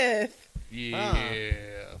was with. Yeah.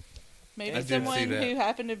 Maybe I did see someone that. who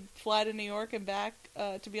happened to fly to New York and back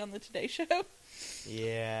to be on the Today Show.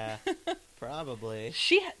 Yeah, probably.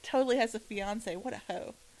 She totally has a fiance. What a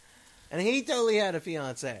hoe. And he totally had a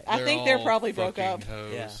fiance. I think they're all probably broke fucking up.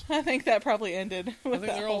 Hoes. Yeah. I think that probably ended with think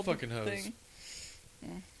that they're all whole fucking hoes. thing.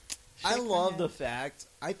 I Shake my love head. the fact,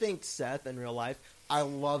 I think Seth in real life, I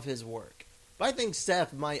love his work. But I think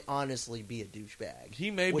Seth might honestly be a douchebag.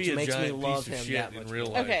 He may which be a makes me giant love piece of him shit that in much real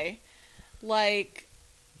more. life. Okay. Like,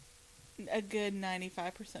 a good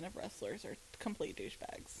 95% of wrestlers are complete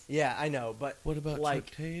douchebags. Yeah, I know, but What about like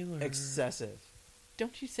Chuck Taylor? excessive.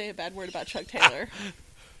 Don't you say a bad word about Chuck Taylor.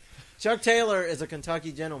 Chuck Taylor is a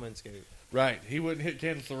Kentucky gentleman, Scoot. Right. He wouldn't hit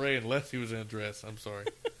Candice LeRae unless he was in a dress. I'm sorry.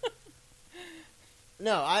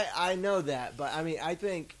 No, I know that, but I mean, I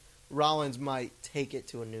think Rollins might take it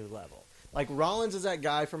to a new level. Like, Rollins is that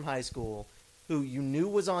guy from high school who you knew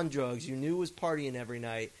was on drugs, you knew was partying every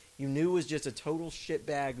night, you knew was just a total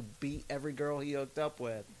shitbag who beat every girl he hooked up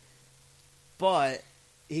with. But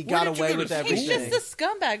he got did you away go with to school? He's everything. just a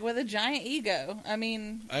scumbag with a giant ego. I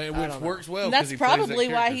mean, Which don't know. works well. 'cause that's he plays that probably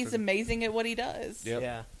why character he's so- amazing at what he does. Yep.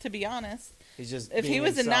 Yeah, To be honest, he's just. if he being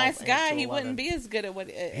was a himself nice and guy, to he 11. wouldn't be as good at what.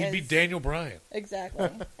 He'd be Daniel Bryan. Exactly.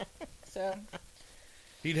 So,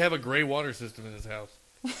 He'd have a gray water system in his house.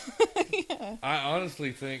 yeah. I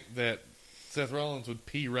honestly think that Seth Rollins would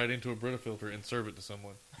pee right into a Brita filter and serve it to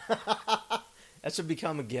someone. That should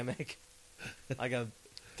become a gimmick, like a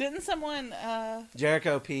Didn't someone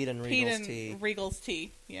Jericho peed and Pete Regal's and tea, Regal's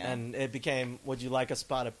tea? Yeah. and it became. Would you like a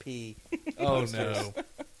spot of pee? Oh, no.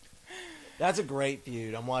 That's a great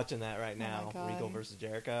feud. I'm watching that right my now. God. Regal versus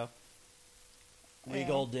Jericho. Yeah.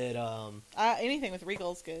 Regal did Anything with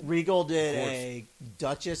Regal's good. Regal did Of course. a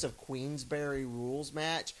Duchess of Queensberry rules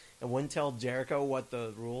match and wouldn't tell Jericho what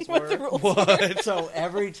the rules What were. the rules What? So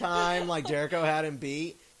every time like Jericho had him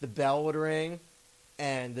beat, the bell would ring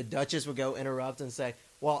and the Duchess would go interrupt and say,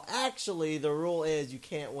 "Well, actually the rule is you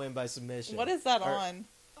can't win by submission." What is that Or- on?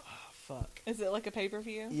 Fuck. Is it like a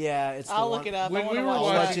pay-per-view? Yeah, it's the I'll one- look it up. I When want we to were watch I'll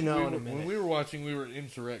let that. you know watching, in a minute. when we were watching, we were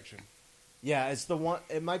Insurrection. Yeah, it's the one.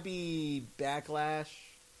 It might be Backlash.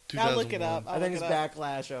 I'll look it up. 2001. I'll I think look it's it up.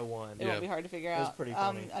 Backlash 01. It Yeah. won't be hard to figure It was out. pretty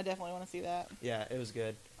funny. I definitely want to see that. Yeah, it was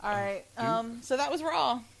good. All right. So that was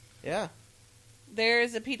Raw. Yeah,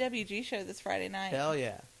 There's a PWG show this Friday night. hell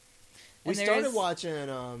yeah. We And there started is-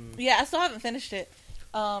 watching. Yeah, I still haven't finished it.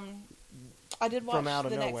 I did watch From Out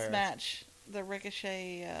of the Nowhere. next match, the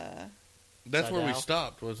Ricochet. That's Side where we out.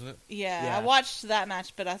 stopped, wasn't it? Yeah, Yeah. I watched that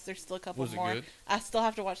match, but there's still a couple Was it more. good? I still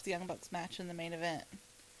have to watch the Young Bucks match in the main event.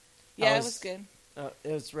 Yeah, it was- was good.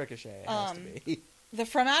 It was Ricochet. It has to be. The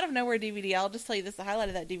From Out of Nowhere DVD, I'll just tell you this, the highlight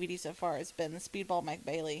of that DVD so far has been the Speedball Mike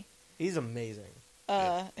Bailey. He's amazing.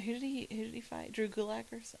 Who did he fight? Drew Gulak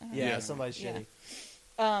or something? Yeah, Yeah. somebody shitty.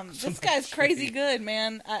 This Somebody guy's crazy shitty. good,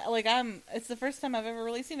 man. It's the first time I've ever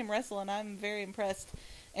really seen him wrestle, and I'm very impressed.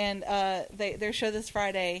 And their show this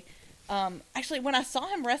Friday. Actually, when I saw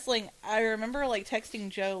him wrestling, I remember like texting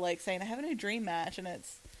Joe, like saying, "I have a new dream match, and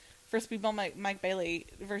it's for Speedball Mike Bailey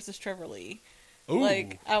versus Trevor Lee. Ooh.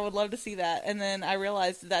 Like, I would love to see that." And then I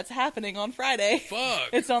realized that's happening on Friday. Fuck.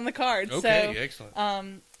 It's on the card. Okay, So,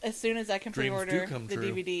 excellent. as soon as I can Dreams pre-order do come the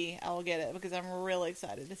true. DVD, I will get it because I'm really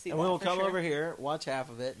excited to see And that. we'll for come sure. over here, watch half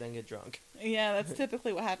of it, then get drunk. Yeah, that's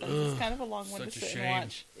typically what happens. It's kind of a long one to such a sit and shame.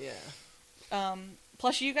 watch. Yeah.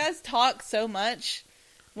 Plus, you guys talk so much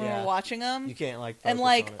when Yeah. we're watching them. You can't like. And focus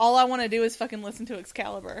like on it. all I want to do is fucking listen to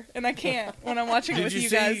Excalibur, and I can't when I'm watching it Did with you you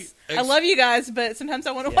see guys. I love you guys, but sometimes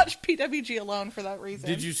I want to Yeah. watch PWG alone for that reason.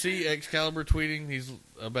 Did you see Excalibur tweeting? He's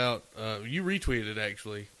about you retweeted it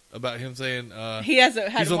actually about him saying He hasn't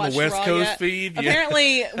had he's to on watch the West Raw Coast yet. feed. Yeah.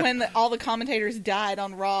 Apparently, when all the commentators died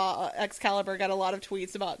on Raw, Excalibur got a lot of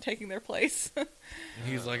tweets about taking their place.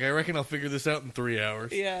 He's like, I reckon I'll figure this out in 3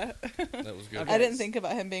 hours. Yeah, That was good. Okay. I didn't think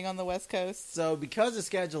about him being on the West Coast. So because of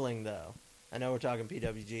scheduling, though, I know we're talking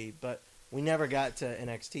PWG, but we never got to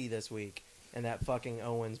NXT this week and that fucking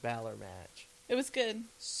Owens Balor match. It was good.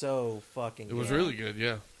 So fucking. It was good. really good.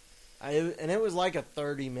 Yeah. And it was like a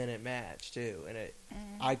 30-minute match too, and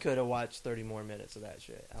I could have watched 30 more minutes of that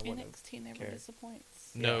shit. I wouldn't have. NXT never cared. disappoints.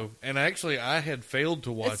 No. And actually, I had failed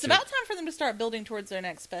to watch It's about time for them to start building towards their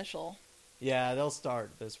next special. Yeah, they'll start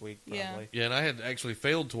this week probably. Yeah, and I had actually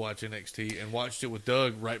failed to watch NXT and watched it with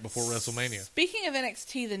Doug right before WrestleMania. Speaking of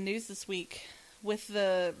NXT, the news this week with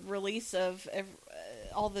the release of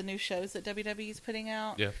all the new shows that WWE is putting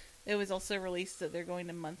out, it was also released that they're going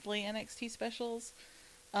to monthly NXT specials.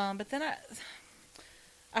 But then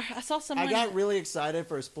I saw someone. I got really excited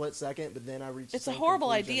for a split second, but then I reached. It's a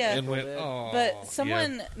horrible idea. And went, oh, but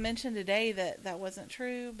someone mentioned today that wasn't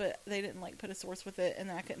true, but they didn't put a source with it, and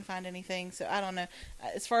I couldn't find anything. So I don't know.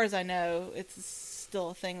 As far as I know, it's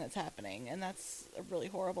still a thing that's happening, and that's a really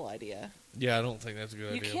horrible idea. Yeah, I don't think that's a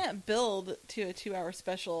good idea. You can't build to a 2-hour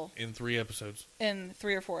special in 3 episodes in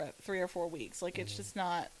 3 or 4 weeks. It's just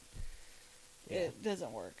not. Yeah. It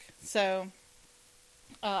doesn't work. So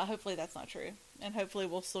hopefully that's not true. And hopefully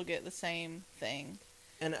we'll still get the same thing.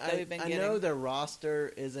 And I know their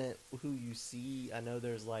roster isn't who you see. I know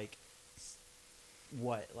there's 80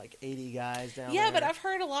 guys down there? Yeah, but I've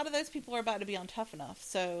heard a lot of those people are about to be on Tough Enough,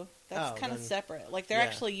 so that's kind of separate. They're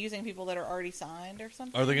actually using people that are already signed or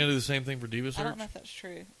something. Are they going to do the same thing for Diva Search? I don't know if that's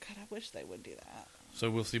true. God, I wish they would do that. So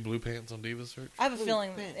we'll see Blue Pants on Diva Search? I have a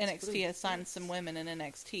feeling NXT has signed some women in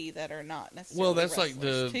NXT that are not necessarily that's like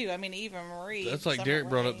too. I mean, Eva Marie. That's like Derrick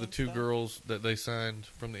brought up the 2 girls that they signed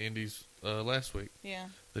from the Indies last week. Yeah.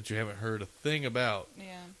 That you haven't heard a thing about.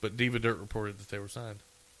 Yeah. But Diva Dirt reported that they were signed.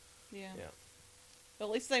 Yeah. But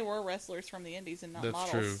at least they were wrestlers from the Indies and not That's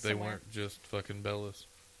models. That's true. Somewhere. They weren't just fucking Bellas.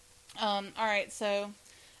 All right, so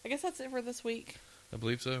I guess that's it for this week. I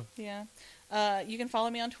believe so. Yeah. You can follow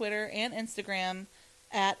me on Twitter and Instagram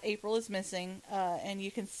at April is Missing, and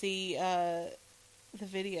you can see the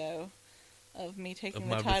video of me taking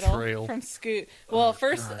the title from Scoot. Well,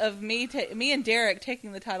 of me and Derrick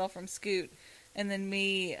taking the title from Scoot, and then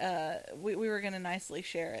me, we were going to nicely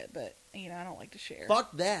share it, but I don't like to share.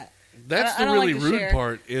 Fuck that. That's the really rude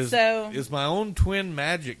part is my own twin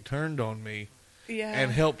magic turned on me. Yeah.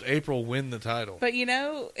 And helped April win the title. But he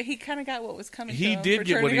kind of got what was coming to him. He did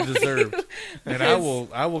get what he deserved. And I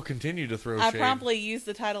will continue to throw shade. I promptly used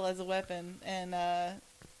the title as a weapon and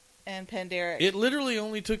pinned Derrick. It literally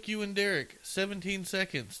only took you and Derrick 17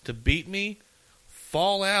 seconds to beat me,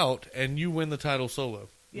 fall out, and you win the title solo.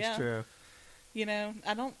 Yeah. It's true.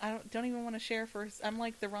 I don't even want to share first. I'm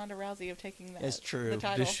like the Ronda Rousey of taking that. It's true. The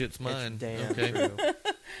title. This shit's mine. It's damn true.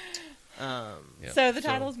 So the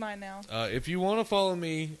title's mine now. If you want to follow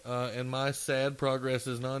me and my sad progress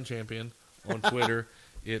as non-champion on Twitter,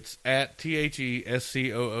 it's at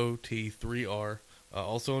THESCOOT3R.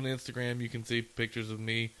 Also on Instagram, you can see pictures of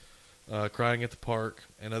me crying at the park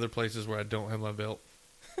and other places where I don't have my belt.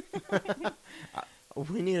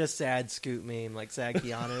 We need a sad Scoot meme, like sad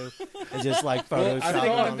Keanu. It's just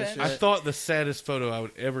Photoshop on the shit. I thought the saddest photo I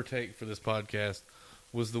would ever take for this podcast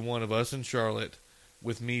was the one of us in Charlotte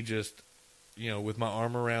with me just, with my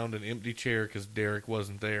arm around an empty chair because Derrick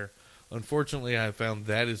wasn't there. Unfortunately, I have found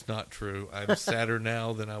that is not true. I'm sadder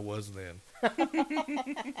now than I was then. All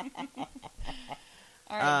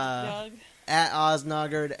right, Doug. At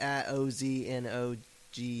Oznogard, at OZNOGRD.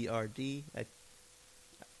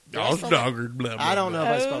 Oznogard, blah, blah, I don't know if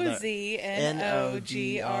I spelled that.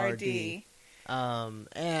 OZNOGRD.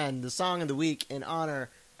 And the song of the week in honor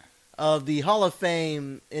of the Hall of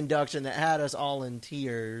Fame induction that had us all in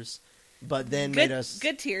tears, but then made us...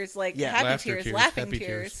 Good tears, happy Laughter tears, laughing happy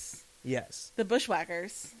tears. Yes. The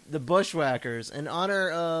Bushwhackers. The Bushwhackers. In honor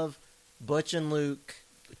of Butch and Luke...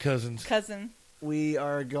 Cousin. We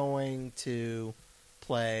are going to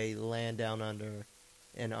play Land Down Under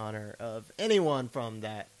in honor of anyone from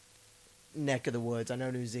that neck of the woods. I know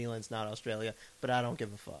New Zealand's not Australia, but I don't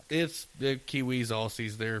give a fuck. It's the Kiwis,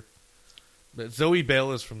 Aussies there. But Zoe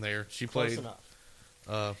Bell is from there. She Close played enough.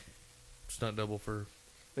 stunt double for...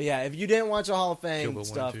 But yeah, if you didn't watch the Hall of Fame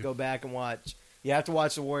stuff, 2. go back and watch. You have to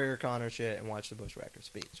watch the Warrior Connor shit and watch the Bushwhacker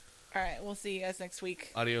speech. All right, we'll see you guys next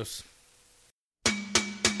week. Adios.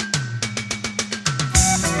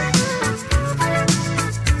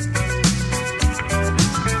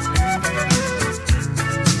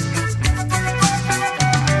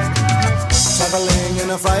 Traveling in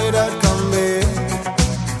a fried-out combi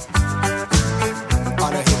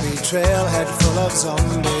on a hippie trailhead full of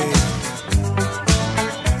zombies.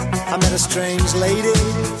 I met a strange lady,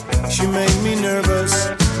 she made me nervous.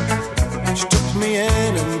 She took me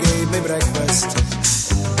in and gave me breakfast.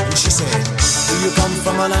 And she said, do you come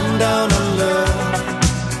from a land down under?